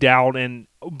 Yeah, no doubt. And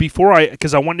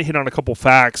because I wanted to hit on a couple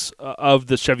facts of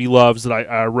the Chevy Loves that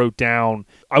I wrote down,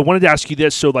 I wanted to ask you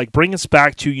this. So, bring us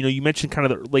back to, you mentioned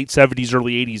kind of the late 70s,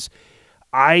 early 80s.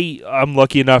 I'm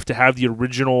lucky enough to have the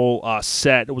original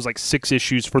set. It was 6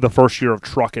 issues for the first year of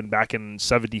trucking back in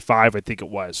 75, I think it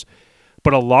was.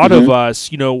 But a lot of us,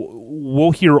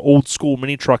 we'll hear old school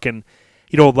mini trucking.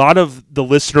 A lot of the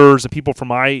listeners and people from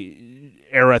my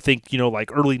era think,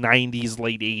 early 90s,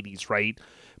 late 80s, right?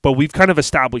 But we've kind of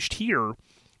established here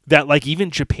that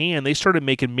even Japan, they started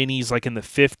making minis in the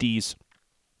 50s.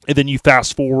 And then you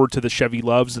fast forward to the Chevy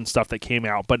Loves and stuff that came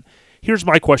out. But here's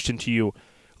my question to you.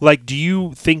 Like, do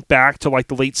you think back to like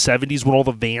the late 70s when all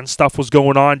the van stuff was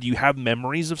going on? Do you have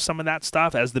memories of some of that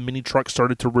stuff as the mini truck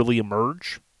started to really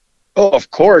emerge? Oh,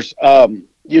 of course.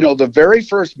 The very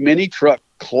first mini truck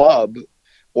club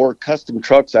or custom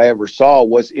trucks I ever saw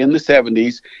was in the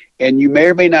 70s. And you may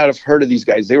or may not have heard of these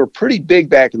guys. They were pretty big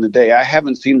back in the day. I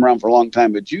haven't seen them around for a long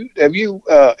time. But have you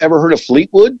ever heard of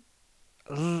Fleetwood?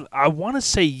 I want to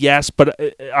say yes, but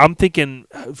I'm thinking,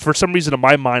 for some reason in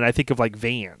my mind, I think of like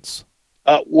vans.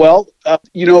 There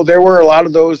were a lot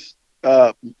of those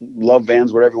love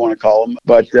vans, whatever you want to call them.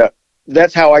 But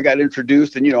that's how I got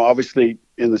introduced. And, obviously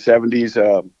in the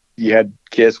 70s, you had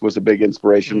Kiss was a big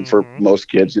inspiration for most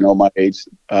kids, my age.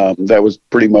 That was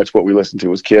pretty much what we listened to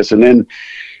was Kiss. And then,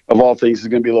 of all things, it's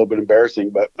going to be a little bit embarrassing,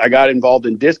 but I got involved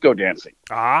in disco dancing.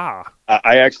 I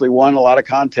actually won a lot of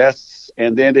contests,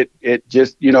 and then it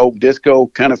just, disco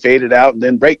kind of faded out, and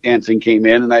then breakdancing came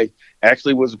in, and I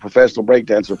actually was a professional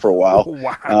breakdancer for a while.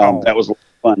 Wow. That was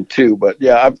fun too. But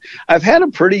yeah, I've had a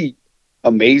pretty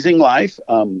amazing life.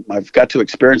 I've got to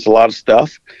experience a lot of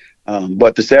stuff.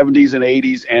 But the 70s and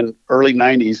 80s and early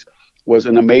 90s was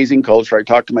an amazing culture. I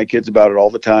talk to my kids about it all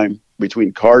the time,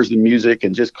 between cars and music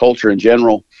and just culture in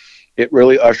general. It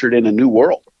really ushered in a new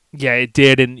world. Yeah, it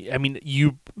did. And I mean,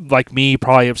 you, like me,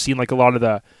 probably have seen like a lot of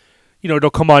the, they'll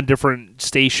come on different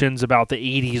stations about the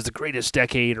 80s, the greatest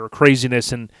decade or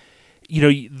craziness. And,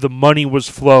 the money was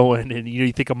flowing, and,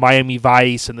 you think of Miami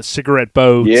Vice and the cigarette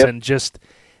boats and just,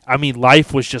 I mean,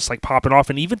 life was just like popping off.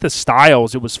 And even the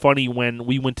styles, it was funny when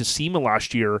we went to SEMA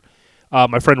last year,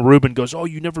 my friend Ruben goes, "Oh,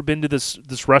 you never been to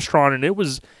this restaurant?" And it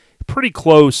was pretty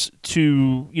close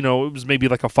to, it was maybe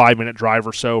like a 5-minute drive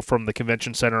or so from the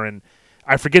convention center. And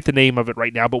I forget the name of it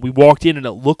right now, but we walked in and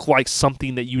it looked like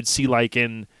something that you would see like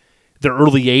in the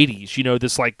early 80s,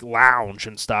 this like lounge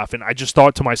and stuff. And I just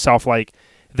thought to myself, like,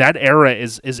 that era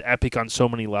is epic on so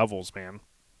many levels, man.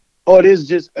 Oh, it is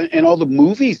just, and all the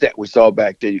movies that we saw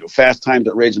back then, Fast Times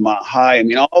at Ridgemont High. I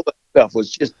mean, all that stuff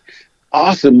was just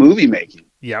awesome movie making.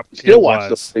 Yep. Still watch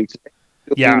those things.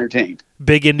 Still be entertained.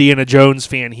 Big Indiana Jones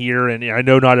fan here, and I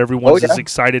know not everyone's as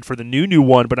excited for the new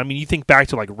one, but I mean, you think back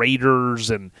to like Raiders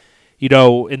and,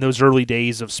 in those early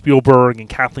days of Spielberg and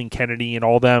Kathleen Kennedy and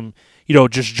all them,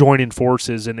 just joining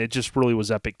forces, and it just really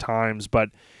was epic times.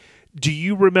 But do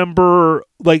you remember,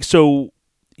 like, so,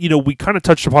 we kind of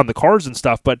touched upon the cars and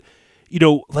stuff, but,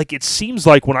 like, it seems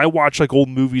like when I watch like old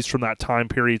movies from that time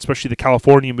period, especially the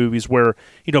California movies where,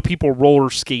 people roller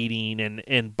skating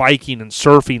and biking and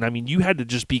surfing, I mean, you had to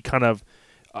just be kind of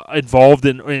involved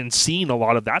in seeing a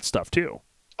lot of that stuff too.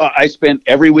 I spent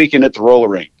every weekend at the roller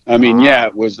rink. I mean,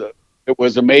 it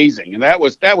was amazing. And that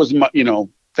was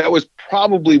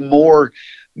probably more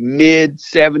mid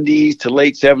 70s to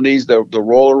late 70s, the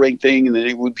roller rink thing. And then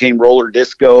it became roller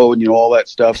disco and, all that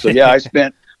stuff. So yeah, I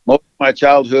spent most of my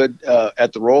childhood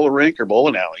at the roller rink or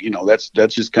bowling alley.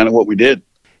 That's just kind of what we did.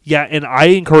 Yeah. And I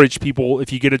encourage people,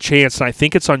 if you get a chance, and I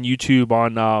think it's on YouTube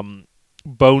on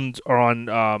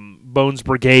Bones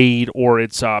Brigade, or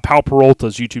it's Pal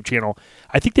Peralta's YouTube channel.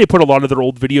 I think they put a lot of their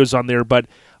old videos on there, but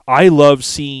I love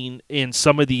seeing in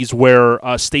some of these where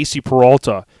Stacy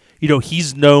Peralta,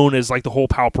 he's known as like the whole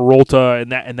Pal Peralta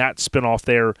and that spinoff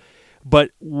there.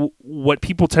 But what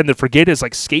people tend to forget is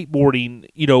like skateboarding,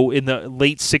 in the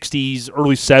late 60s,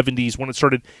 early 70s when it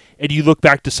started, and you look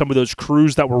back to some of those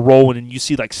crews that were rolling, and you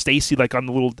see like Stacy like on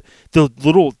the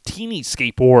little teeny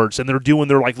skateboards, and they're doing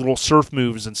their like little surf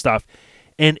moves and stuff.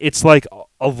 And it's like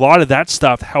a lot of that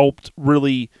stuff helped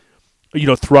really,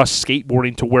 thrust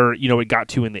skateboarding to where, it got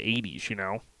to in the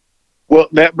 80s, Well,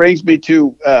 that brings me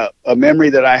to a memory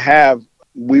that I have.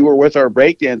 We were with our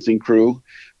breakdancing crew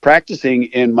practicing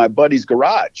in my buddy's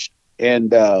garage.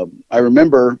 And I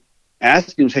remember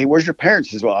asking him, "Hey, where's your parents?"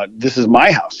 He says, "Well, this is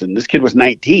my house." And this kid was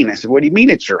 19. I said, "What do you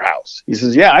mean it's your house?" He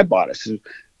says, "Yeah, I bought it." I said,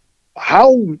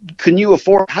 "How can you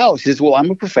afford a house?" He says, "Well, I'm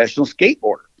a professional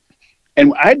skateboarder."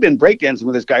 And I'd been breakdancing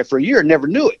with this guy for a year, never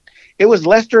knew it. It was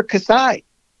Lester Kasai.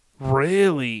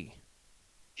 Really?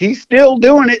 He's still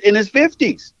doing it in his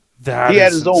 50s. He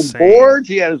had his own boards.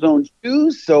 He had his own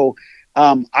shoes. So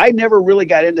I never really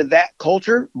got into that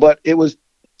culture, but it was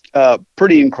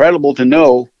pretty incredible to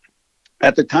know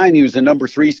at the time he was the number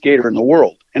 3 skater in the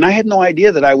world. And I had no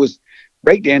idea that I was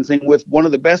breakdancing with one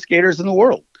of the best skaters in the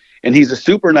world. And he's a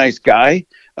super nice guy.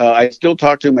 I still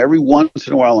talk to him every once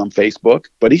in a while on Facebook,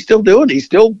 but he's still doing it. He's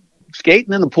still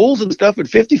skating in the pools and stuff at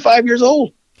 55 years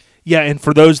old. Yeah, and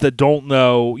for those that don't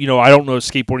know, I don't know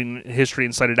skateboarding history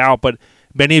inside and out, but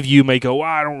many of you may go,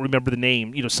 "I don't remember the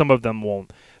name." Some of them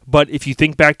won't. But if you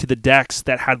think back to the decks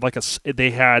that had like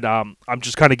I'm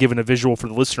just kind of giving a visual for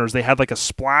the listeners. They had like a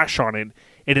splash on it,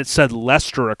 and it said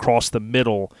Lester across the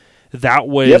middle. That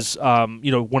was,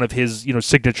 one of his,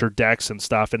 signature decks and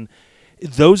stuff. And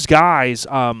those guys,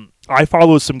 I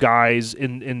follow some guys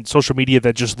in social media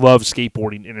that just love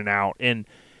skateboarding in and out. And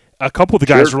a couple of the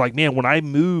guys were like, man, when I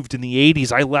moved in the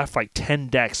 80s, I left like 10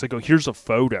 decks. I go, here's a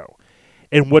photo.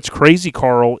 And what's crazy,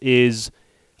 Carl, is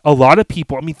a lot of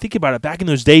people, I mean, think about it. Back in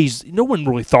those days, no one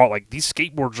really thought like these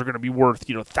skateboards are going to be worth,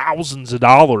 thousands of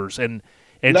dollars. And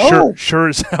No. sure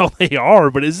as hell they are.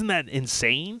 But isn't that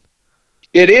insane?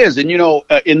 It is. And,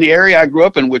 in the area I grew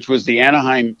up in, which was the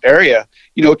Anaheim area,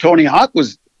 Tony Hawk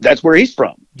that's where he's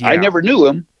from. Yeah. I never knew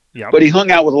him, but he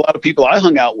hung out with a lot of people I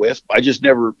hung out with. I just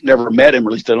never met him,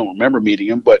 or at least I don't remember meeting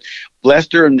him. But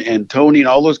Lester and Tony and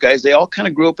all those guys, they all kind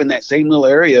of grew up in that same little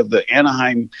area of the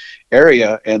Anaheim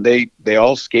area. And they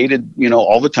all skated,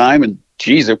 all the time. And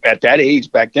geez, at that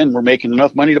age back then, we're making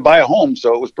enough money to buy a home.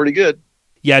 So it was pretty good.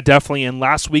 Yeah, definitely. And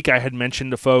last week I had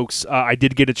mentioned to folks, I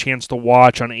did get a chance to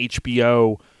watch on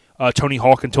HBO Tony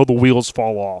Hawk Until the Wheels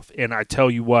Fall Off. And I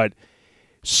tell you what,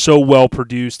 so well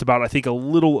produced, about I think it was a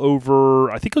little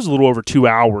over 2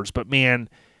 hours. But man,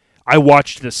 I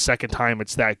watched it a second time.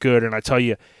 It's that good. And I tell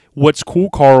you, what's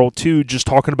cool, Carl, too, just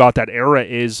talking about that era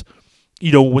is,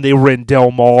 when they were in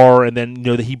Del Mar, and then,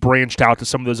 that he branched out to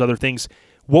some of those other things.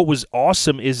 What was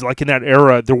awesome is, like, in that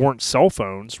era, there weren't cell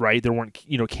phones, right? There weren't,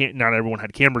 not everyone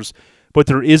had cameras, but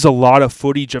there is a lot of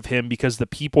footage of him because the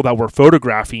people that were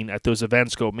photographing at those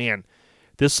events go, man,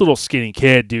 this little skinny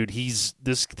kid, dude,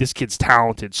 this kid's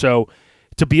talented. So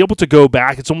to be able to go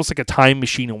back, it's almost like a time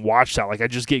machine and watch that. Like, I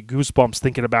just get goosebumps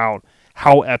thinking about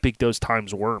how epic those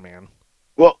times were, man.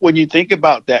 Well, when you think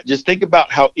about that, just think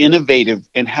about how innovative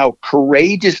and how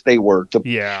courageous they were to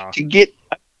get.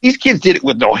 These kids did it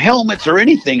with no helmets or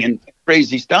anything and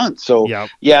crazy stunts. So,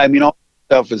 I mean, all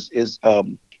that stuff is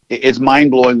it's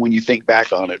mind blowing when you think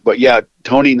back on it. But yeah,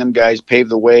 Tony and them guys paved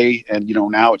the way, and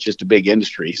now it's just a big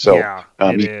industry. So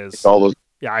it is. All those.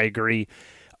 Yeah, I agree.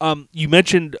 You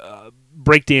mentioned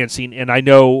breakdancing, and I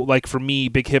know, like, for me,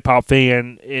 big hip hop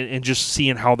fan, and just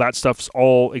seeing how that stuff's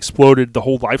all exploded, the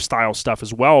whole lifestyle stuff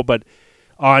as well. But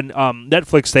on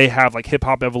Netflix, they have like Hip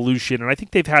Hop Evolution, and I think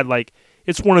they've had like.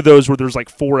 It's one of those where there's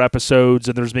like 4 episodes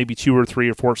and there's maybe 2 or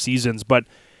 3 or 4 seasons, but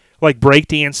like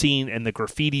breakdancing and the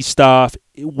graffiti stuff,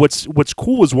 what's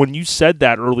cool is when you said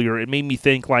that earlier, it made me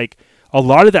think like a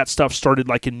lot of that stuff started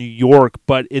like in New York,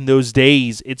 but in those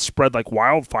days it spread like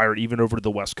wildfire even over to the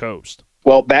West Coast.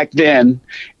 Well, back then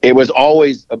it was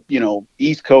always,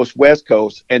 East Coast, West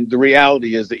Coast. And the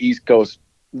reality is the East Coast,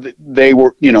 they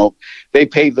were, they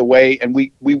paved the way, and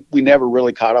we never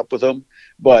really caught up with them.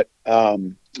 But,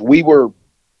 we were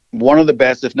one of the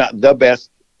best, if not the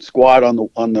best squad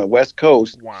on the West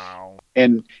Coast. Wow.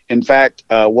 And in fact,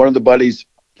 one of the buddies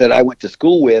that I went to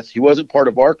school with, he wasn't part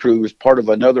of our crew. He was part of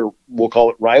another, we'll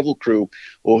call it rival crew.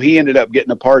 Well, he ended up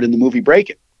getting a part in the movie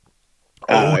Breaking.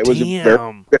 It was a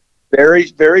very, very,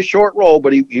 very short role,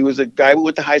 but he was a guy we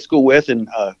went to high school with. And,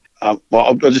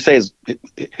 I'll just say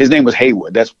his name was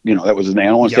Haywood. That's, that was his name. I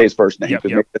don't want to say his first name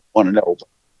because they want to know.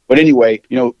 But anyway,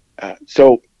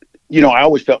 so I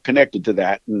always felt connected to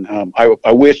that. And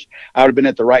I wish I would have been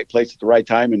at the right place at the right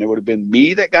time, and it would have been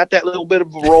me that got that little bit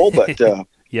of a role. But,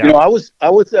 I was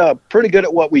pretty good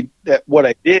at what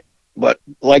I did. But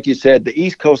like you said, the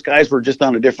East Coast guys were just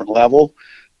on a different level.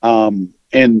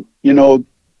 And,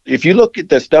 if you look at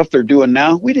the stuff they're doing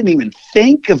now, we didn't even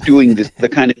think of doing the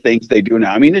kind of things they do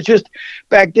now. I mean, it's just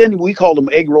back then we called them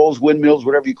egg rolls, windmills,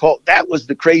 whatever you call it. That was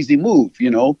the crazy move,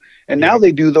 and now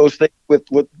they do those things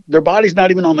with their bodies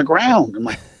not even on the ground. I'm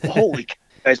like, holy cow,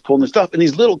 guys pulling this stuff. And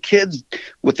these little kids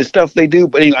with the stuff they do.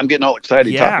 But anyway, I'm getting all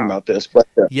excited talking about this. But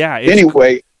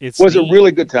anyway, it was a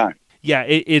really good time. Yeah,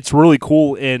 it's really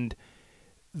cool. And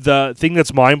the thing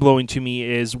that's mind-blowing to me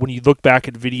is when you look back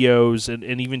at videos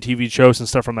and even TV shows and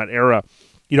stuff from that era,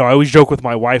 I always joke with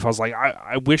my wife, I was like,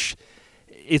 I wish,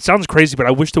 it sounds crazy, but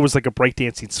I wish there was like a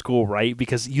breakdancing school, right?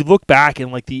 Because you look back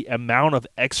and like the amount of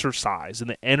exercise and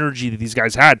the energy that these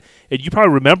guys had, and you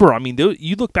probably remember, I mean,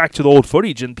 you look back to the old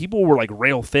footage and people were like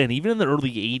rail thin, even in the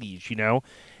early 80s,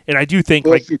 And I do think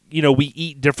we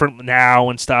eat different now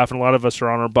and stuff, and a lot of us are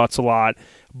on our butts a lot,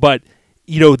 but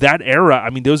that era, I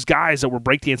mean, those guys that were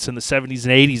breakdancing in the 70s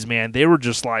and 80s, man, they were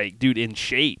just like, dude, in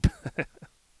shape.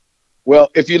 Well,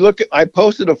 if you look I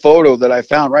posted a photo that I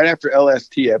found right after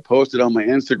LST. I posted on my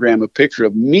Instagram a picture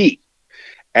of me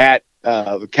at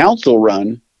the council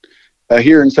run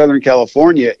here in Southern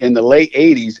California in the late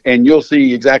 80s, and you'll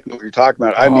see exactly what you're talking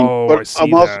about. I mean,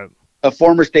 I'm also a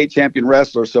former state champion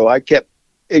wrestler, so I kept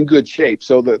in good shape.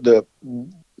 So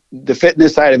the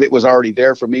fitness side of it was already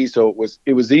there for me. So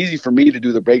it was easy for me to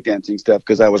do the breakdancing stuff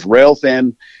because I was rail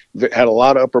thin, had a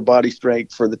lot of upper body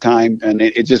strength for the time, and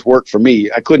it just worked for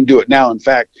me. I couldn't do it now. In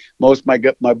fact, most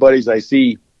of my buddies I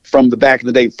see from the back of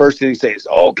the day, first thing they say is,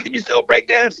 "Oh, can you still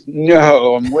breakdance?"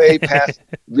 No, I'm way past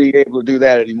being able to do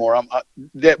that anymore.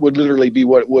 That would literally be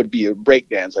what it would be, a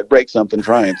breakdance. I'd break something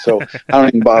trying, so I don't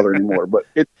even bother anymore. But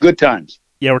it's good times.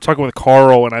 Yeah, we're talking with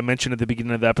Carl, and I mentioned at the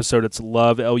beginning of the episode, it's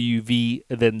Love, L-U-V,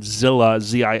 and then Zilla,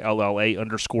 ZILLA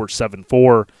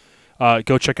 _74.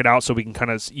 Go check it out so we can kind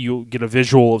of you get a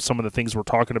visual of some of the things we're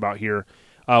talking about here,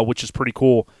 which is pretty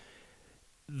cool.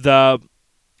 The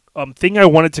thing I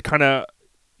wanted to kind of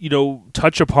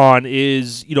touch upon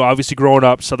is, obviously growing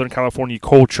up, Southern California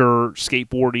culture,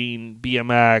 skateboarding,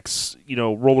 BMX,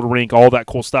 roller rink, all that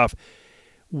cool stuff.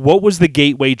 What was the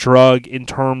gateway drug in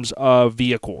terms of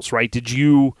vehicles, right? Did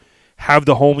you have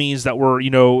the homies that were,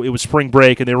 it was spring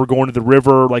break and they were going to the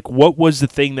river? Like, what was the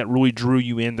thing that really drew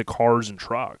you into cars and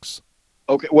trucks?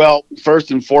 Okay, well,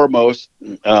 first and foremost,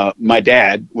 my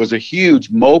dad was a huge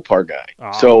Mopar guy.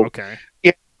 Okay.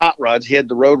 Hot rods. He had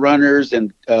the Road Runners,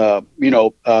 and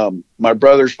my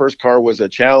brother's first car was a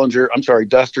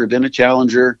Duster, then a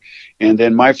Challenger, and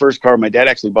then my first car, my dad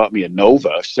actually bought me a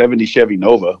Nova, 70 Chevy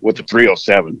Nova with a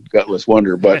 307, gutless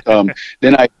wonder. But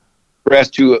then I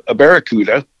progressed to a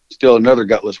Barracuda, still another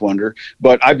gutless wonder.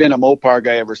 But I've been a Mopar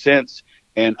guy ever since.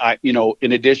 And I,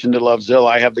 in addition to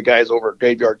Lovezilla, I have the guys over at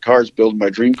Graveyard Cars building my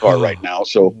dream car right now.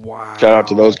 So wow. Shout out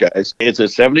to those guys. It's a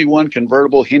 71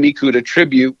 convertible Hemi Cuda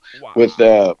Tribute with,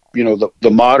 the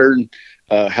modern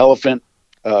Elephant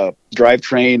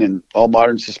drivetrain and all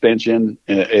modern suspension.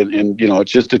 And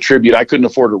it's just a tribute. I couldn't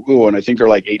afford a and I think they're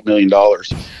like $8 million.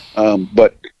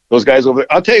 But those guys over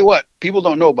there, I'll tell you what, people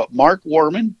don't know, but Mark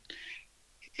Warman,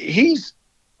 he's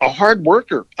a hard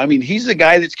worker. I mean, he's the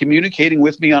guy that's communicating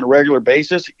with me on a regular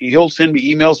basis. He'll send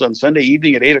me emails on Sunday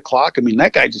evening at 8:00. I mean,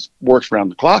 that guy just works around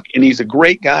the clock, and he's a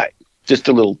great guy. Just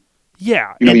a little,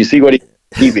 you see what he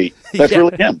TV. That's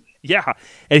really him. Yeah.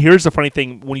 And here's the funny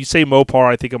thing. When you say Mopar,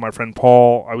 I think of my friend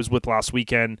Paul I was with last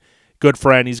weekend. Good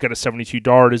friend. He's got a 72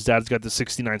 Dart. His dad's got the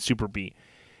 69 Super B.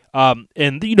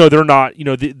 And, they're not,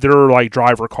 they're like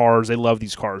driver cars. They love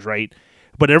these cars, right?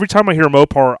 But every time I hear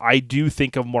Mopar, I do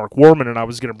think of Mark Warman, and I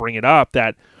was going to bring it up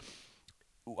that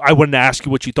I wanted to ask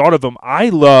you what you thought of him. I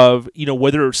love,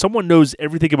 whether someone knows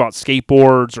everything about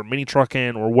skateboards or mini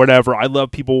trucking or whatever, I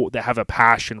love people that have a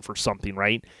passion for something,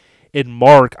 right? And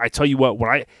Mark, I tell you what,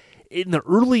 I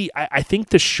think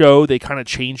the show, they kind of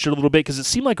changed it a little bit because it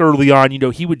seemed like early on,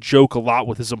 he would joke a lot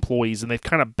with his employees, and they've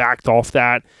kind of backed off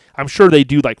that. I'm sure they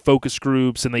do like focus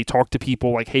groups, and they talk to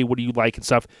people like, hey, what do you like and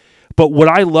stuff. But what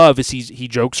I love is he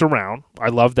jokes around. I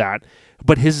love that.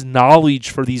 But his knowledge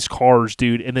for these cars,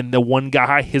 dude, and then the one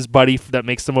guy, his buddy that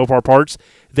makes the Mopar parts,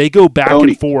 they go back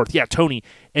Tony. And forth. Yeah, Tony.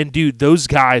 And, dude, those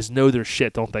guys know their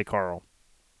shit, don't they, Carl?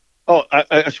 Oh,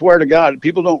 I swear to God,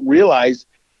 people don't realize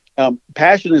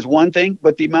passion is one thing,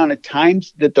 but the amount of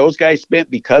times that those guys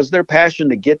spent because of their passion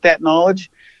to get that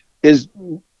knowledge is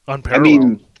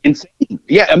unparalleled. Insane.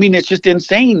 Yeah, it's just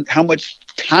insane how much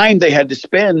time they had to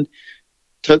spend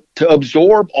to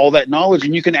absorb all that knowledge.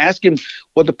 And you can ask him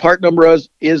what the part number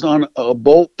is on a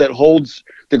bolt that holds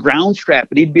the ground strap,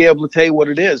 and he'd be able to tell you what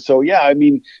it is. So yeah,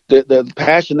 the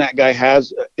passion that guy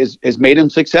has made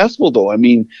him successful though.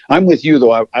 I'm with you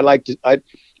though.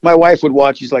 My wife would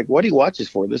watch. She's like, what do you watch this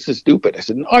for? This is stupid. I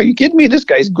said, no, are you kidding me? This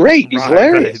guy's great. He's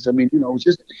hilarious. Right. It's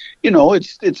just,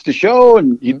 it's the show,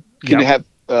 and you couldn't have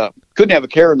a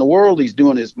care in the world. He's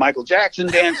doing his Michael Jackson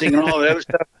dancing and all that other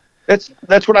stuff.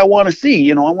 That's what I want to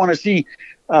see. I want to see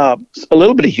a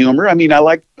little bit of humor. I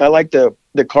like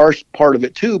the car part of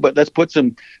it too, but let's put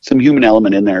some human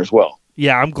element in there as well.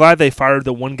 Yeah, I'm glad they fired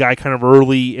the one guy kind of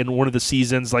early in one of the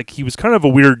seasons. Like, he was kind of a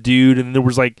weird dude, and there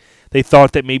was they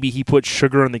thought that maybe he put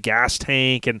sugar in the gas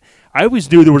tank, and I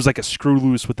always knew there was like a screw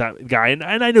loose with that guy. And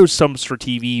I know some's for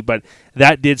TV, but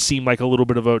that did seem like a little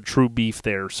bit of a true beef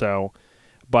there. So,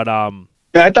 but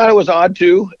yeah, I thought it was odd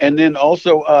too. And then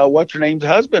also, what's her name's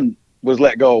husband was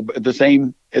let go at the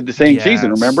same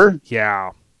season. Remember?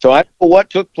 Yeah. So I know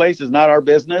what took place is not our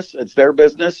business; it's their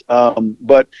business.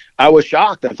 But I was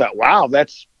shocked. I thought, wow,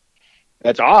 that's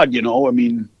odd. It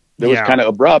was kind of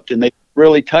abrupt, and they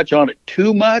really touch on it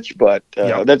too much. But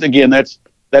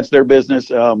that's their business.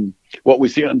 What we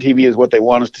see on TV is what they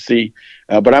want us to see.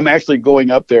 But I'm actually going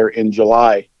up there in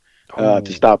July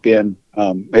to stop in.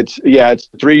 It's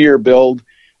a 3-year build.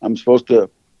 I'm supposed to.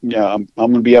 Yeah, I'm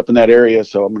going to be up in that area,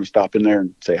 so I'm going to stop in there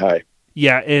and say hi.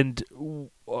 Yeah, and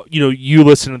you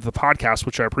listen to the podcast,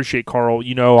 which I appreciate, Carl.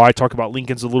 I talk about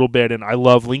Lincolns a little bit, and I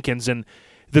love Lincolns, and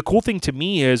the cool thing to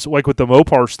me is, like with the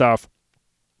Mopar stuff,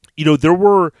 you know, there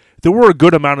were a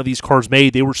good amount of these cars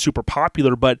made. They were super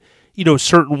popular, but you know,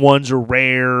 certain ones are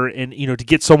rare, and you know, to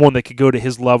get someone that could go to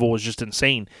his level is just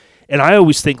insane. And I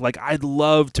always think, like, I'd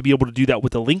love to be able to do that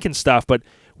with the Lincoln stuff, but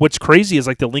what's crazy is,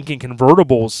 like, the Lincoln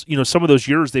convertibles, you know, some of those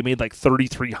years they made like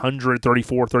 3,300,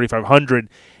 34, 3,500,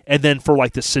 and then for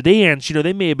like the sedans, you know,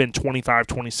 they may have been 25,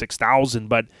 26,000,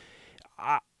 but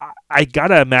I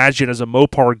gotta imagine as a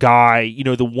Mopar guy, you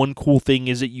know, the one cool thing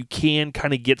is that you can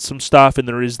kind of get some stuff, and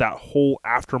there is that whole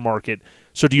aftermarket.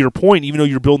 So to your point, even though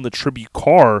you're building the tribute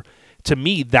car, to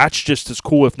me, that's just as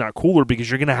cool, if not cooler,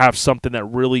 because you're going to have something that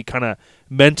really kind of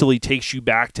mentally takes you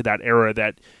back to that era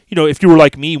that, you know, if you were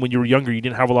like me when you were younger, you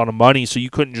didn't have a lot of money, so you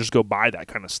couldn't just go buy that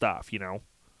kind of stuff, you know?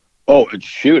 Oh,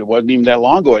 shoot. It wasn't even that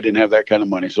long ago I didn't have that kind of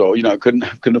money. So, you know, I couldn't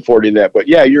afford any of that. But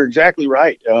yeah, you're exactly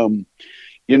right.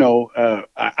 You know,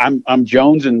 I'm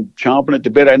Jones and chomping at the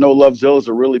bit. I know Lovezilla is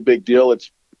a really big deal. It's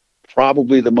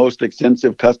probably the most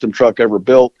extensive custom truck ever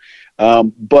built.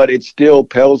 But it still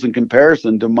pales in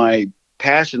comparison to my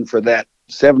passion for that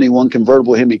 71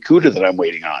 convertible Hemi Cuda that I'm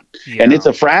waiting on. Yeah. And it's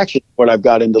a fraction of what I've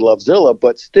got into Lovezilla,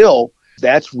 but still,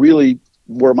 that's really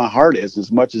where my heart is.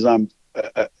 As much as I'm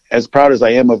as proud as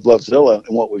I am of Lovezilla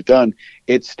and what we've done,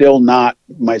 it's still not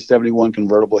my 71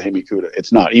 convertible Hemi Cuda.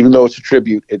 It's not, even though it's a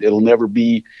tribute, it'll never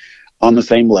be on the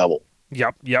same level.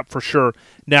 Yep, for sure.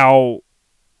 Now,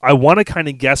 I want to kind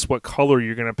of guess what color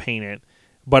you're going to paint it,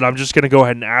 but I'm just going to go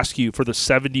ahead and ask you for the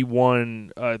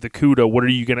 71, the Cuda.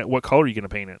 What color are you going to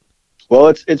paint it? Well,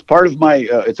 it's part of my.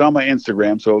 It's on my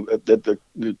Instagram, so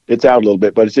it's out a little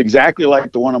bit, but it's exactly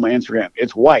like the one on my Instagram.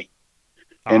 It's white,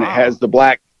 and it has the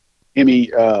black Hemi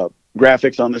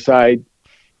graphics on the side.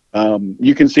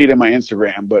 You can see it in my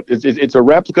Instagram, but it's a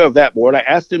replica of that. But what I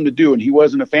asked him to do, and he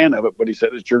wasn't a fan of it, but he said,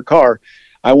 "It's your car."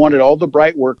 I wanted all the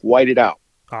bright work whited out.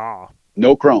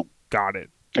 No chrome. Got it.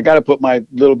 I got to put my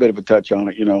little bit of a touch on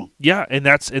it, you know. Yeah, and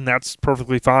that's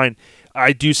perfectly fine.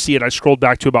 I do see it. I scrolled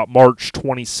back to about March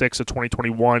 26th of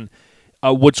 2021.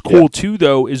 What's cool too,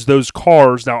 though, is those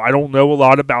cars. Now, I don't know a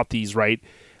lot about these, right?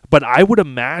 But I would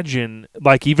imagine,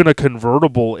 like, even a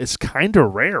convertible is kind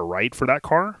of rare, right, for that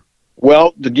car?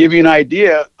 Well, to give you an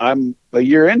idea, I'm a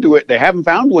year into it. They haven't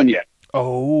found one yet.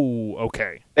 Oh,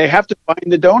 okay. They have to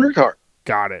find the donor car.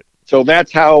 Got it. So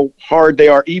that's how hard they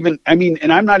are. And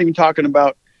I'm not even talking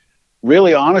about,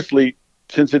 really, honestly,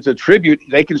 since it's a tribute,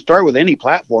 they can start with any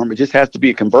platform. It just has to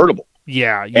be a convertible.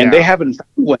 Yeah. And they haven't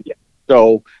found one yet.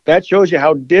 So that shows you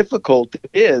how difficult it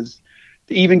is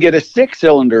to even get a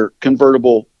 6-cylinder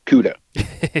convertible Cuda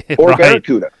or right.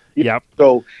 Barracuda. Yep.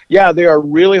 So, yeah, they are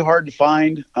really hard to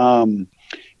find.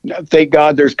 Thank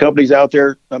God there's companies out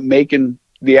there making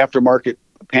the aftermarket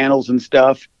panels and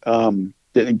stuff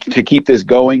to keep this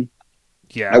going.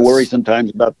 Yeah. I worry sometimes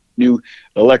about the new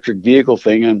electric vehicle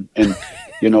thing and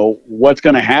you know, what's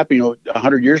going to happen. You know,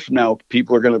 100 years from now,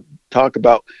 people are going to talk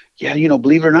about, you know,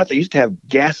 believe it or not, they used to have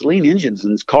gasoline engines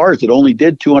in cars that only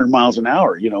did 200 miles an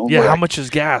hour, you know. Yeah, how much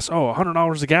is gas? Oh,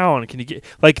 $100 a gallon. Can you get,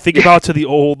 like, think about to the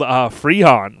old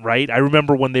Freon, right? I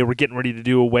remember when they were getting ready to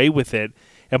do away with it,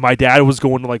 and my dad was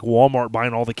going to, like, Walmart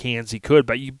buying all the cans he could,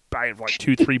 but you buy it for like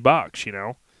 $2-3, you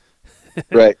know?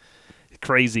 Right.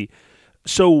 Crazy.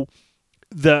 So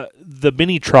the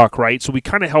mini truck, right? So we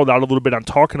kind of held out a little bit on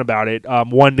talking about it.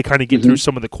 One, to kind of get through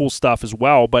some of the cool stuff as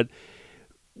well, but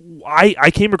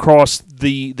I came across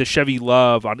the Chevy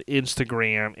Love on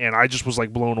Instagram, and I just was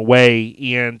like blown away.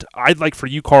 And I'd like for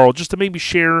you, Carl, just to maybe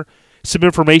share some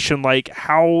information, like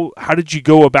how did you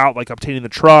go about like obtaining the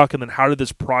truck, and then how did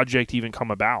this project even come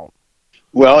about?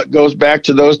 Well, it goes back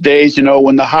to those days, you know,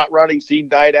 when the hot rodding scene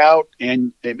died out,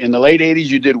 and in the late 80s,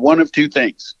 you did one of two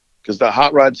things, because the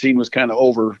hot rod scene was kind of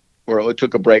over, or it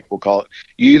took a break, we'll call it.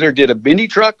 You either did a mini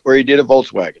truck or you did a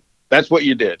Volkswagen. That's what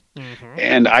you did. Mm-hmm.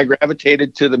 And I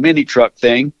gravitated to the mini truck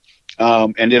thing,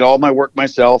 and did all my work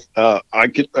myself. I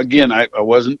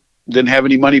didn't have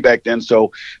any money back then.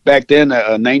 So back then,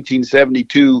 a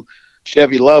 1972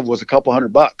 Chevy Love was a couple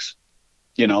 $100,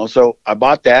 you know, so I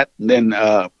bought that, and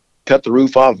then, cut the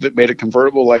roof off of it, made it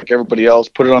convertible like everybody else,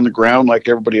 put it on the ground like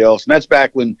everybody else. And that's back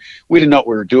when we didn't know what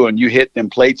we were doing. You hit them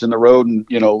plates in the road and,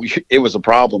 you know, it was a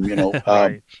problem, you know.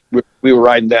 Right. We were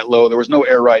riding that low. There was no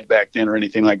air ride back then or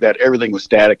anything like that. Everything was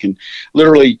static. And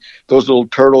literally those little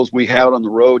turtles we had on the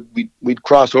road, we'd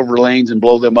cross over lanes and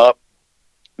blow them up.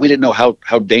 We didn't know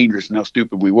how dangerous and how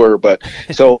stupid we were. But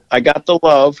so I got the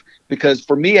Love, because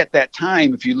for me at that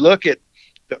time, if you look at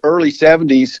the early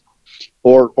 70s,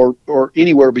 or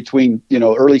anywhere between, you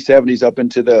know, early 70s up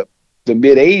into the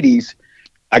mid 80s,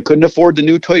 I couldn't afford the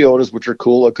new Toyotas, which are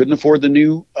cool. I couldn't afford the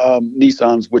new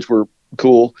Nissans, which were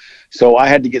cool. So I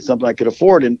had to get something I could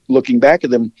afford. And looking back at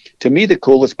them, to me, the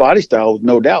coolest body style,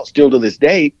 no doubt, still to this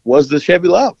day, was the Chevy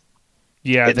Love.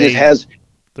 Yeah, it just has,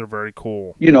 they're very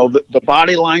cool. You know, the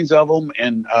body lines of them,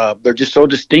 and they're just so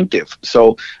distinctive.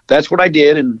 So that's what I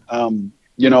did. And,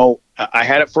 you know, I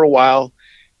had it for a while,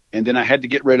 and then I had to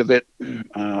get rid of it.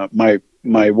 My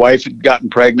wife had gotten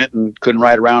pregnant and couldn't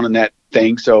ride around in that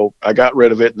thing. So I got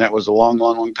rid of it, and that was a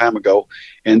long time ago.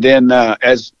 And then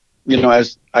as you know,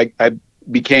 as I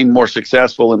became more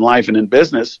successful in life and in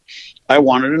business, I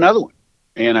wanted another one.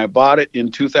 And I bought it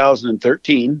in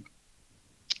 2013.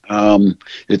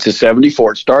 It's a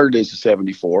 74. It started as a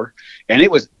 74, and it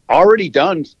was already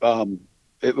done.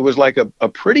 It was like a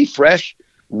pretty fresh,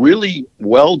 really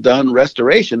well done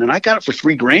restoration. And I got it for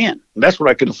 $3,000. That's what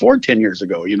I could afford 10 years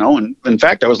ago, you know? And in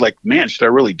fact, I was like, man, should I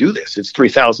really do this? It's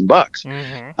 $3,000 bucks.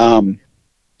 Mm-hmm.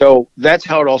 So that's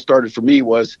how it all started for me.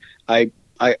 Was I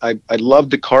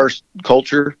loved the car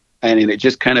culture, and it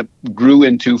just kind of grew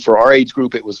into, for our age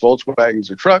group, it was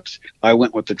Volkswagens or trucks. I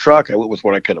went with the truck. I went with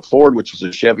what I could afford, which was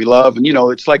a Chevy Love. And, you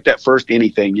know, it's like that first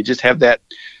anything. You just have that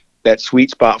sweet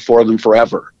spot for them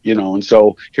forever, you know? And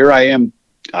so here I am,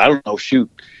 I don't know,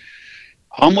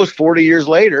 almost 40 years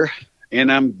later,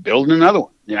 and I'm building another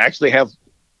one. I actually have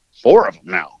 4 of them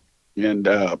now. And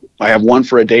I have one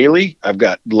for a daily. I've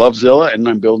got Lovezilla, and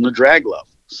I'm building a drag Love.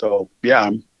 So yeah,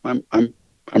 I'm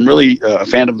really a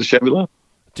fan of the Chevy Love.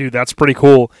 Dude, that's pretty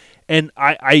cool. And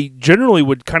I generally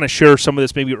would kind of share some of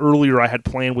this maybe earlier I had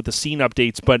planned with the scene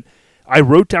updates, but I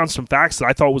wrote down some facts that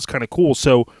I thought was kind of cool.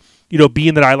 So, you know,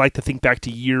 being that I like to think back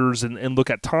to years and look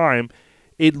at time,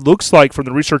 it looks like from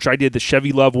the research I did, the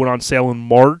Chevy Love went on sale in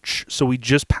March. So we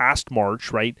just passed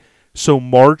March, right? So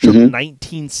March of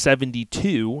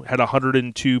 1972 had a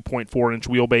 102.4-inch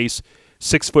wheelbase,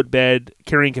 6-foot bed,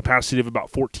 carrying capacity of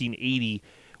about 1,480.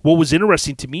 What was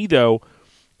interesting to me, though,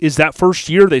 is that first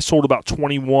year they sold about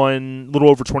little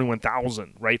over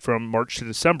 21,000, right, from March to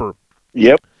December.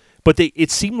 Yep. But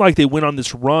it seemed like they went on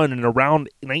this run, and around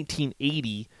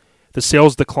 1980, the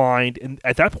sales declined, and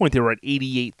at that point they were at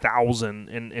 88,000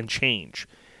 and change.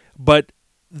 But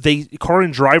Car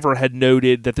and Driver had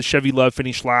noted that the Chevy Love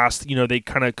finished last. You know, they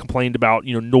kind of complained about,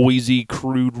 you know, noisy,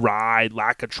 crude ride,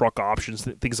 lack of truck options,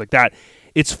 things like that.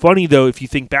 It's funny, though, if you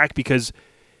think back, because,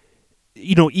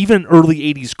 you know, even early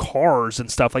 80s cars and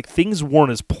stuff, like, things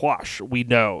weren't as plush, we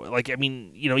know. Like, I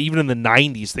mean, you know, even in the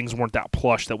 90s, things weren't that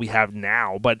plush that we have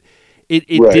now. But it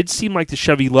right. did seem like the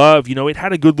Chevy Love, you know, it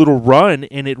had a good little run,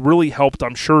 and it really helped,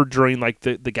 I'm sure, during, like,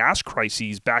 the gas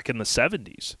crises back in the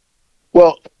 70s.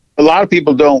 Well, a lot of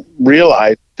people don't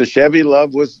realize the Chevy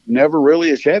Love was never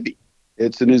really a Chevy.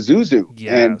 It's an Isuzu.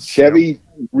 Yes, and Chevy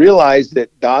realized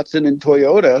that Datsun and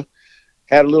Toyota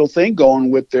had a little thing going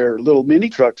with their little mini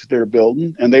trucks they're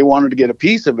building, and they wanted to get a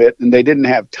piece of it, and they didn't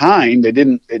have time.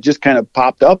 It just kind of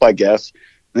popped up, I guess.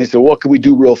 And they said, what can we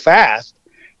do real fast?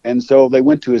 And so they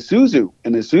went to Isuzu,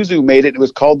 and Isuzu made it. It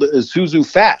was called the Isuzu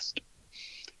Fast.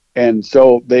 And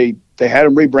so they had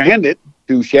them rebrand it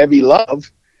to Chevy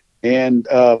Love. And,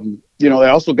 you know, they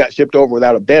also got shipped over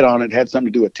without a bed on it. It had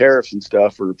something to do with tariffs and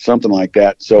stuff or something like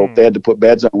that. So they had to put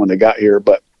beds on when they got here.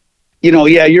 But, you know,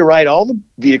 yeah, you're right. All the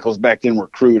vehicles back then were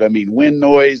crude. I mean, wind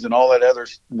noise and all that other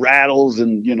rattles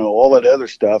and, you know, all that other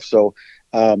stuff. So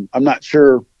I'm not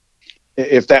sure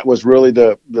if that was really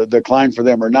the decline for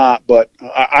them or not. But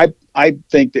I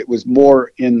think it was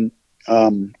more in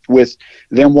with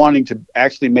them wanting to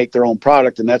actually make their own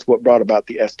product. And that's what brought about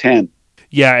the S10.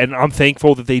 Yeah, and I'm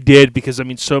thankful that they did, because, I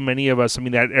mean, so many of us, I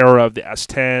mean, that era of the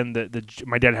S10,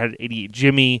 my dad had an 88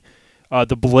 Jimmy,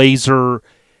 the Blazer.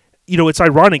 You know, it's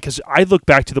ironic because I look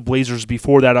back to the Blazers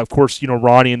before that. Of course, you know,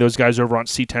 Ronnie and those guys over on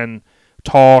C10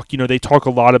 talk, you know, they talk a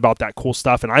lot about that cool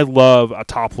stuff, and I love a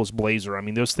topless Blazer. I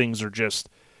mean, those things are just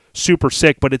super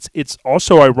sick, but it's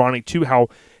also ironic, too, how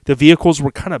the vehicles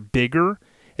were kind of bigger,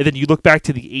 and then you look back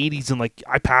to the 80s, and, like,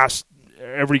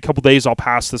 every couple days I'll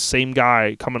pass the same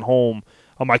guy coming home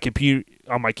on my commute,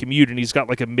 and he's got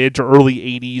like a mid to early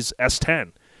 80s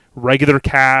S10, regular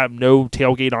cab, no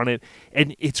tailgate on it,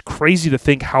 and it's crazy to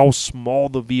think how small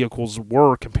the vehicles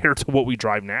were compared to what we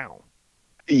drive now.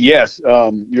 Yes,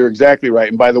 you're exactly right.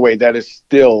 And by the way, that is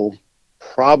still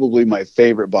probably my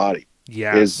favorite body.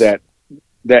 Yes. Is that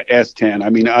S10.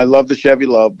 I mean, I love the Chevy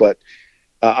Love, but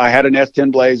I had an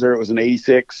S10 Blazer. It was an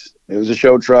 86. It was a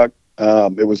show truck.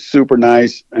 It was super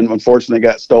nice, and unfortunately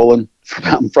got stolen from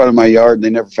out in front of my yard, and they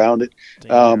never found it.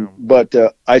 But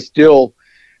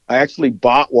I actually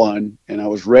bought one, and I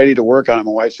was ready to work on it.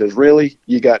 My wife says, really?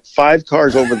 You got 5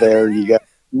 cars over there, and you got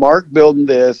Mark building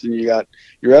this, and you got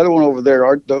your other one over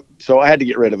there. So I had to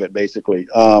get rid of it, basically.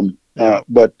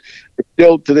 But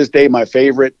still to this day my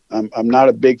favorite. I'm not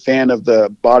a big fan of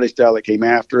the body style that came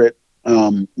after it.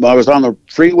 I was on the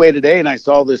freeway today and I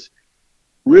saw this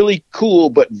really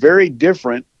cool but very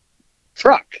different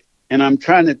truck, and I'm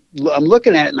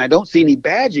looking at it and I don't see any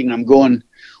badging. I'm going,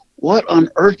 what on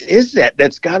earth is that?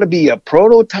 That's got to be a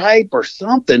prototype or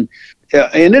something. I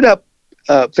ended up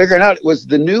figuring out it was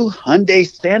the new Hyundai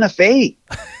Santa Fe.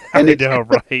 And I know,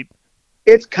 right?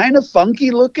 It's kind of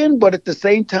funky looking, but at the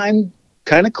same time,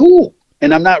 kind of cool.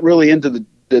 And I'm not really into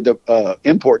the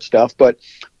import stuff, but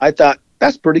I thought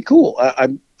that's pretty cool.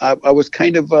 I was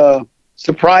kind of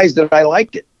surprised that I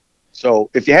liked it.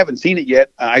 So if you haven't seen it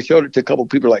yet, I showed it to a couple of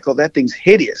people like, oh, that thing's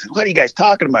hideous. What are you guys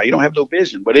talking about? You don't have no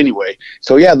vision. But anyway,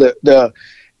 so yeah,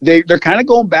 they're kind of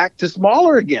going back to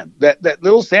smaller again. That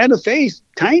little Santa Fe's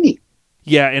tiny.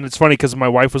 Yeah, and it's funny because my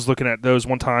wife was looking at those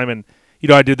one time, and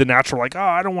I did the natural like, oh,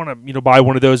 I don't want to buy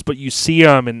one of those, but you see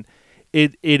them, and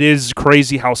it is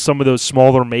crazy how some of those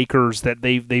smaller makers that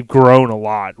they've grown a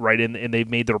lot, right, and they've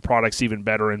made their products even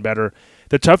better and better.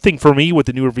 The tough thing for me with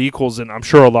the newer vehicles, and I'm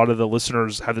sure a lot of the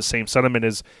listeners have the same sentiment,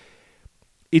 is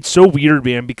it's so weird,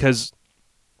 man, because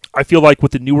I feel like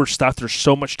with the newer stuff, there's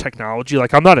so much technology.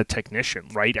 Like, I'm not a technician,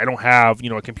 right? I don't have,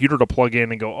 a computer to plug in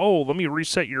and go, oh, let me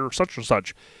reset your such and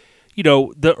such.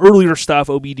 The earlier stuff,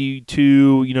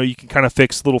 OBD2, you can kind of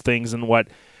fix little things and what.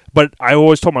 But I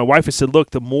always told my wife, I said, look,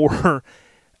 the more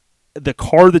the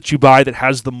car that you buy that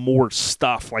has the more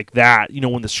stuff like that,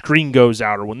 when the screen goes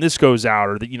out or when this goes out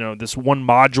or this one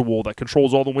module that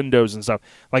controls all the windows and stuff,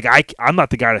 like I'm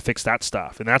not the guy to fix that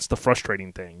stuff. And that's the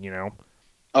frustrating thing,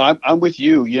 I'm with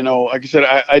you. Like I said,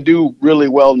 I do really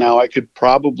well now. I could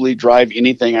probably drive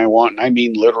anything I want. And I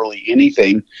mean, literally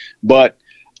anything, but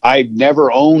I've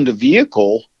never owned a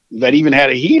vehicle that even had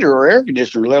a heater or air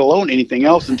conditioner, let alone anything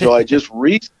else, until I just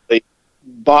recently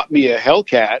bought me a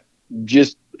Hellcat.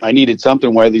 I needed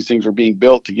something while these things were being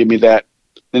built to give me that.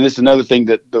 And this is another thing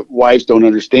that the wives don't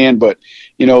understand, but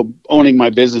owning my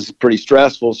business is pretty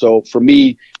stressful. So for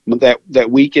me,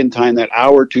 that weekend time, that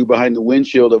hour or two behind the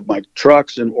windshield of my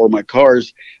trucks or my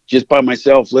cars, just by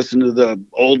myself, listening to the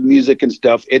old music and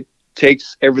stuff, it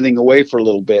takes everything away for a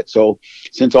little bit. So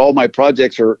since all my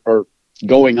projects are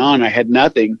going on, I had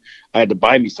nothing. I had to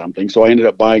buy me something. So I ended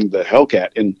up buying the Hellcat.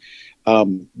 And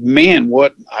man,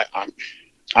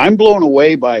 I'm blown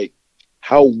away by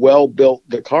how well built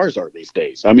the cars are these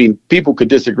days. I mean, people could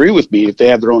disagree with me if they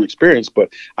have their own experience,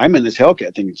 but I'm in this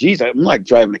Hellcat thinking, geez, I'm like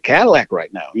driving a Cadillac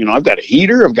right now. I've got a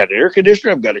heater, I've got an air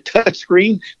conditioner, I've got a touch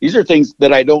screen. These are things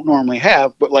that I don't normally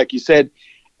have. But like you said,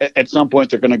 at some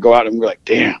point they're going to go out and be like,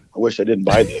 damn, I wish I didn't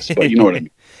buy this. But you know what I mean?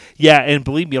 Yeah, and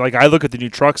believe me, like I look at the new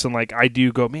trucks and like I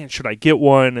do go, man, should I get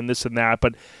one and this and that?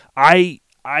 But I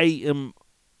am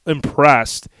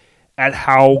impressed at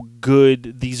how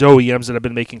good these OEMs that have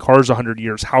been making cars 100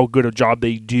 years, how good a job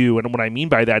they do. And what I mean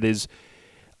by that is,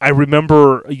 I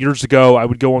remember years ago I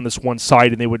would go on this one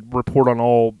site and they would report on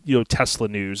all Tesla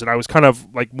news, and I was kind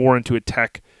of like more into a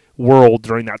tech world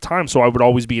during that time, so I would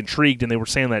always be intrigued. And they were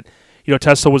saying that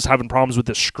Tesla was having problems with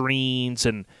the screens,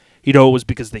 and it was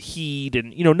because of the heat,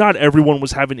 and not everyone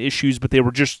was having issues, but they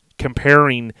were just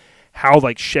comparing how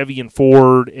like Chevy and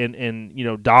Ford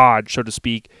and Dodge, so to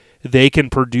speak, they can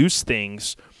produce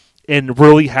things and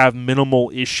really have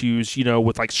minimal issues,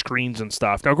 with like screens and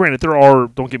stuff. Now, granted,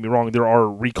 don't get me wrong, there are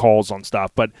recalls on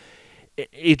stuff, but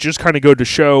it just kind of go to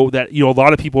show that, a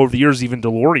lot of people over the years, even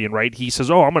DeLorean, right? He says,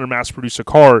 oh, I'm going to mass produce a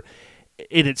car.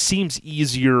 And it seems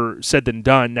easier said than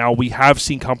done. Now, we have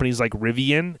seen companies like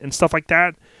Rivian and stuff like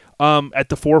that at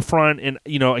the forefront. And,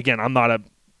 again, I'm not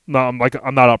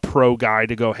a pro guy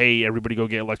to go, hey, everybody go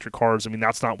get electric cars. I mean,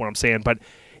 that's not what I'm saying. But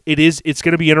it's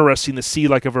going to be interesting to see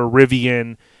like of a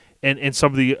Rivian and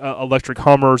some of the electric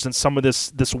Hummers and some of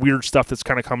this weird stuff that's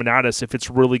kind of coming at us, if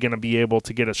it's really going to be able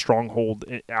to get a stronghold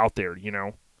out there,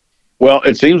 Well,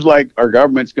 it seems like our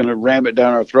government's going to ram it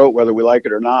down our throat, whether we like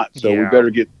it or not. So we better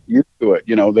get used to it.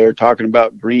 They're talking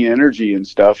about green energy and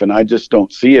stuff, and I just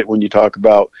don't see it when you talk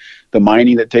about the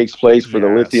mining that takes place for the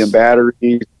lithium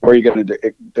batteries. Where are you going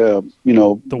to,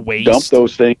 the waste, dump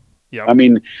those things? Yep. I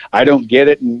mean, I don't get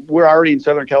it. And we're already in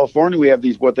Southern California. We have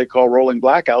these what they call rolling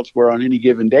blackouts, where on any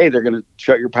given day they're going to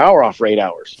shut your power off for 8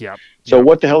 hours. Yep. So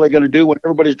what the hell are they going to do when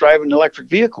everybody's driving electric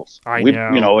vehicles? I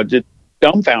know. It's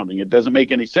dumbfounding. It doesn't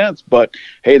make any sense. But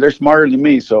hey, they're smarter than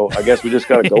me, so I guess we just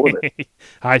got to go with it.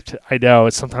 I know.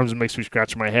 Sometimes it makes me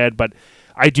scratch my head, but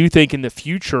I do think in the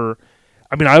future.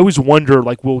 I mean, I always wonder,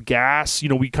 like, will gas?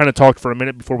 We kind of talked for a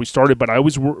minute before we started, but I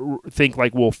always think,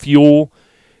 like, will fuel?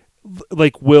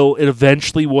 Will it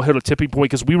eventually hit a tipping point?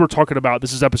 Because we were talking about,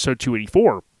 this is episode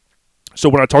 284. So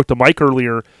when I talked to Mike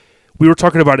earlier, we were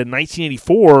talking about in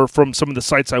 1984 from some of the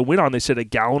sites I went on, they said a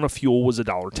gallon of fuel was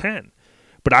 $1.10.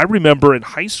 But I remember in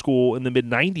high school in the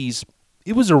mid-90s,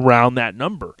 it was around that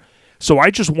number. So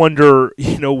I just wonder,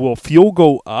 will fuel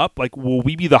go up? Like, will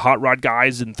we be the hot rod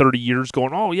guys in 30 years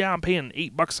going, oh, yeah, I'm paying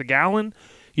 $8 a gallon,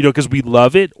 because we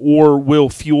love it? Or will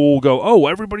fuel go, oh,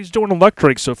 everybody's doing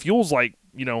electric, so fuel's like,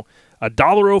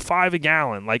 $1.05 a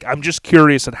gallon? Like, I'm just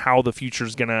curious at how the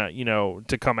future's going to,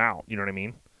 to come out. You know what I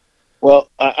mean?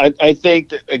 Well, I think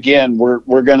that, again,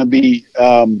 we're going to be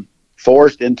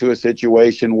forced into a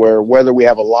situation where whether we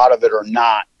have a lot of it or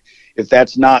not, if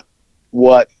that's not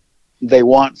what they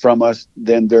want from us,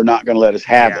 then they're not going to let us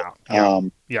have it.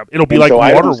 Yeah, it'll be like so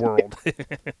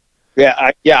Waterworld.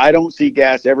 I don't see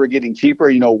gas ever getting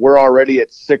cheaper. We're already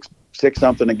at six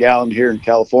something a gallon here in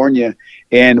California,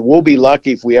 and we'll be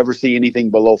lucky if we ever see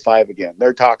anything below $5 again.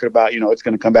 They're talking about, it's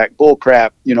going to come back. Bull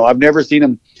crap. I've never seen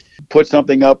them put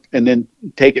something up and then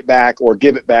take it back or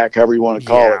give it back, however you want to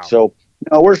call it. So,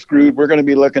 we're screwed. We're going to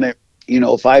be looking at,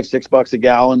 $5-6 a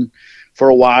gallon for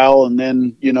a while, and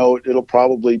then it'll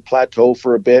probably plateau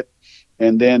for a bit,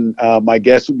 and then my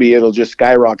guess would be it'll just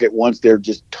skyrocket once they're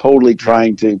just totally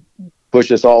trying to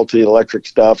push us all to the electric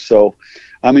stuff. So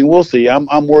I mean, we'll see.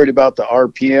 I'm worried about the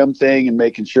RPM thing and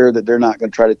making sure that they're not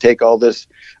going to try to take all this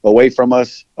away from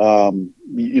us.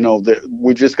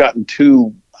 We've just gotten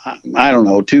too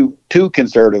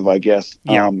conservative, I guess.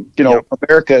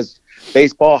 America's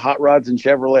baseball, hot rods, and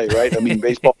Chevrolet, right? I mean,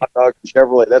 baseball, hot rods, and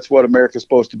Chevrolet, that's what America's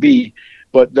supposed to be.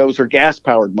 But those are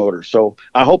gas-powered motors. So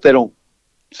I hope they don't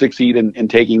succeed in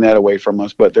taking that away from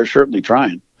us, but they're certainly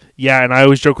trying. Yeah, and I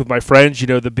always joke with my friends,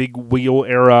 the big wheel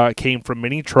era came from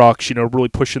mini trucks, really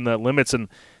pushing the limits. And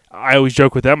I always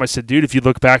joke with them. I said, dude, if you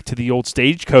look back to the old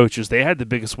stagecoaches, they had the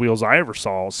biggest wheels I ever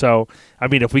saw. So, I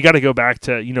mean, if we got to go back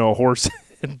to, a horse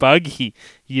and buggy,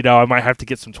 I might have to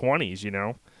get some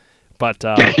 20s, But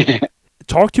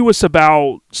talk to us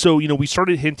about, so, we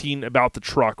started hinting about the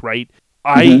truck, right?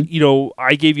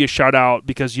 I gave you a shout out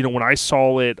because, when I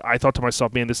saw it, I thought to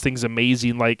myself, man, this thing's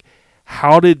amazing. Like,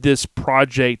 how did this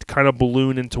project kind of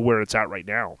balloon into where it's at right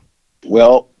now?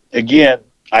 Well, again,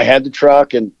 I had the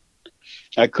truck and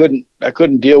I couldn't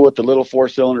deal with the little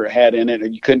 4-cylinder it had in it.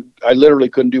 And I literally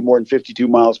couldn't do more than 52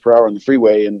 miles per hour on the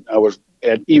freeway. And I was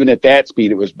even at that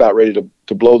speed, it was about ready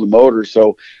to blow the motor.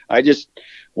 So I just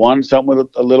wanted something with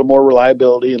a little more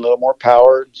reliability and a little more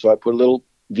power. So I put a little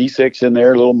V6 in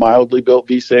there, a little mildly built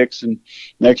V6. And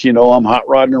next, I'm hot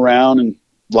rodding around and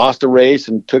lost a race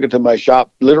and took it to my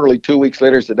shop. Literally 2 weeks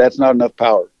later, said that's not enough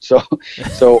power. So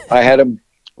I had them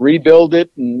rebuild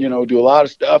it and, do a lot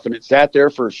of stuff. And it sat there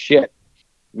for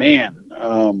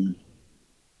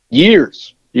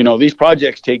years. These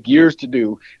projects take years to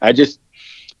do. I just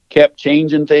kept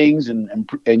changing things and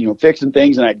fixing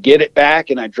things, and I'd get it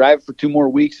back and I'd drive it for 2 more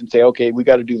weeks and say, okay, we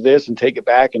got to do this, and take it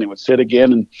back, and it would sit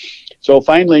again. And so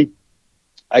finally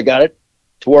I got it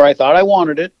to where I thought I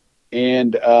wanted it.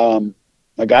 And,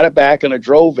 I got it back and I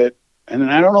drove it, and then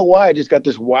I don't know why I just got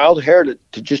this wild hair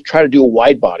to just try to do a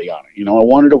wide body on it. I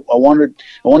wanted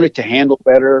it to handle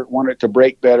better, wanted it to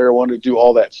brake better, I wanted to do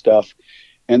all that stuff.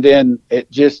 And then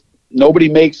nobody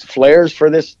makes flares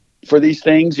for these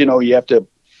things. You have to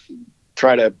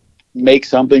try to make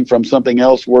something from something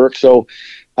else work. So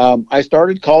I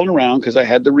started calling around because I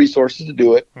had the resources to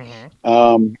do it.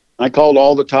 Mm-hmm. I called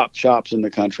all the top shops in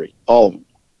the country, all of them,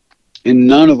 and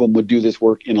none of them would do this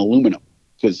work in aluminum,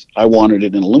 because I wanted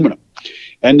it in aluminum.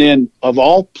 And then of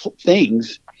all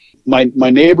things, my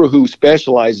neighbor who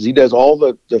specializes, he does all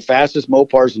the fastest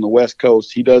Mopars on the West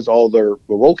Coast. He does all their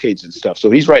Rollcades and stuff. So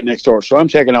he's right next door. So I'm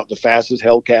checking out the fastest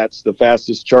Hellcats, the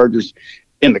fastest Chargers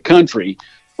in the country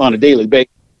on a daily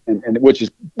basis, and which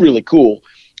is really cool.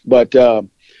 But of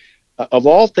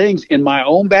all things, in my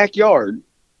own backyard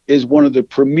is one of the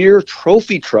premier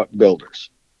trophy truck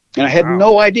builders. And I had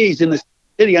no idea he's in the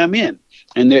city I'm in.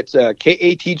 And it's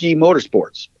KATG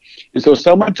Motorsports. And so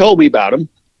someone told me about him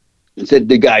and said,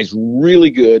 the guy's really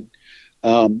good.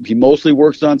 He mostly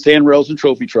works on sand rails and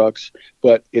trophy trucks,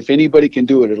 but if anybody can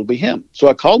do it, it'll be him. So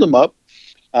I called him up,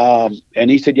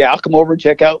 and he said, yeah, I'll come over and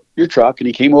check out your truck. And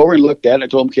he came over and looked at it. I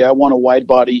told him, okay, I want a wide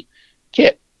body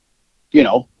kit.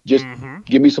 Just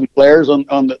give me some flares on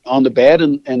the bed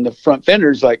and the front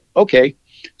fenders. Like, okay.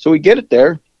 So we get it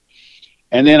there.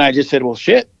 And then I just said, well,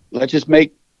 shit, let's just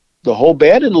make the whole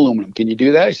bed in aluminum. Can you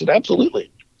do that? I said,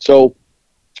 absolutely. So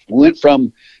we went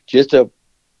from just a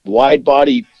wide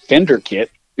body fender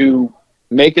kit to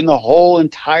making the whole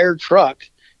entire truck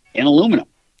in aluminum.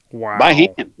 Wow. By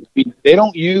hand. I mean, they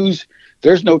don't use,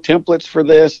 there's no templates for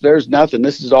this. There's nothing.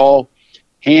 This is all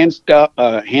hand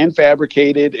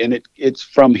fabricated, and it's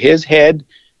from his head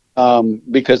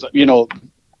because, you know,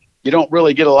 you don't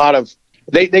really get a lot of,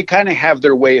 they kind of have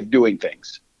their way of doing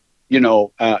things, you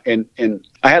know, and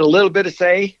I had a little bit of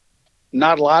say,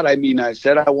 not a lot. I mean, I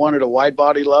said I wanted a wide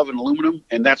body love in aluminum,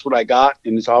 and that's what I got.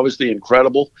 And it's obviously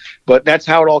incredible, but that's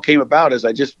how it all came about, is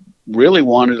I just really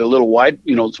wanted a little wide,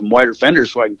 you know, some wider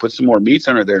fenders so I can put some more meats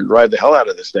under there and drive the hell out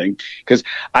of this thing. Cause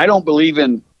I don't believe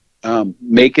in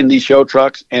making these show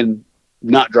trucks and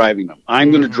not driving them.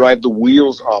 I'm going to drive the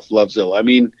wheels off Lovezilla. I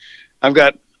mean,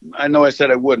 I know I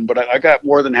said I wouldn't, but I got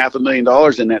more than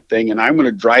 $500,000 in that thing, and I'm going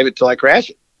to drive it till I crash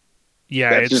it. Yeah.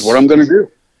 That's just what I'm going to do.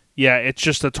 Yeah, it's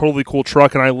just a totally cool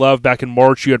truck, and I love back in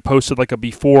March you had posted like a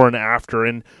before and after,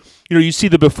 and you know you see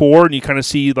the before and you kind of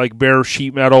see like bare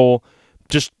sheet metal,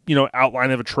 just you know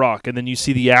outline of a truck, and then you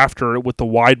see the after with the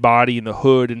wide body and the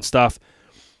hood and stuff.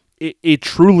 It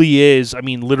truly is. I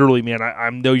mean, literally, man. I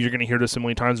know you're going to hear this a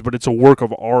million times, but it's a work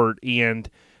of art. And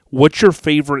what's your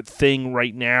favorite thing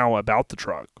right now about the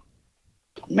truck?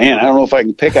 Man, I don't know if I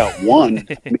can pick out one.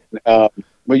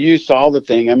 But you saw the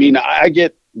thing. I mean, I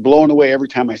get blown away every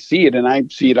time I see it, and I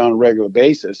see it on a regular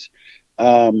basis.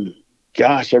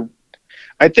 Gosh,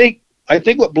 I think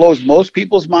what blows most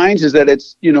people's minds is that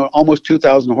it's, you know, almost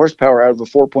 2,000 horsepower out of a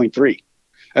 4.3.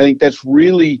 I think that's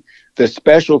really the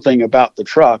special thing about the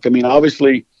truck. I mean,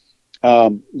 obviously,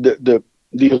 the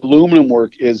aluminum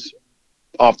work is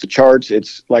off the charts.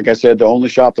 It's, like I said, the only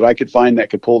shop that I could find that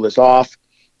could pull this off.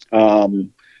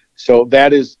 So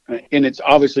that is, and it's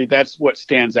obviously that's what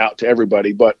stands out to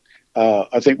everybody. But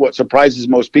I think what surprises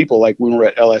most people, like when we're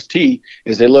at LST,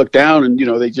 is they look down and, you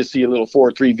know, they just see a little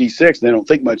 4.3 V6 and they don't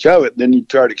think much of it. Then you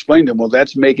try to explain to them, well,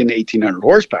 that's making 1,800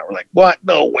 horsepower. Like, what?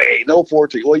 No way. No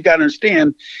 4.3. Well, you got to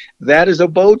understand that is a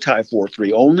bow tie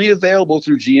 4.3, only available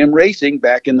through GM Racing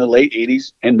back in the late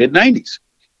 80s and mid 90s.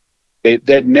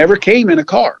 That never came in a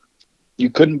car. You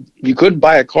couldn't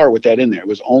buy a car with that in there. It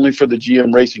was only for the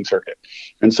GM Racing circuit.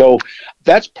 And so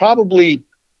that's probably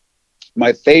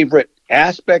my favorite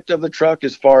aspect of the truck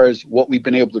as far as what we've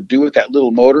been able to do with that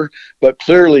little motor. But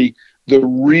clearly the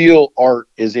real art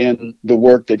is in the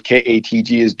work that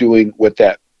KATG is doing with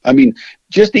that. I mean,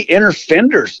 just the inner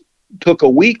fenders took a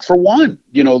week for one.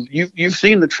 You know, you've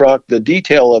seen the truck, the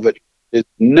detail of it is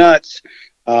nuts.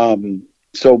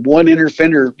 So one inner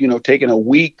fender, you know, taking a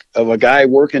week of a guy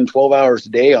working 12 hours a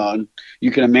day on, you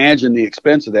can imagine the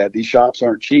expense of that. These shops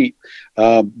aren't cheap.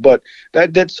 But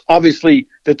that's obviously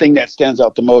the thing that stands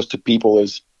out the most to people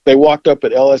is they walked up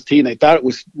at LST and they thought it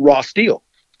was raw steel.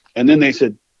 And then they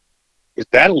said, is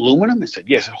that aluminum? I said,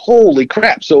 yes. Holy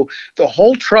crap. So the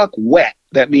whole truck wet,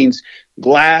 that means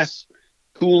glass,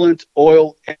 coolant,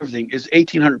 oil, everything is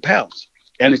 1,800 pounds.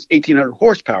 And it's 1,800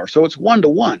 horsepower. So it's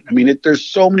 1-to-1. I mean, there's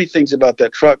so many things about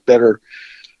that truck that are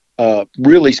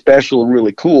really special and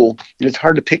really cool. It's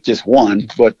hard to pick just one,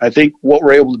 but I think what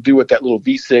we're able to do with that little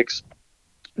V6,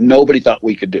 nobody thought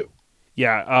we could do.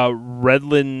 Yeah,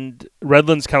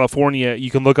 Redlands, California. You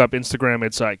can look up Instagram.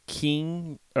 It's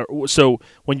King. So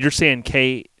when you're saying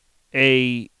KATG,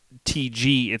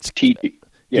 it's TG.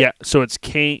 Yeah. So it's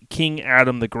King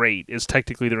Adam the Great is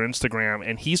technically their Instagram,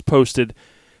 and he's posted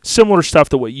similar stuff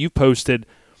to what you posted.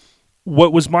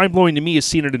 What was mind-blowing to me is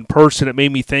seeing it in person. It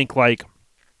made me think, like,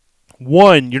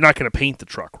 one, you're not going to paint the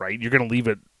truck, right? You're going to leave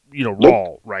it, you know,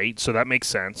 raw, right? So that makes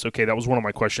sense. Okay, that was one of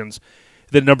my questions.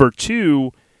 Then number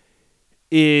two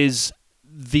is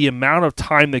the amount of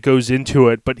time that goes into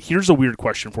it. But here's a weird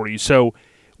question for you. So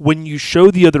when you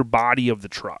show the other body of the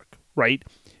truck, right,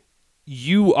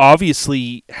 you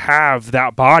obviously have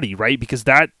that body, right? Because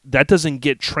that doesn't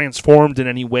get transformed in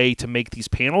any way to make these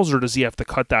panels, or does he have to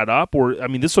cut that up? Or, I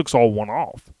mean, this looks all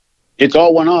one-off. It's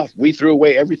all one-off. We threw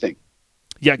away everything.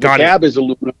 Yeah, got it. The cab is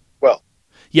aluminum as well.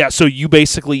 Yeah, so you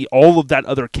basically, all of that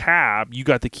other cab, you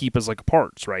got to keep as like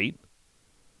parts, right?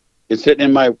 It's sitting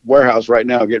in my warehouse right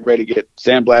now, getting ready to get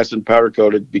sandblasted and powder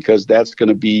coated, because that's going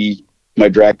to be my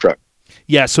drag truck.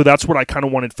 Yeah, so that's what I kind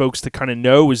of wanted folks to kind of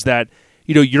know is that,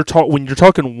 you know, when you're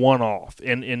talking one-off,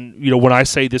 and you know, when I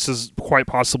say this is quite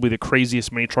possibly the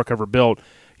craziest mini truck ever built,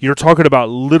 you're talking about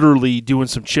literally doing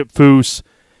some Chip Foose,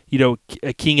 you know,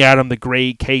 King Adam the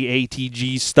Great,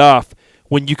 KATG stuff.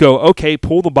 When you go, okay,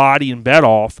 pull the body and bed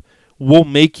off, we'll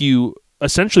make you,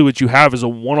 essentially what you have is a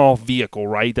one-off vehicle,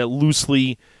 right, that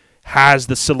loosely has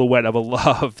the silhouette of a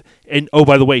Love. And, oh,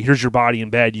 by the way, here's your body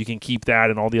and bed. You can keep that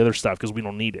and all the other stuff because we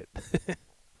don't need it.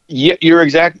 Yeah, you're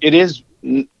exact. It is.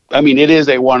 I mean, it is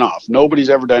a one-off. Nobody's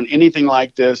ever done anything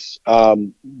like this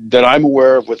that I'm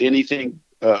aware of with anything,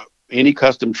 any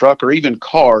custom truck or even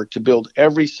car, to build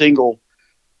every single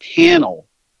panel.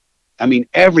 I mean,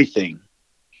 everything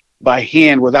by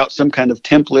hand without some kind of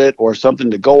template or something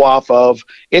to go off of.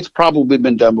 It's probably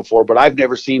been done before, but I've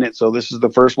never seen it. So this is the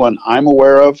first one I'm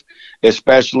aware of,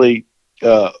 especially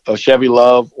a Chevy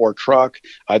Love or truck.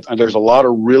 There's a lot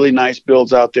of really nice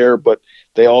builds out there, but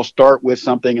they all start with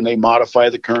something and they modify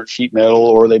the current sheet metal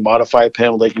or they modify a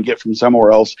panel they can get from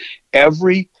somewhere else.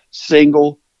 Every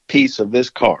single piece of this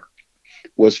car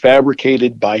was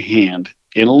fabricated by hand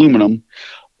in aluminum,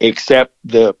 except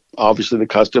obviously the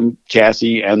custom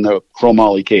chassis and the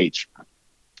chromoly cage.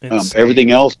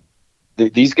 Everything else,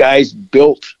 these guys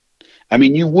built. I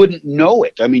mean, you wouldn't know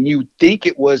it. I mean, you'd think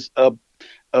it was a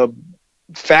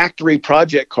factory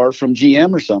project car from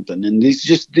GM or something. And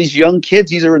these young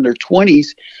kids, these are in their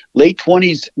 20s, late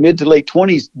 20s, mid to late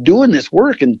 20s, doing this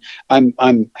work. And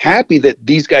I'm happy that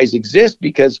these guys exist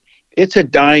because it's a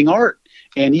dying art.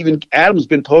 And even Adam's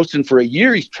been posting for a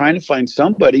year. He's trying to find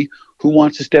somebody who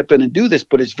wants to step in and do this,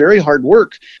 but it's very hard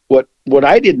work. What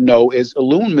I didn't know is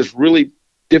aluminum is really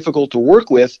difficult to work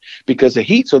with because of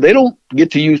heat. So they don't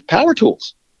get to use power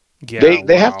tools. Yeah,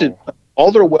 they have to,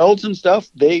 all their welds and stuff,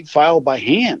 they file by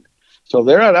hand. So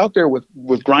they're not out there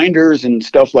with grinders and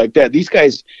stuff like that. These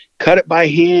guys cut it by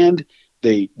hand.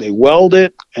 They weld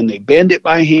it and they bend it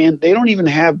by hand. They don't even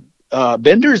have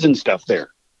benders and stuff there.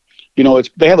 You know,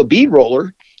 they have a bead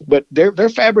roller, but they're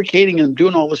fabricating and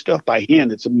doing all this stuff by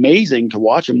hand. It's amazing to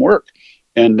watch them work.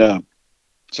 And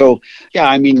so, yeah,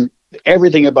 I mean,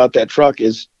 everything about that truck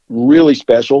is really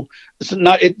special. It's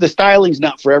not the styling's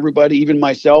not for everybody. Even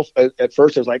myself, at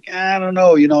first, I was like, I don't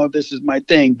know, you know, if this is my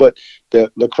thing. But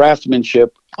the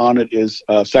craftsmanship on it is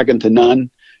second to none.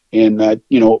 And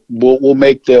you know, we'll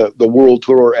make the world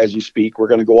tour as you speak. We're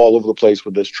going to go all over the place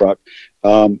with this truck,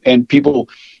 and people.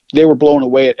 They were blown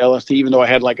away at LST, even though I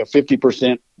had like a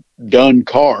 50% done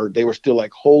car. They were still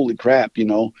like, holy crap, you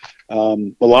know. A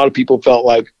lot of people felt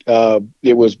like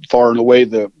it was far and away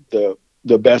the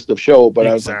best of show. But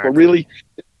I was like, well, really,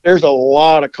 there's a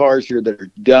lot of cars here that are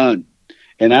done.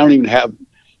 And I don't even have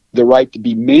the right to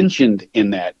be mentioned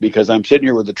in that because I'm sitting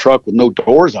here with a truck with no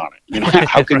doors on it. You know,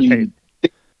 how can you?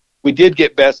 We did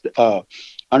get best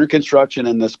under construction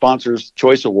and the Sponsors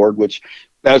Choice Award, which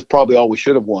that's probably all we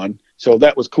should have won. So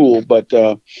that was cool, but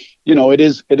you know, it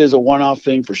is a one-off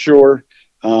thing for sure.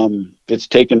 It's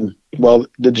taken, well,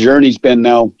 the journey's been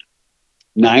now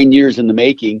 9 years in the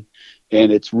making,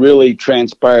 and it's really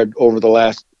transpired over the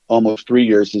last almost 3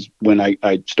 years is when I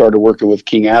started working with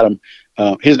King Adam.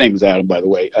 His name is Adam, by the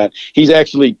way. He's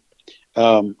actually,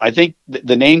 I think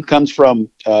the name comes from,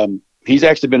 he's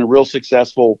actually been a real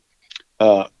successful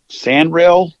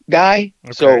sandrail guy.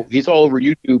 Okay. So he's all over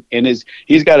YouTube, and he's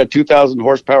got a 2,000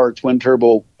 horsepower twin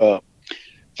turbo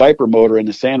Viper motor in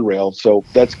the sandrail. So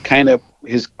that's kind of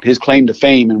his claim to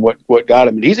fame and what got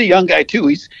him. And he's a young guy too.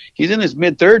 He's in his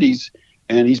mid 30s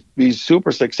and he's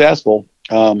super successful.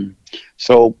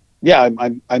 So yeah,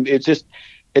 it's just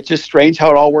strange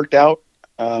how it all worked out.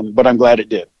 But I'm glad it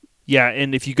did. Yeah.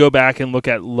 And if you go back and look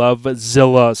at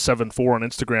Lovezilla74 on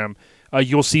Instagram,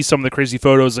 you'll see some of the crazy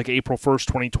photos like April 1st,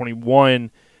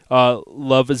 2021.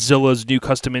 Lovezilla's new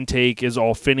custom intake is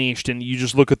all finished, and you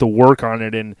just look at the work on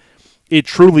it, and it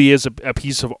truly is a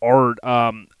piece of art.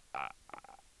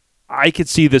 I could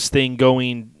see this thing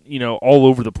going, you know, all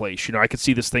over the place. You know, I could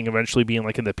see this thing eventually being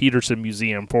like in the Peterson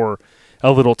Museum for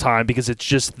a little time because it's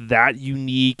just that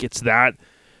unique. It's that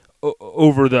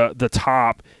over the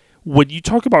top. When you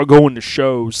talk about going to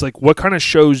shows, like what kind of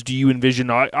shows do you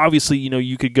envision? Obviously, you know,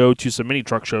 you could go to some mini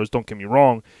truck shows, don't get me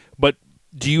wrong, but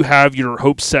do you have your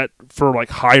hopes set for like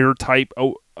higher type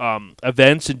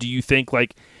events? And do you think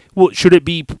like, well, should it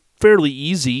be fairly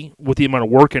easy with the amount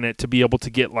of work in it to be able to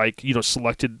get like, you know,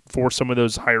 selected for some of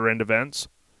those higher end events?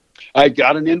 I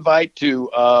got an invite to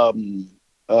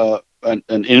an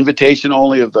invitation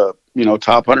only of the, you know,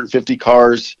 top 150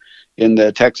 cars in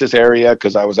the Texas area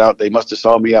because I was out. They must have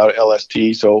saw me out at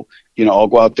LST, so you know I'll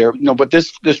go out there. You know, but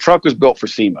this truck was built for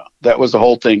SEMA. That was the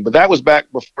whole thing. But that was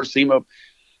back before SEMA. You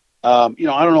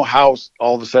know, I don't know how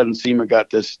all of a sudden SEMA got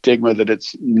this stigma that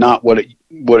it's not what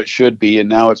it should be, and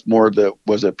now it's more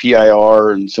was a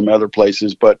PIR and some other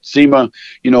places. But SEMA,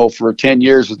 you know, for 10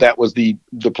 years that was the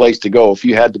place to go. If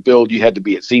you had to build, you had to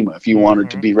be at SEMA if you wanted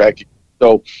to be recognized.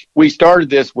 So we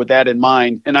started this with that in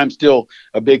mind, and I'm still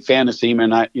a big fan of SEMA,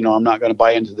 and I'm not going to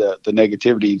buy into the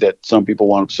negativity that some people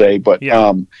want to say, but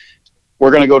yeah.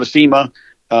 We're going to go to SEMA.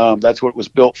 That's what it was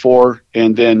built for.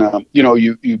 And then, you know,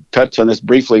 you touched on this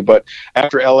briefly, but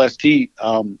after LST,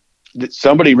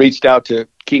 somebody reached out to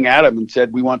King Adam and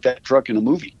said, we want that truck in a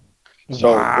movie.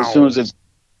 So as soon as it's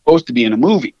supposed to be in a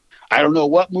movie, I don't know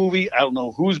what movie, I don't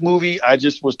know whose movie. I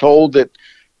just was told that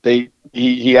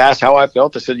he asked how I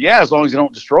felt. I said, yeah, as long as you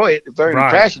don't destroy it. If they're going to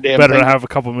crash the damn better thing, have a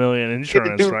couple million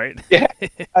insurance, right? Yeah,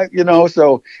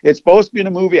 so it's supposed to be in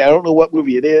a movie. I don't know what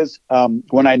movie it is.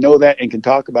 When I know that and can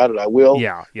talk about it, I will.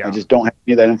 Yeah. I just don't have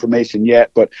any of that information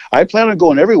yet. But I plan on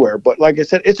going everywhere. But like I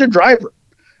said, it's a driver.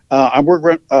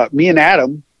 Me and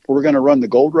Adam, we're going to run the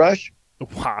Gold Rush.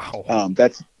 Wow.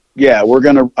 I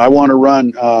want to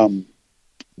run.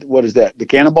 What is that? The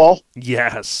Cannonball.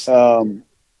 Yes.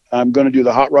 I'm going to do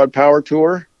the Hot Rod Power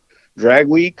Tour, Drag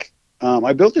Week.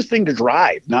 I built this thing to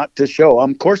drive, not to show.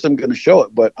 Of course, I'm going to show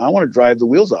it, but I want to drive the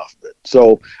wheels off of it.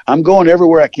 So I'm going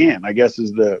everywhere I can, I guess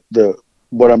is the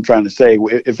what I'm trying to say.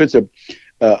 If it's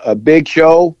a big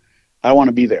show, I want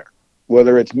to be there.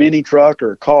 Whether it's mini truck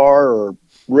or car or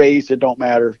race, it don't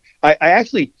matter. I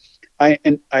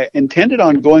intended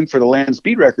on going for the land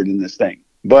speed record in this thing.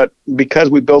 But because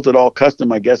we built it all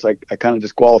custom, I guess I kind of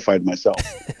disqualified myself.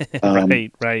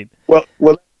 Right. Well,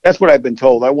 that's what I've been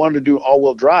told. I wanted to do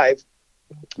all-wheel drive,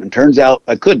 and turns out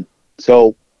I couldn't.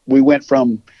 So we went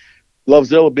from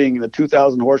Lovezilla being the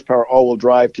 2,000 horsepower all-wheel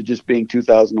drive to just being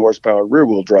 2,000 horsepower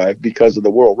rear-wheel drive because of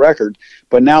the world record.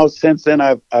 But now, since then,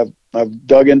 I've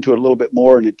dug into it a little bit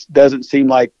more, and it doesn't seem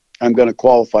like I'm going to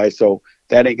qualify. So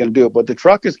that ain't going to do it. But the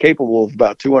truck is capable of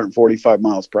about 245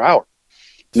 miles per hour.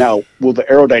 Now, will the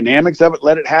aerodynamics of it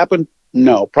let it happen?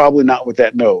 No, probably not with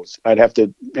that nose. I'd have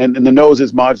to, and the nose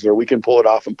is modular. We can pull it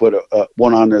off and put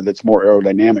one on there that's more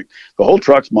aerodynamic. The whole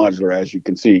truck's modular, as you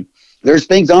can see. There's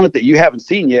things on it that you haven't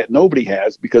seen yet. Nobody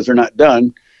has because they're not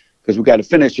done because we got to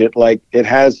finish it. Like it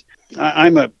has,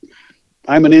 I'm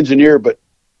an engineer, but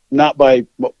not by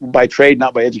trade,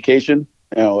 not by education.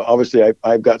 Obviously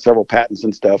I've got several patents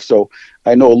and stuff, so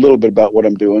I know a little bit about what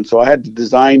I'm doing. So I had to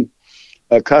design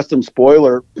a custom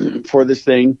spoiler for this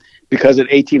thing because at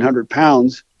 1,800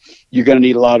 pounds, you're going to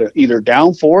need a lot of either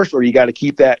downforce or you got to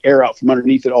keep that air out from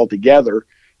underneath it altogether.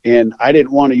 And I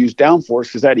didn't want to use downforce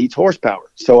because that eats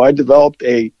horsepower. So I developed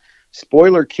a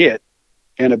spoiler kit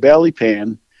and a belly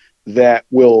pan that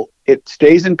it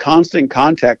stays in constant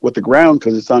contact with the ground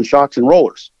because it's on shocks and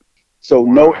rollers. So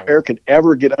no air could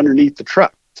ever get underneath the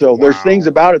truck. So there's things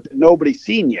about it that nobody's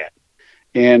seen yet.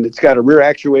 And it's got a rear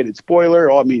actuated spoiler.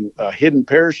 A hidden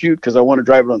parachute because I want to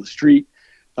drive it on the street.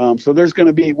 So there's going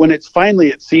to be, when it's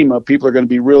finally at SEMA, people are going to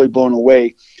be really blown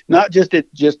away. Not just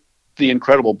the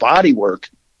incredible body work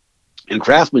and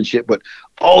craftsmanship, but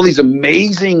all these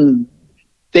amazing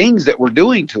things that we're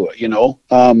doing to it.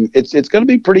 It's going to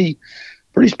be pretty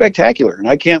spectacular. And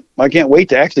I can't wait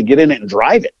to actually get in it and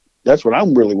drive it. That's what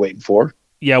I'm really waiting for.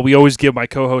 Yeah, we always give my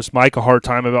co-host Mike a hard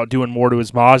time about doing more to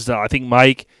his Mazda. I think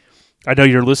Mike, I know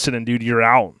you're listening, dude. You're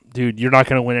out. Dude, you're not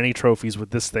going to win any trophies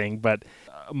with this thing, but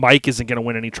Mike isn't going to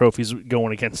win any trophies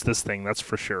going against this thing, that's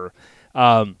for sure.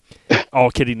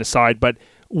 All kidding aside. But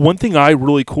one thing that I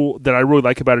really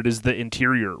like about it is the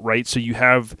interior, right? So you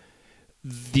have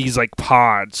these like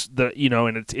pods that,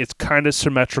 and it's kind of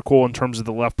symmetrical in terms of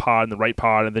the left pod and the right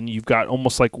pod. And then you've got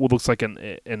almost like what looks like an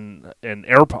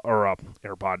AirPod or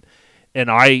AirPod, an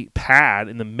iPad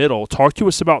in the middle. Talk to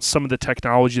us about some of the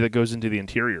technology that goes into the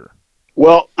interior.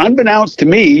 Well, unbeknownst to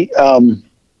me,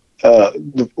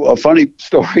 a funny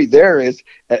story there is,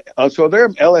 so they're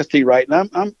LST, right?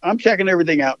 And I'm checking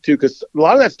everything out too, because a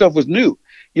lot of that stuff was new.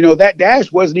 That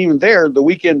dash wasn't even there the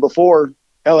weekend before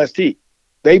LST.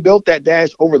 They built that dash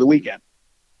over the weekend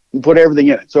and put everything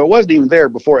in it. So it wasn't even there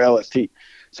before LST.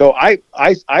 So I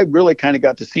really kind of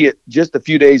got to see it just a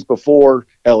few days before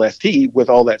LST with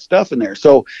all that stuff in there.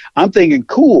 So I'm thinking,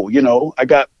 cool, I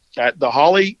got the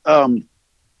Holley,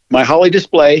 my Holley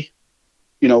display,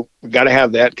 we got to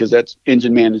have that because that's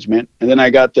engine management. And then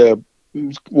I got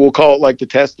we'll call it like the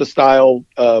Tesla style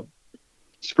touch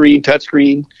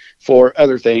screen for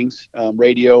other things,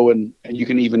 radio, and you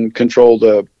can even control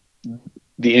the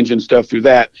engine stuff through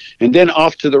that. And then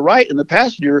off to the right in the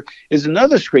passenger is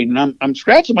another screen. And I'm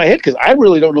scratching my head because I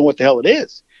really don't know what the hell it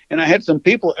is. And I had some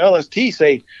people at LST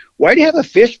say, why do you have a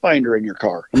fish finder in your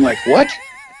car? I'm like, what?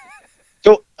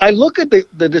 So I look at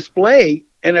the display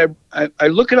and I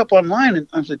look it up online and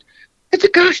I said, it's a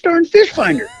gosh darn fish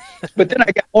finder. But then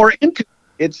I got more into it.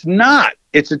 It's not.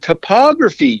 It's a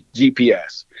topography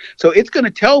GPS. So it's going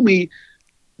to tell me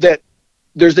that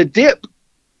there's a dip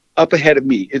up ahead of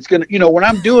me. It's going to, when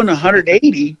I'm doing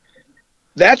 180,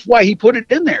 that's why he put it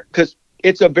in there, because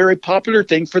it's a very popular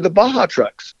thing for the Baja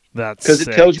trucks. That's because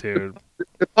it tells you the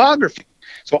topography.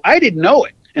 So I didn't know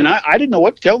it. And I didn't know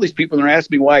what to tell these people. And they're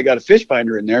asking me why I got a fish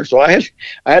finder in there. So I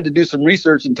had to do some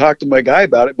research and talk to my guy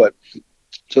about it. But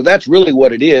so that's really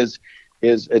what it is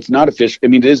it's not a fish. I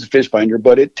mean, it is a fish finder,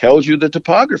 but it tells you the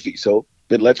topography. So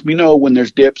it lets me know when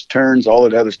there's dips, turns, all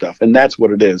that other stuff. And that's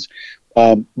what it is.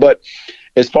 But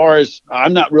as far as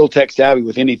I'm not real tech savvy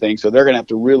with anything, so they're going to have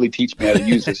to really teach me how to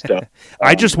use this stuff.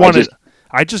 I just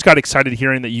got excited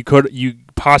hearing that you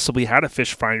possibly had a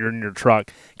fish finder in your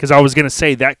truck, because I was going to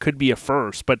say that could be a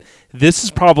first, but this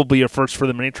is probably a first for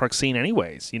the mini truck scene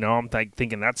anyways. I'm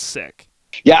thinking that's sick.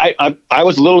 Yeah, I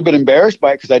was a little bit embarrassed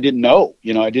by it because I didn't know.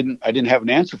 I didn't have an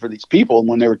answer for these people, and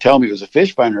when they were telling me it was a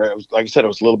fish finder, I was, like I said, I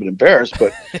was a little bit embarrassed.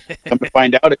 But come to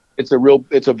find out, it's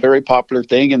a very popular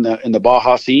thing in the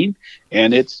Baja scene,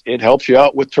 and it helps you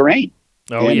out with terrain.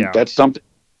 Oh, and yeah, that's something.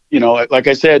 Like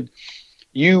I said,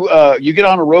 you get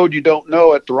on a road you don't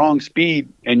know at the wrong speed,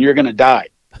 and you're going to die.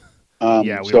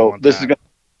 So this is going.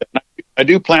 I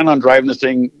do plan on driving this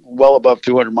thing well above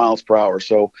 200 miles per hour,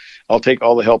 so I'll take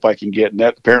all the help I can get. And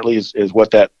that apparently is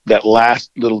what that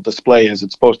last little display is.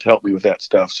 It's supposed to help me with that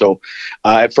stuff. So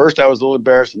at first I was a little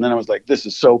embarrassed, and then I was like, this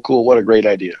is so cool. What a great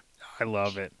idea. I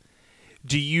love it.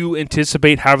 Do you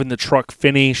anticipate having the truck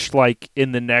finished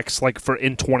in the next,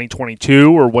 in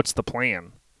 2022, or what's the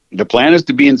plan? The plan is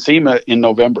to be in SEMA in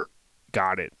November.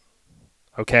 Got it.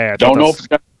 Okay. I don't know if it's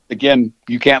going to. Again,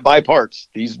 you can't buy parts.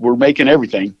 We're making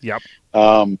everything. Yep.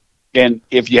 And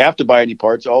if you have to buy any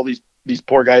parts, all these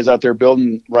poor guys out there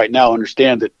building right now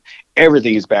understand that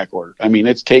everything is back ordered. I mean,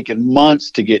 it's taken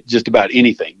months to get just about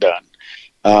anything done.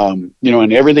 And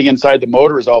everything inside the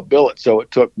motor is all billet. So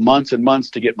it took months and months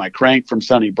to get my crank from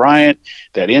Sonny Bryant,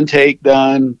 that intake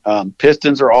done.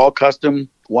 Pistons are all custom,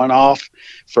 one off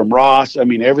from Ross. I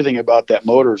mean, everything about that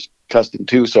motor is custom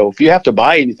too. So if you have to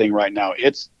buy anything right now,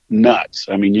 it's nuts.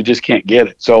 I mean, you just can't get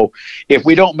it. So if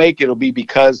we don't make it, it'll be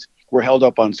because we're held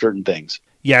up on certain things.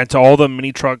 Yeah, and to all the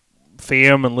mini truck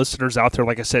fam and listeners out there,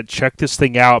 like I said, check this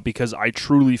thing out, because I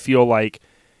truly feel like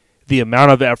the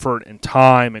amount of effort and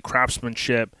time and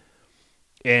craftsmanship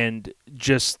and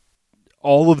just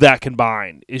all of that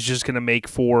combined is just going to make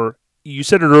for, you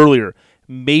said it earlier,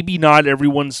 maybe not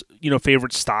everyone's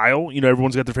favorite style.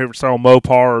 Everyone's got their favorite style,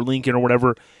 Mopar or Lincoln or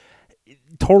whatever.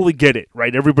 Totally get it,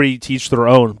 right? Everybody teach their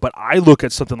own. But I look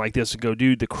at something like this and go,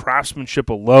 dude, the craftsmanship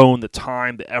alone, the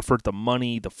time, the effort, the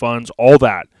money, the funds, all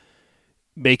that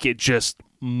make it just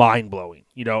mind-blowing,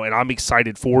 and I'm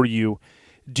excited for you.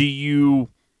 Do you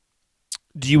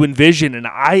envision, and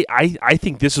I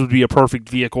think this would be a perfect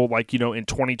vehicle, in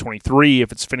 2023,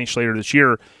 if it's finished later this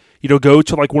year, go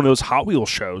to one of those Hot Wheels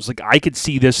shows. I could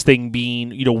see this thing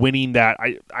being, winning that,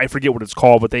 I forget what it's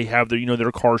called, but they have their,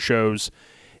 their car shows,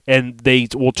 and they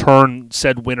will turn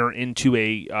said winner into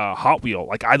a Hot Wheel.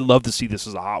 I'd love to see this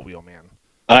as a Hot Wheel, man.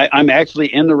 I'm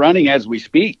actually in the running as we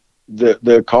speak.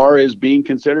 The car is being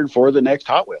considered for the next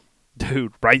Hot Wheel.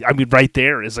 Dude, right? I mean, right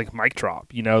there is mic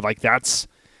drop. That's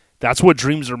what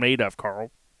dreams are made of,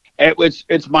 Carl.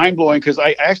 It's mind blowing, because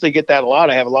I actually get that a lot.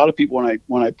 I have a lot of people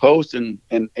when I post and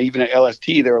even at LST,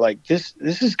 they're like, this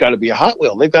has got to be a Hot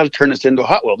Wheel. They've got to turn this into a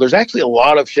Hot Wheel. There's actually a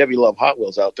lot of Chevy Love Hot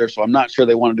Wheels out there, so I'm not sure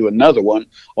they want to do another one,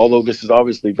 although this is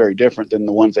obviously very different than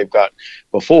the ones they've got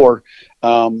before.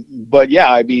 But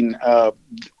yeah, I mean,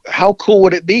 how cool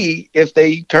would it be if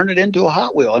they turn it into a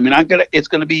Hot Wheel? I mean, it's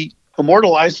going to be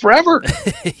immortalized forever.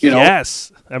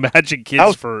 Yes. Imagine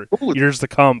kids for years to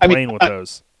come playing with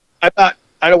those.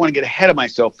 I don't want to get ahead of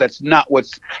myself. That's not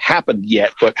what's happened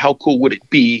yet, but how cool would it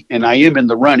be? And I am in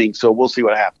the running, so we'll see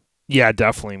what happens. Yeah,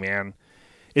 definitely, man.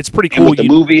 It's pretty cool. And with the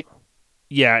movie.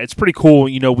 Yeah, it's pretty cool.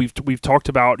 We've talked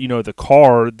about, the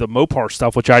car, the Mopar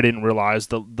stuff, which I didn't realize,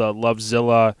 the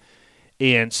Lovezilla,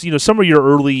 and, some of your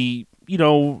early,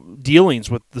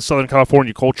 dealings with the Southern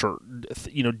California culture,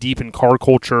 deep in car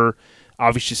culture,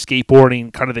 obviously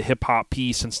skateboarding, kind of the hip hop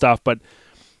piece and stuff. But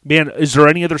man, is there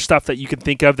any other stuff that you can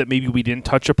think of that maybe we didn't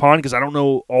touch upon? Because I don't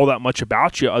know all that much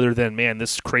about you other than, man,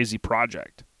 this crazy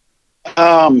project.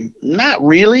 Not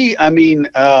really. I mean,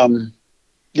 I'm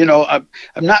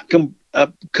not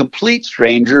a complete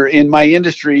stranger in my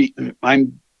industry.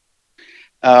 I'm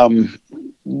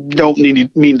don't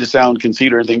mean to sound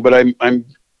conceited or anything, but I'm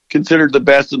considered the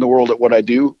best in the world at what I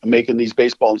do. I'm making these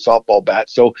baseball and softball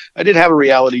bats. So I did have a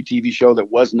reality TV show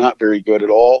that was not very good at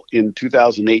all in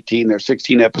 2018. There's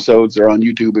 16 episodes. They're on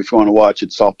YouTube if you want to watch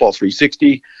it. Softball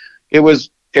 360. It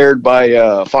was aired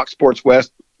by Fox Sports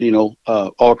West, all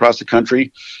across the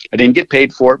country. I didn't get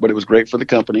paid for it, but it was great for the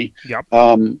company. Yep.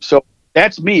 So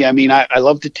that's me. I mean, I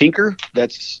love to tinker.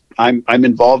 I'm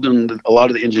involved in a lot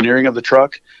of the engineering of the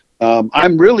truck. I'm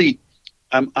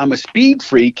a speed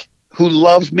freak who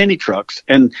loves mini trucks,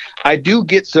 and I do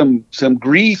get some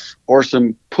grief or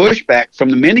some pushback from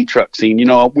the mini truck scene.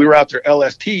 We were out there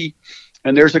LST,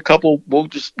 and there's a couple,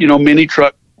 mini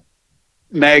truck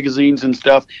magazines and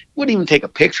stuff. Wouldn't even take a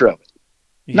picture of it.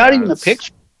 Yeah, Not even a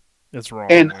picture. That's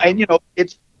wrong. And man.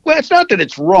 Well, it's not that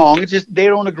it's wrong. It's just they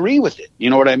don't agree with it. You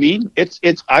know what I mean?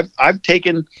 I've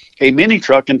taken a mini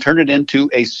truck and turned it into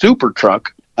a super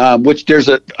truck, which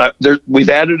we've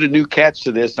added a new catch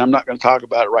to this. I'm not going to talk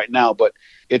about it right now, but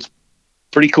it's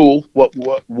pretty cool. What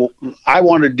I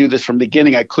wanted to do this from the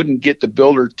beginning. I couldn't get the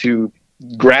builder to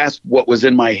grasp what was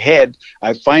in my head.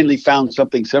 I finally found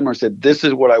something similar. I said, this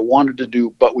is what I wanted to do,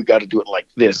 but we got to do it like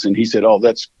this. And he said, oh,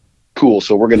 that's cool.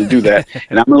 So we're going to do that.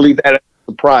 And I'm going to leave that as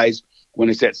a surprise. When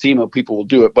it's at SEMA, people will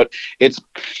do it. But the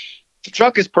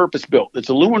truck is purpose built. It's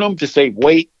aluminum to save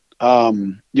weight.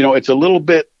 It's a little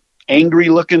bit angry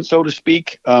looking, so to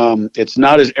speak. It's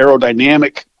not as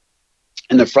aerodynamic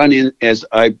in the front end as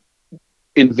I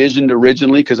envisioned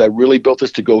originally, because I really built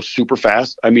this to go super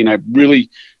fast. I mean,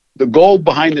 the goal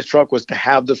behind this truck was to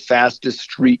have the fastest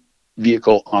street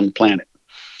vehicle on the planet.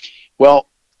 Well,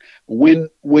 when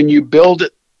you build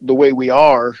it the way we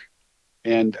are,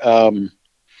 and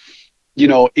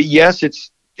yes,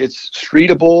 it's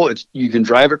streetable. You can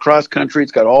drive it cross country.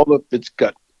 It's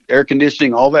got air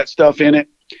conditioning, all that stuff in it.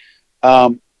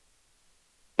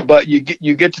 But you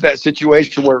get to that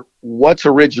situation where what's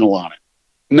original on it?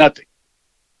 Nothing.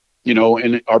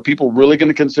 And are people really going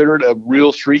to consider it a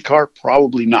real street car?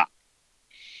 Probably not.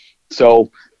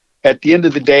 So at the end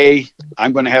of the day,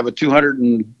 I'm going to have a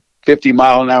 250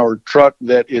 mile an hour truck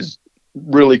that is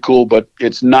really cool, but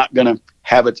it's not going to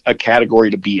have a category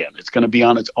to be in. It's going to be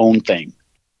on its own thing.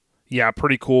 Yeah,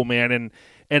 pretty cool, man.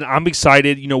 And I'm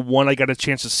excited. One, I got a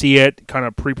chance to see it, kind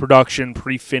of pre-production,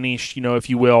 pre-finished, if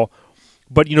you will.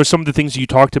 But, some of the things you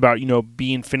talked about,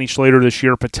 being finished later this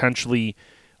year, potentially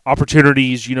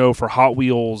opportunities, for Hot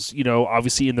Wheels,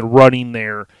 obviously in the running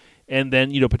there, and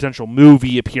then, potential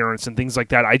movie appearance and things like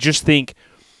that. I just think,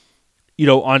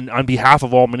 on behalf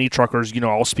of all mini truckers,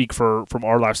 I'll speak from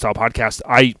our lifestyle podcast.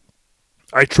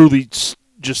 I truly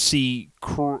just see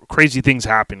crazy things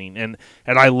happening, and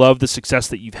I love the success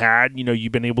that you've had.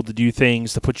 You've been able to do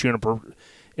things to put you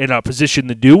in a position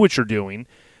to do what you're doing.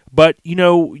 But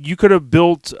you could have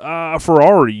built a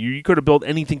Ferrari. You could have built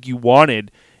anything you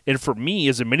wanted. And for me,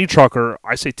 as a mini trucker,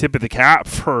 I say tip of the cap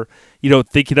for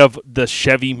thinking of the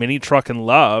Chevy mini truck and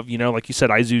love. Like you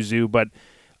said, Isuzu. But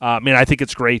man, I think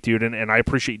it's great, dude, and I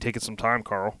appreciate you taking some time,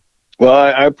 Carl. Well,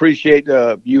 I appreciate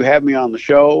you having me on the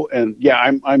show, and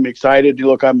yeah, I'm excited.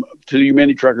 Look, I'm to you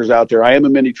mini truckers out there. I am a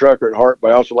mini trucker at heart,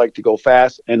 but I also like to go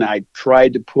fast, and I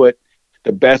tried to put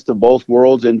the best of both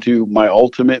worlds into my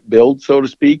ultimate build, so to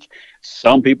speak.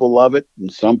 Some people love it,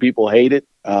 and some people hate it.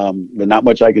 But not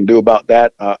much I can do about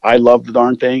that. I love the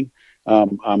darn thing.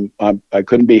 I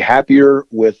couldn't be happier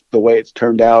with the way it's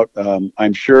turned out.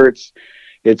 I'm sure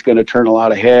it's going to turn a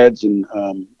lot of heads, and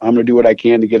I'm going to do what I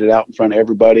can to get it out in front of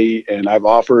everybody. And I've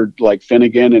offered like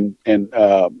Finnegan and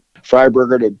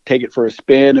Freiberger to take it for a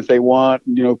spin if they want.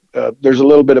 There's a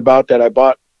little bit about that. I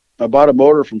bought a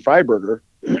motor from Freiberger,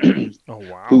 oh,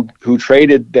 wow. who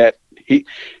traded that.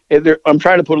 I'm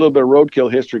trying to put a little bit of roadkill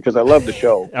history because I love the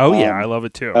show. Oh yeah, I love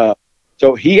it too.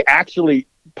 So he actually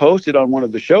posted on one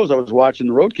of the shows I was watching,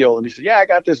 the roadkill, and he said, yeah, I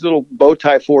got this little bow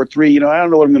tie 4.3, I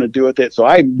don't know what I'm going to do with it. So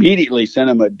I immediately sent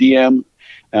him a DM,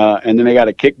 and then I got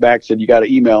a kickback, said you got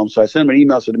to email him. So I sent him an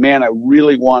email, said, man, I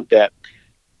really want that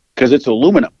because it's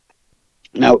aluminum.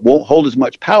 Now it won't hold as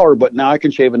much power, but now I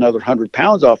can shave another 100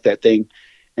 pounds off that thing.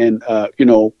 And,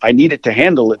 I need it to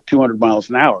handle at 200 miles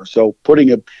an hour. So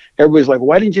everybody's like,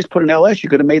 why didn't you just put an LS? You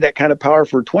could have made that kind of power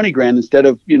for 20 grand instead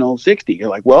of, 60. You're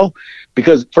like, well,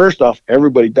 because first off,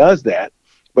 everybody does that.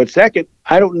 But second,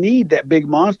 I don't need that big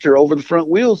monster over the front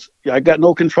wheels. I got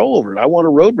no control over it. I want to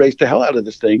road race the hell out of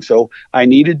this thing. So I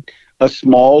needed a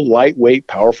small, lightweight,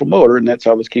 powerful motor. And that's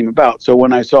how this came about. So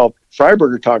when I saw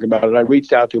Freiberger talk about it, I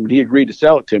reached out to him and he agreed to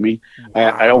sell it to me.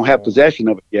 Wow. I don't have possession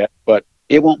of it yet, but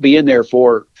it won't be in there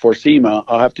for SEMA.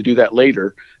 I'll have to do that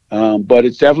later. But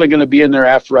it's definitely going to be in there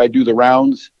after I do the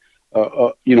rounds,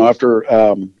 after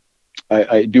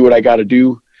I do what I got to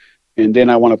do. And then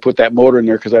I want to put that motor in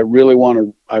there because I really want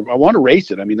to, I want to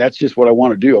race it. I mean, that's just what I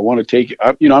want to do. I want to take,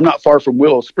 I'm not far from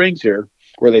Willow Springs here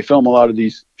where they film a lot of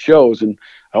these shows, and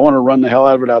I want to run the hell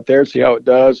out of it out there, see how it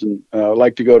does. And I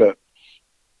like to go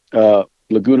to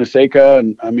Laguna Seca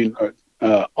and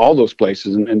all those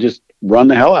places and just run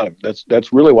the hell out of it.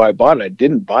 That's really why I bought it. I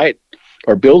didn't buy it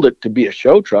or build it to be a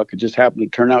show truck. It just happened to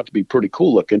turn out to be pretty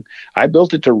cool looking. I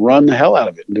built it to run the hell out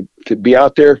of it and to be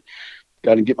out there.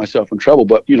 Got to get myself in trouble,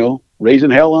 but raising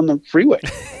hell on the freeway.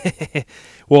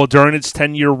 Well, during its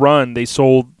 10-year run, they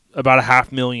sold about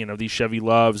 500,000 of these Chevy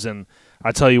Loves, and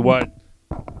I tell you what,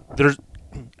 there's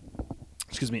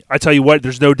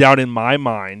no doubt in my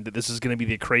mind that this is going to be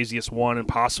the craziest one and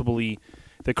possibly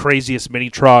the craziest mini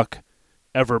truck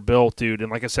ever built, dude.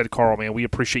 And like I said, Carl, man, we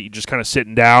appreciate you just kind of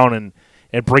sitting down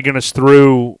and bringing us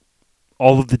through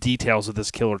all of the details of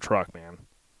this killer truck, man.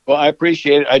 Well, I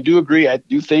appreciate it. I do agree. I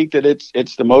do think that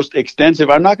it's the most extensive.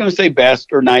 I'm not going to say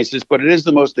best or nicest, but it is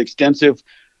the most extensive,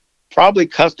 probably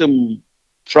custom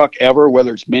truck ever,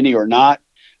 whether it's mini or not.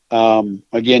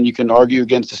 Again, you can argue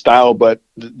against the style, but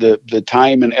the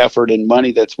time and effort and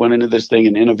money that's went into this thing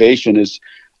and innovation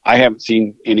I haven't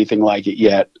seen anything like it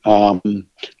yet.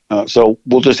 So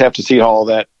we'll just have to see how all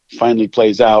that finally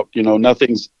plays out.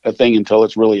 Nothing's a thing until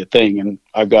it's really a thing. And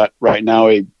I've got right now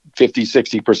a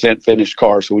 50-60% finished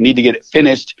car. So we need to get it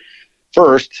finished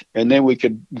first, and then we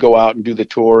could go out and do the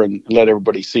tour and let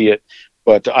everybody see it.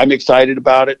 But I'm excited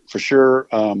about it for sure.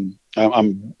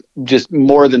 I'm just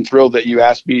more than thrilled that you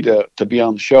asked me to be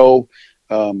on the show.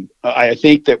 I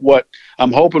think that what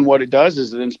it does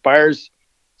is it inspires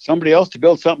somebody else to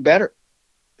build something better,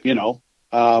 and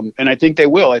I think they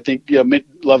will. I think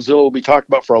Lovezilla will be talked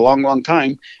about for a long, long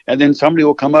time, and then somebody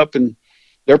will come up and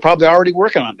they're probably already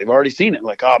working on it. They've already seen it.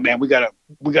 Like, oh man, we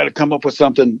gotta come up with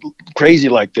something crazy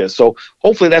like this. So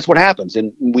hopefully that's what happens,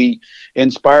 and we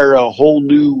inspire a whole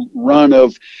new run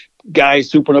of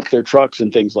guys souping up their trucks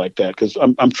and things like that. Because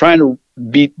I'm trying to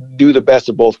do the best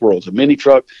of both worlds: a mini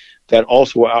truck that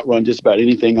also will outrun just about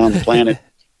anything on the planet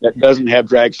that doesn't have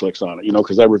drag slicks on it.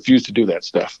 Because I refuse to do that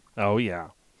stuff. Oh yeah,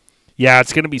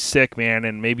 it's gonna be sick, man.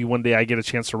 And maybe one day I get a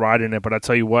chance to ride in it. But I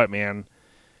tell you what, man,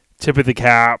 tip of the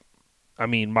cap. I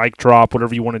mean, mic drop,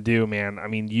 whatever you want to do, man. I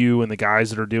mean, you and the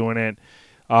guys that are doing it,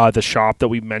 the shop that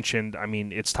we mentioned, I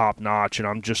mean, it's top notch, and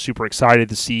I'm just super excited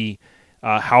to see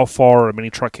how far a mini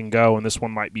truck can go, and this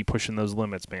one might be pushing those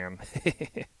limits, man.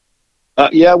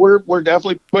 Yeah, we're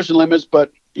definitely pushing limits,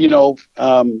 but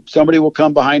somebody will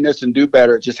come behind us and do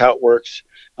better. It's just how it works.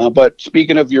 But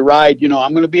speaking of your ride,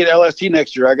 I'm going to be at LST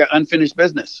next year. I got unfinished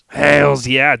business. Hells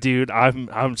yeah, dude!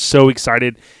 I'm so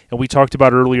excited, and we talked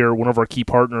about earlier. One of our key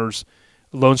partners,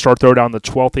 Lone Star Throwdown, the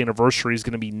 12th anniversary is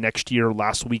going to be next year,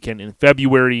 last weekend in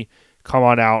February. Come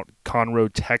on out, Conroe,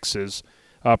 Texas.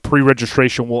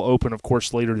 Pre-registration will open, of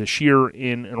course, later this year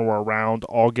in and around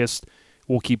August.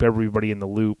 We'll keep everybody in the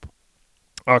loop.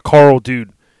 Carl,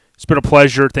 dude, it's been a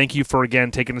pleasure. Thank you for,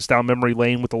 again, taking us down memory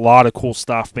lane with a lot of cool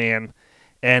stuff, man.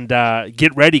 And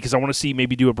get ready, because I want to see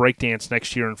maybe do a breakdance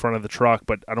next year in front of the truck,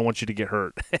 but I don't want you to get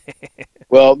hurt.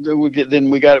 Well, we're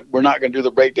not going to do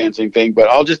the breakdancing thing, but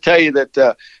I'll just tell you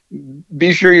that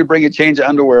be sure you bring a change of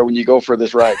underwear when you go for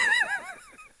this ride.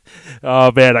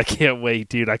 Oh, man, I can't wait,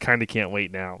 dude. I kind of can't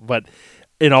wait now. But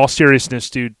in all seriousness,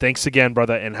 dude, thanks again,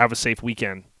 brother, and have a safe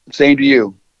weekend. Same to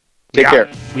you. Take care.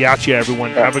 We out you,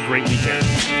 everyone. Have a great weekend.